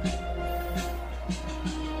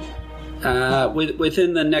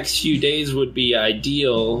 Within the next few days would be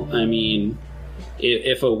ideal. I mean,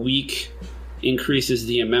 if a week increases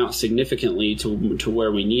the amount significantly to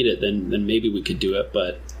where we need it, then maybe we could do it.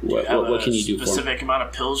 But what can you do for me? Specific amount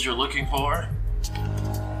of pills you're looking for?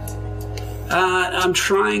 I'm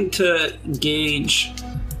trying to gauge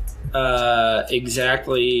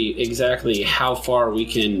exactly how far we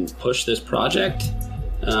can push this project.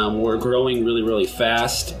 We're growing really, really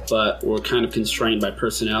fast, but we're kind of constrained by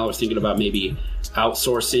personnel. We're thinking about maybe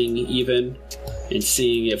outsourcing even, and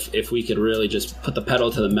seeing if we could really just put the pedal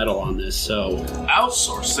to the metal on this. So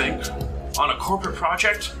Outsourcing on a corporate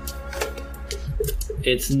project?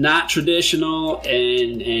 it's not traditional,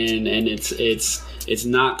 and it's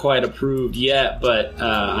not quite approved yet. But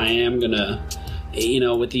I am gonna.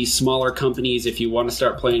 With these smaller companies, if you want to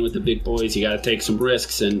start playing with the big boys, you got to take some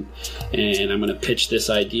risks, and I'm going to pitch this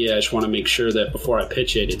idea. I just want to make sure that before I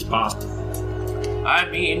pitch it, it's possible. I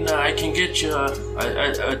mean, I can get you a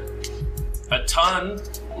ton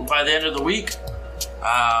by the end of the week,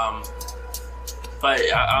 but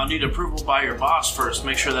I'll need approval by your boss first.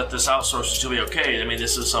 Make sure that this outsource is going to be okay. I mean,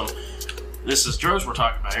 this is drugs we're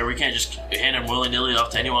talking about here. We can't just hand them willy-nilly off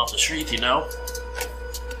to anyone off the street,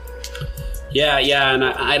 Yeah, and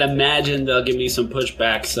I'd imagine they'll give me some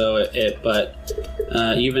pushback. But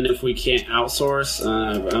even if we can't outsource,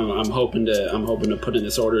 I'm hoping to put in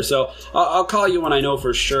this order. So I'll call you when I know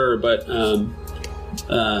for sure. But I'm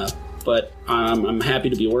happy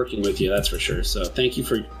to be working with you. That's for sure. So thank you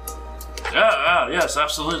for. Yes,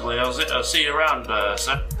 absolutely. I'll see you around,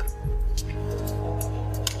 sir.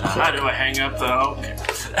 How do I hang up though? Okay.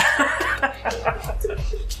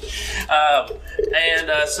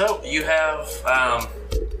 So you have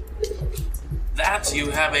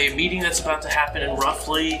you have a meeting that's about to happen in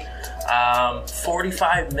roughly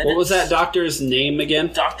 45 minutes. What was that doctor's name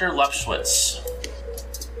again? Dr. Lupswitz.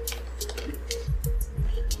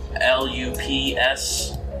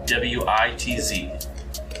 Lupswitz.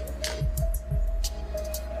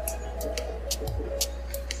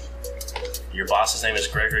 Your boss's name is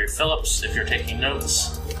Gregory Phillips, if you're taking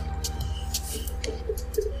notes.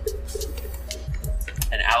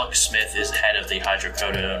 And Alex Smith is head of the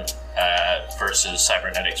hydrocodone versus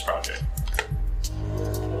cybernetics project.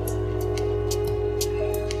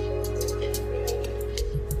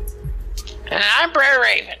 And I'm Brer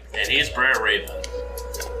Raven, And he's Brer Raven.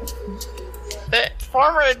 the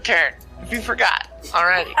former intern, if you forgot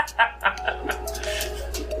already.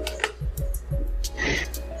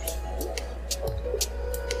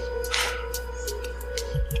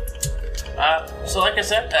 So like I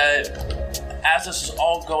said, as this is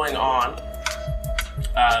all going on,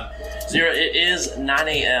 Zero, it is 9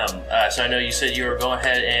 a.m. So I know you said you were going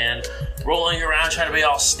ahead and rolling around trying to be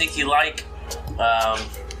all sneaky-like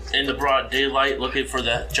in the broad daylight, looking for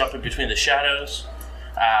the jumping between the shadows.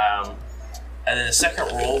 And then the second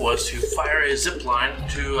roll was to fire a zip line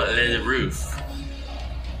to the roof.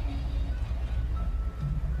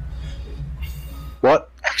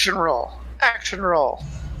 What? Action roll. Action roll.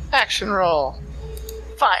 Action roll.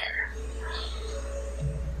 Fire.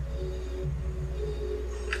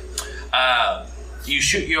 You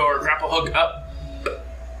shoot your grapple hook up,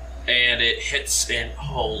 and it hits and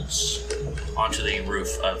holds onto the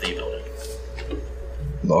roof of the building.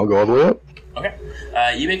 I'll go all the way up. Okay.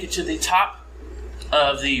 You make it to the top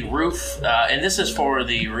of the roof, and this is for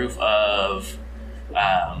the roof of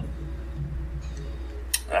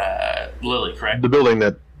Lily, correct? The building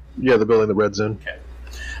that Red Zone. Okay.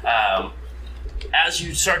 As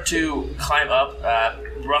you start to climb up,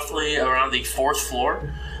 roughly around the fourth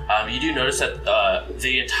floor, you do notice that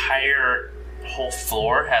the entire whole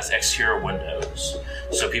floor has exterior windows,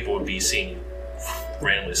 so people would be seeing you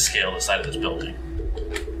randomly scale the side of this building.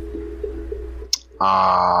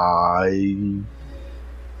 I'll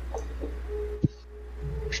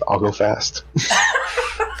go fast. That's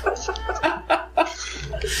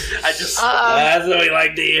what we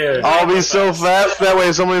like to hear. I'll be so fast that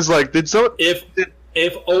way. Someone's like,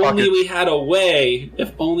 If only we had a way.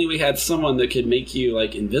 If only we had someone that could make you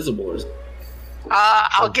like invisible. Or something.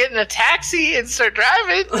 I'll get in a taxi and start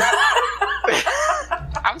driving.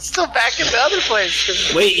 I'm still back in the other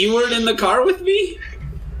place. Wait, you weren't in the car with me?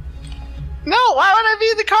 No, why would I be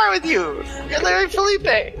in the car with you? You're Larry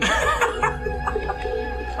Felipe.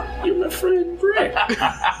 You're my friend, Brick.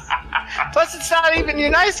 Plus, it's not even your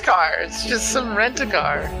nice car. It's just some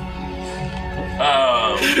rent-a-car.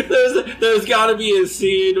 There's got to be a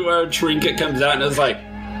scene where Trinket comes out and is like,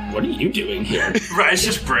 "What are you doing here?" Right, it's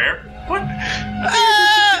just Brer. What?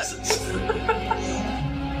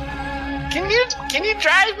 Can you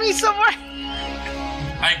drive me somewhere?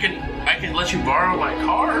 I can let you borrow my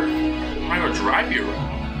car. I'm not gonna drive you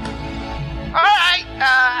around. Alright,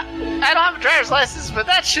 I don't have a driver's license, but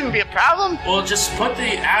that shouldn't be a problem. Well, just put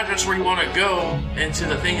the address where you want to go into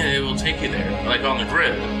the thing and it will take you there, like on the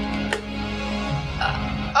grid.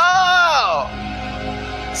 Oh!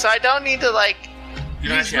 So I don't need to, like, You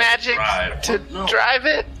don't use actually have magic to No. drive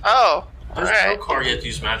it? Oh, There's alright. no car yet to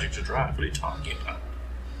use magic to drive. What are you talking about?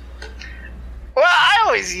 Well, I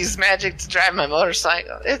always use magic to drive my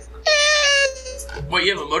motorcycle. It's Wait,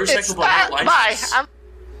 you have a motorcycle but not no my. license?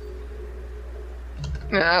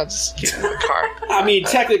 No, I'll just get in the car. I mean,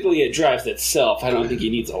 technically it drives itself. I don't think he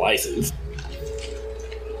needs a license.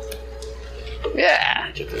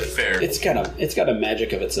 Yeah. Fair. It's got a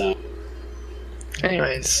magic of its own.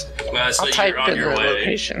 Anyways, So I'll type you're on in your the way.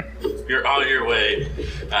 location. You're on your way,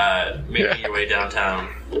 making your way downtown,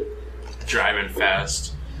 driving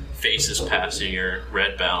fast, faces passing your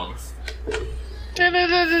red bound.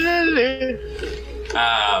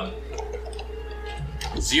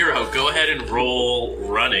 Zero, go ahead and roll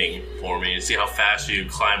running for me and see how fast you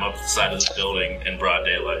climb up the side of this building in broad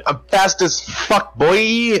daylight. I'm fast as fuck,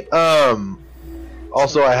 boy.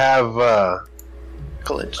 Also, I have.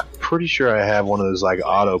 Glitch. Pretty sure I have one of those like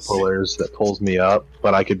auto pullers that pulls me up,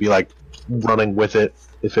 but I could be like running with it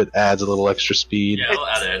if it adds a little extra speed. Yeah, I'll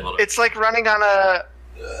add it a little. It's like running on a.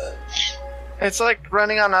 It's like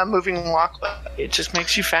running on a moving walkway. It just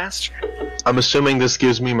makes you faster. I'm assuming this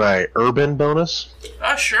gives me my urban bonus.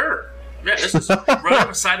 Sure. Yeah, this is running up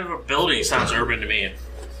the side of a building sounds urban to me.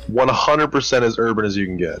 100% as urban as you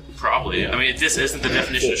can get. Probably. I mean, if this isn't the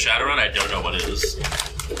definition of Shadowrun, I don't know what it is.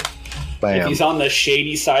 If Bam. he's on the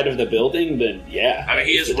shady side of the building, then yeah. I mean,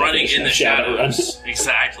 he that's is the running in definition the of Shadowrun. shadows.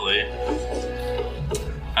 Exactly.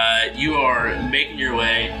 You are making your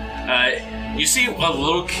way. You see a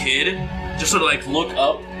little kid just sort of like look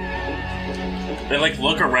up and like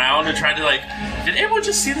look around and try to like. Did anyone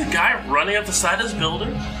just see the guy running up the side of this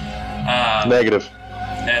building? Negative.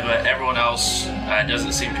 But everyone else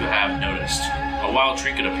doesn't seem to have noticed. A wild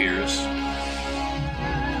trinket appears.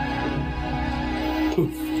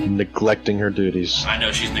 Neglecting her duties. I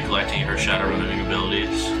know she's neglecting her shadow running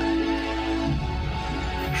abilities.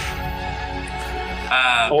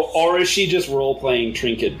 Or is she just role-playing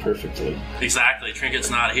Trinket perfectly? Exactly. Trinket's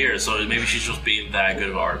not here, so maybe she's just being that good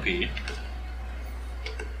of a RP.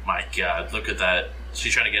 My god, look at that.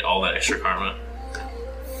 She's trying to get all that extra karma.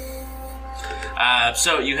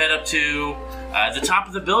 So you head up to the top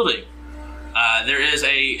of the building. There is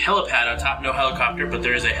a helipad on top. No helicopter, but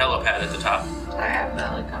there is a helipad at the top. I have the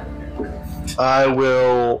helicopter. I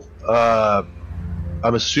will.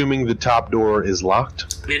 I'm assuming the top door is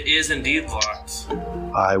locked. It is indeed locked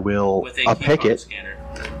I will with a pick keycard it. scanner.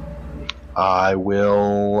 I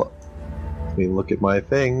will. Let me look at my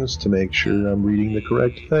things to make sure I'm reading the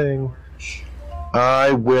correct thing.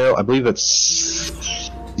 I will. I believe that's.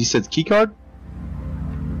 You said keycard?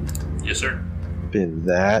 Yes, sir. Then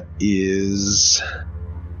that is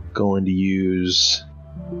going to use.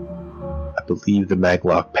 I believe the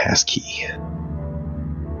maglock passkey.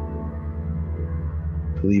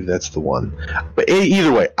 I believe that's the one. But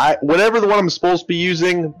either way, whatever the one I'm supposed to be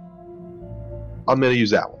using, I'm going to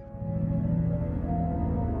use that one.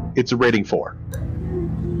 It's a rating 4.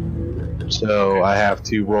 So I have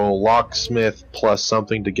to roll locksmith plus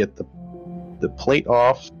something to get the plate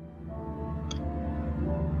off.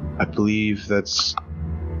 I believe that's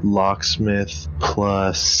locksmith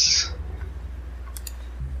plus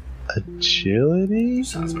agility.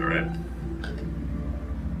 Sounds about right.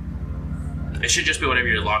 It should just be whatever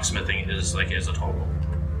your locksmithing is, like, as a total.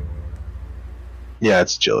 Yeah,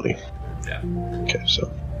 it's agility. Yeah. Okay,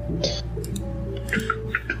 so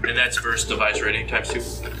And that's versus device rating times 2.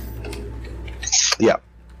 yeah.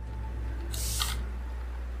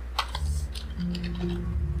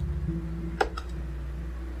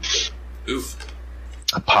 Oof.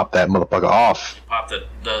 I pop that motherfucker off. Pop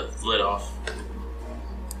the lid off.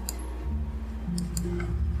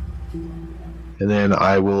 And then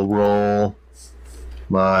I will roll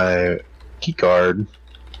my keycard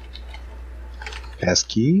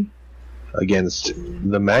passkey against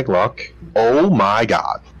the maglock. Oh my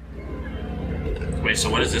god. Wait, so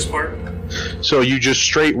what is this part? So you just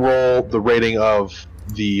straight roll the rating of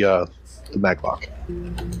the maglock.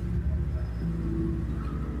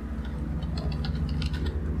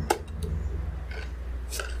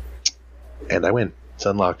 And I win. It's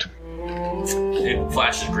unlocked. It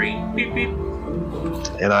flashes green. Beep, beep.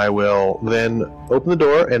 And I will then open the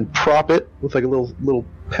door and prop it with like a little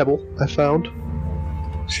pebble I found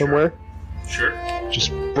somewhere. Sure.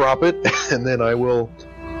 Just prop it, and then I will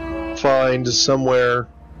find somewhere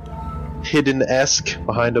hidden-esque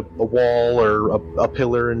behind a wall or a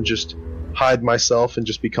pillar and just hide myself and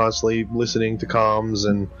just be constantly listening to comms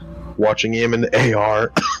and watching him in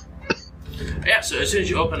AR. Yeah, so as soon as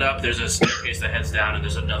you open up, there's a staircase that heads down, and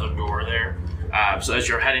there's another door there. So as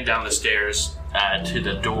you're heading down the stairs to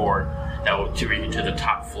the door, that will take you to the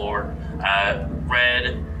top floor.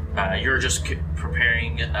 Red, you're just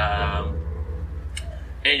preparing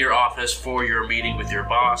in your office for your meeting with your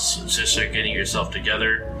boss, just so you're getting yourself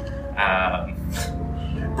together.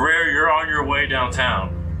 Brer, you're on your way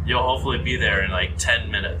downtown. You'll hopefully be there in like 10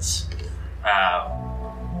 minutes.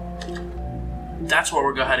 That's where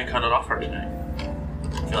we'll go ahead and cut it off for today.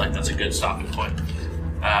 I feel like that's a good stopping point.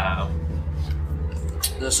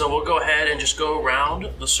 So we'll go ahead and just go around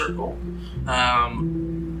the circle.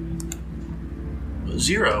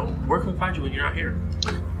 Zero, where can we find you when you're not here?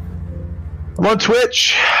 I'm on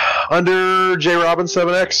Twitch under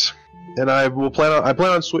JRobin7x, and I plan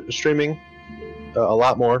on streaming a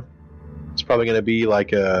lot more. It's probably going to be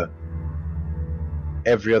like a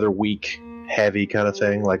every other week heavy kind of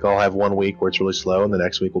thing. Like I'll have 1 week where it's really slow, and the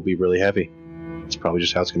next week will be really heavy. It's probably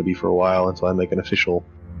just how it's going to be for a while until I make an official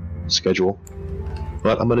schedule.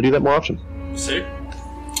 But I'm going to do that more often. Sick.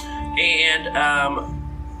 And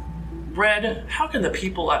Red, how can the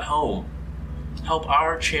people at home help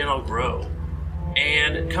our channel grow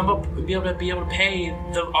and be able to pay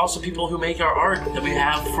the also people who make our art that we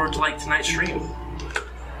have for tonight's stream?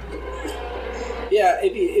 Yeah,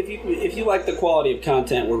 if you like the quality of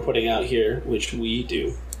content we're putting out here, which we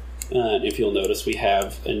do, if you'll notice, we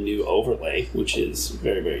have a new overlay, which is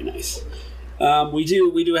very, very nice. We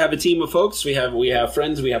do have a team of folks. We have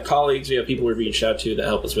friends, we have colleagues, we have people we've reached out to that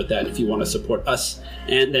help us with that. If you want to support us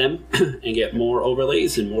and them and get more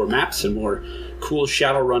overlays and more maps and more cool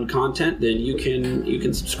Shadowrun content, then you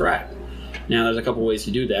can subscribe. Now, there's a couple ways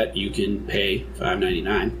to do that. You can pay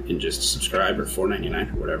 $5.99 and just subscribe, or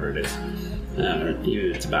 $4.99, or whatever it is.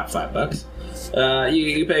 It's about $5.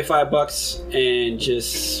 You pay $5 and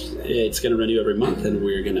it's going to renew every month, and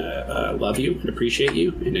we're going to love you and appreciate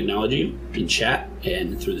you and acknowledge you in chat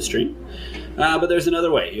and through the stream. But there's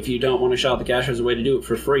another way. If you don't want to shell out the cash, there's a way to do it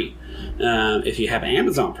for free. If you have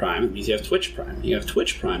Amazon Prime, it means you have Twitch Prime. You have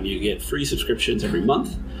Twitch Prime, you get free subscriptions every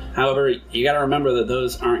month. However, you got to remember that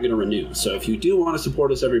those aren't going to renew. So if you do want to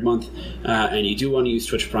support us every month and you do want to use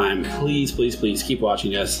Twitch Prime, please, please, please keep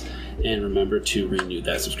watching us and remember to renew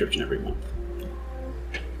that subscription every month.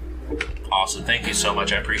 Awesome. Thank you so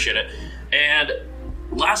much. I appreciate it. And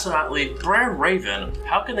last but not least, Brer Raven,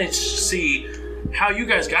 how can they see how you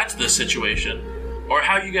guys got to this situation or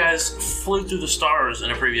how you guys flew through the stars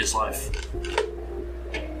in a previous life?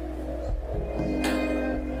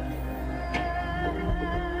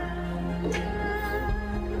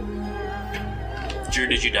 Drew,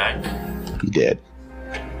 did you die? He did.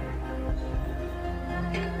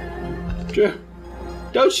 Drew,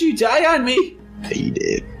 don't you die on me! He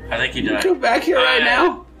did. I think you died. Come back here right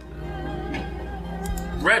now.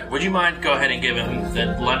 Red, would you mind go ahead and give him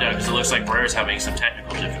the rundown, because it looks like Brer's having some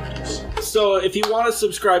technical difficulties. So if you want to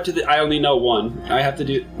subscribe to I only know one. I have to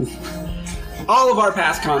do... All of our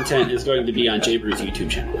past content is going to be on JBrew's YouTube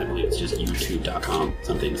channel. I believe it's just youtube.com,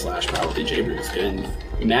 probably JBrews. And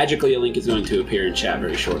magically a link is going to appear in chat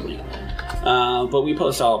very shortly. But we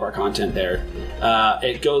post all of our content there.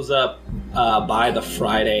 It goes up by the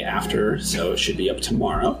Friday after, so it should be up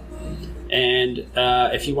tomorrow. And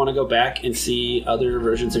if you want to go back and see other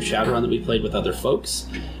versions of Shadowrun that we played with other folks,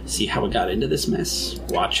 see how we got into this mess,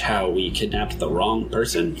 watch how we kidnapped the wrong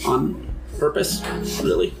person on purpose,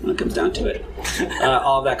 really, when it comes down to it.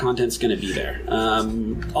 All of that content's going to be there.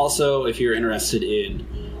 Also, if you're interested in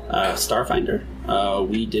Starfinder,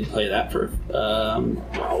 we did play that for a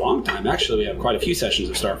long time. Actually, we have quite a few sessions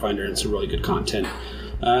of Starfinder and some really good content.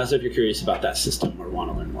 So if you're curious about that system or want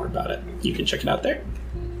to learn more about it, you can check it out there.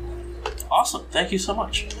 Awesome. Thank you so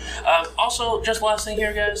much. Also, just last thing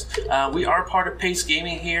here, guys. We are part of Pace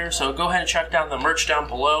Gaming here, so go ahead and check down the merch down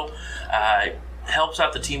below. Helps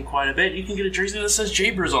out the team quite a bit. You can get a jersey that says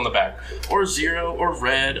JBrews on the back, or Zero, or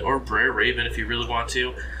Red, or Brer Raven if you really want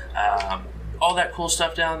to. All that cool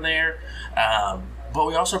stuff down there. But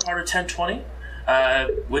we also are part of 1020,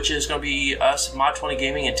 which is going to be us, Mod 20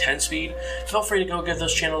 Gaming, and 10 Speed. Feel free to go give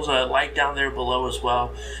those channels a like down there below as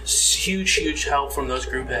well. Huge help from those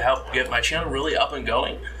groups that helped get my channel really up and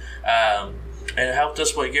going. And it helped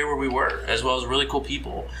us get where we were, as well as really cool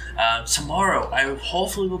people. Tomorrow, I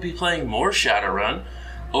hopefully will be playing more Shadowrun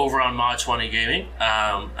over on Mod 20 Gaming.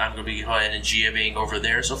 I'm going to be going and GMing over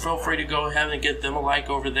there, so feel free to go ahead and get them a like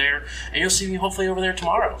over there. And you'll see me hopefully over there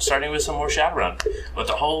tomorrow, starting with some more Shadowrun with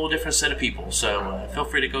a whole different set of people. So feel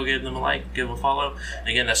free to go give them a like, give them a follow. And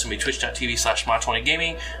again, that's going to be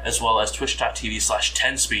twitch.tv/mod20gaming, as well as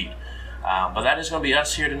twitch.tv/10speed. But that is going to be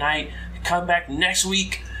us here tonight. Come back next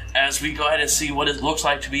week as we go ahead and see what it looks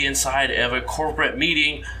like to be inside of a corporate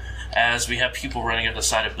meeting, as we have people running up the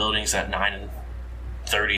side of buildings at 9:30.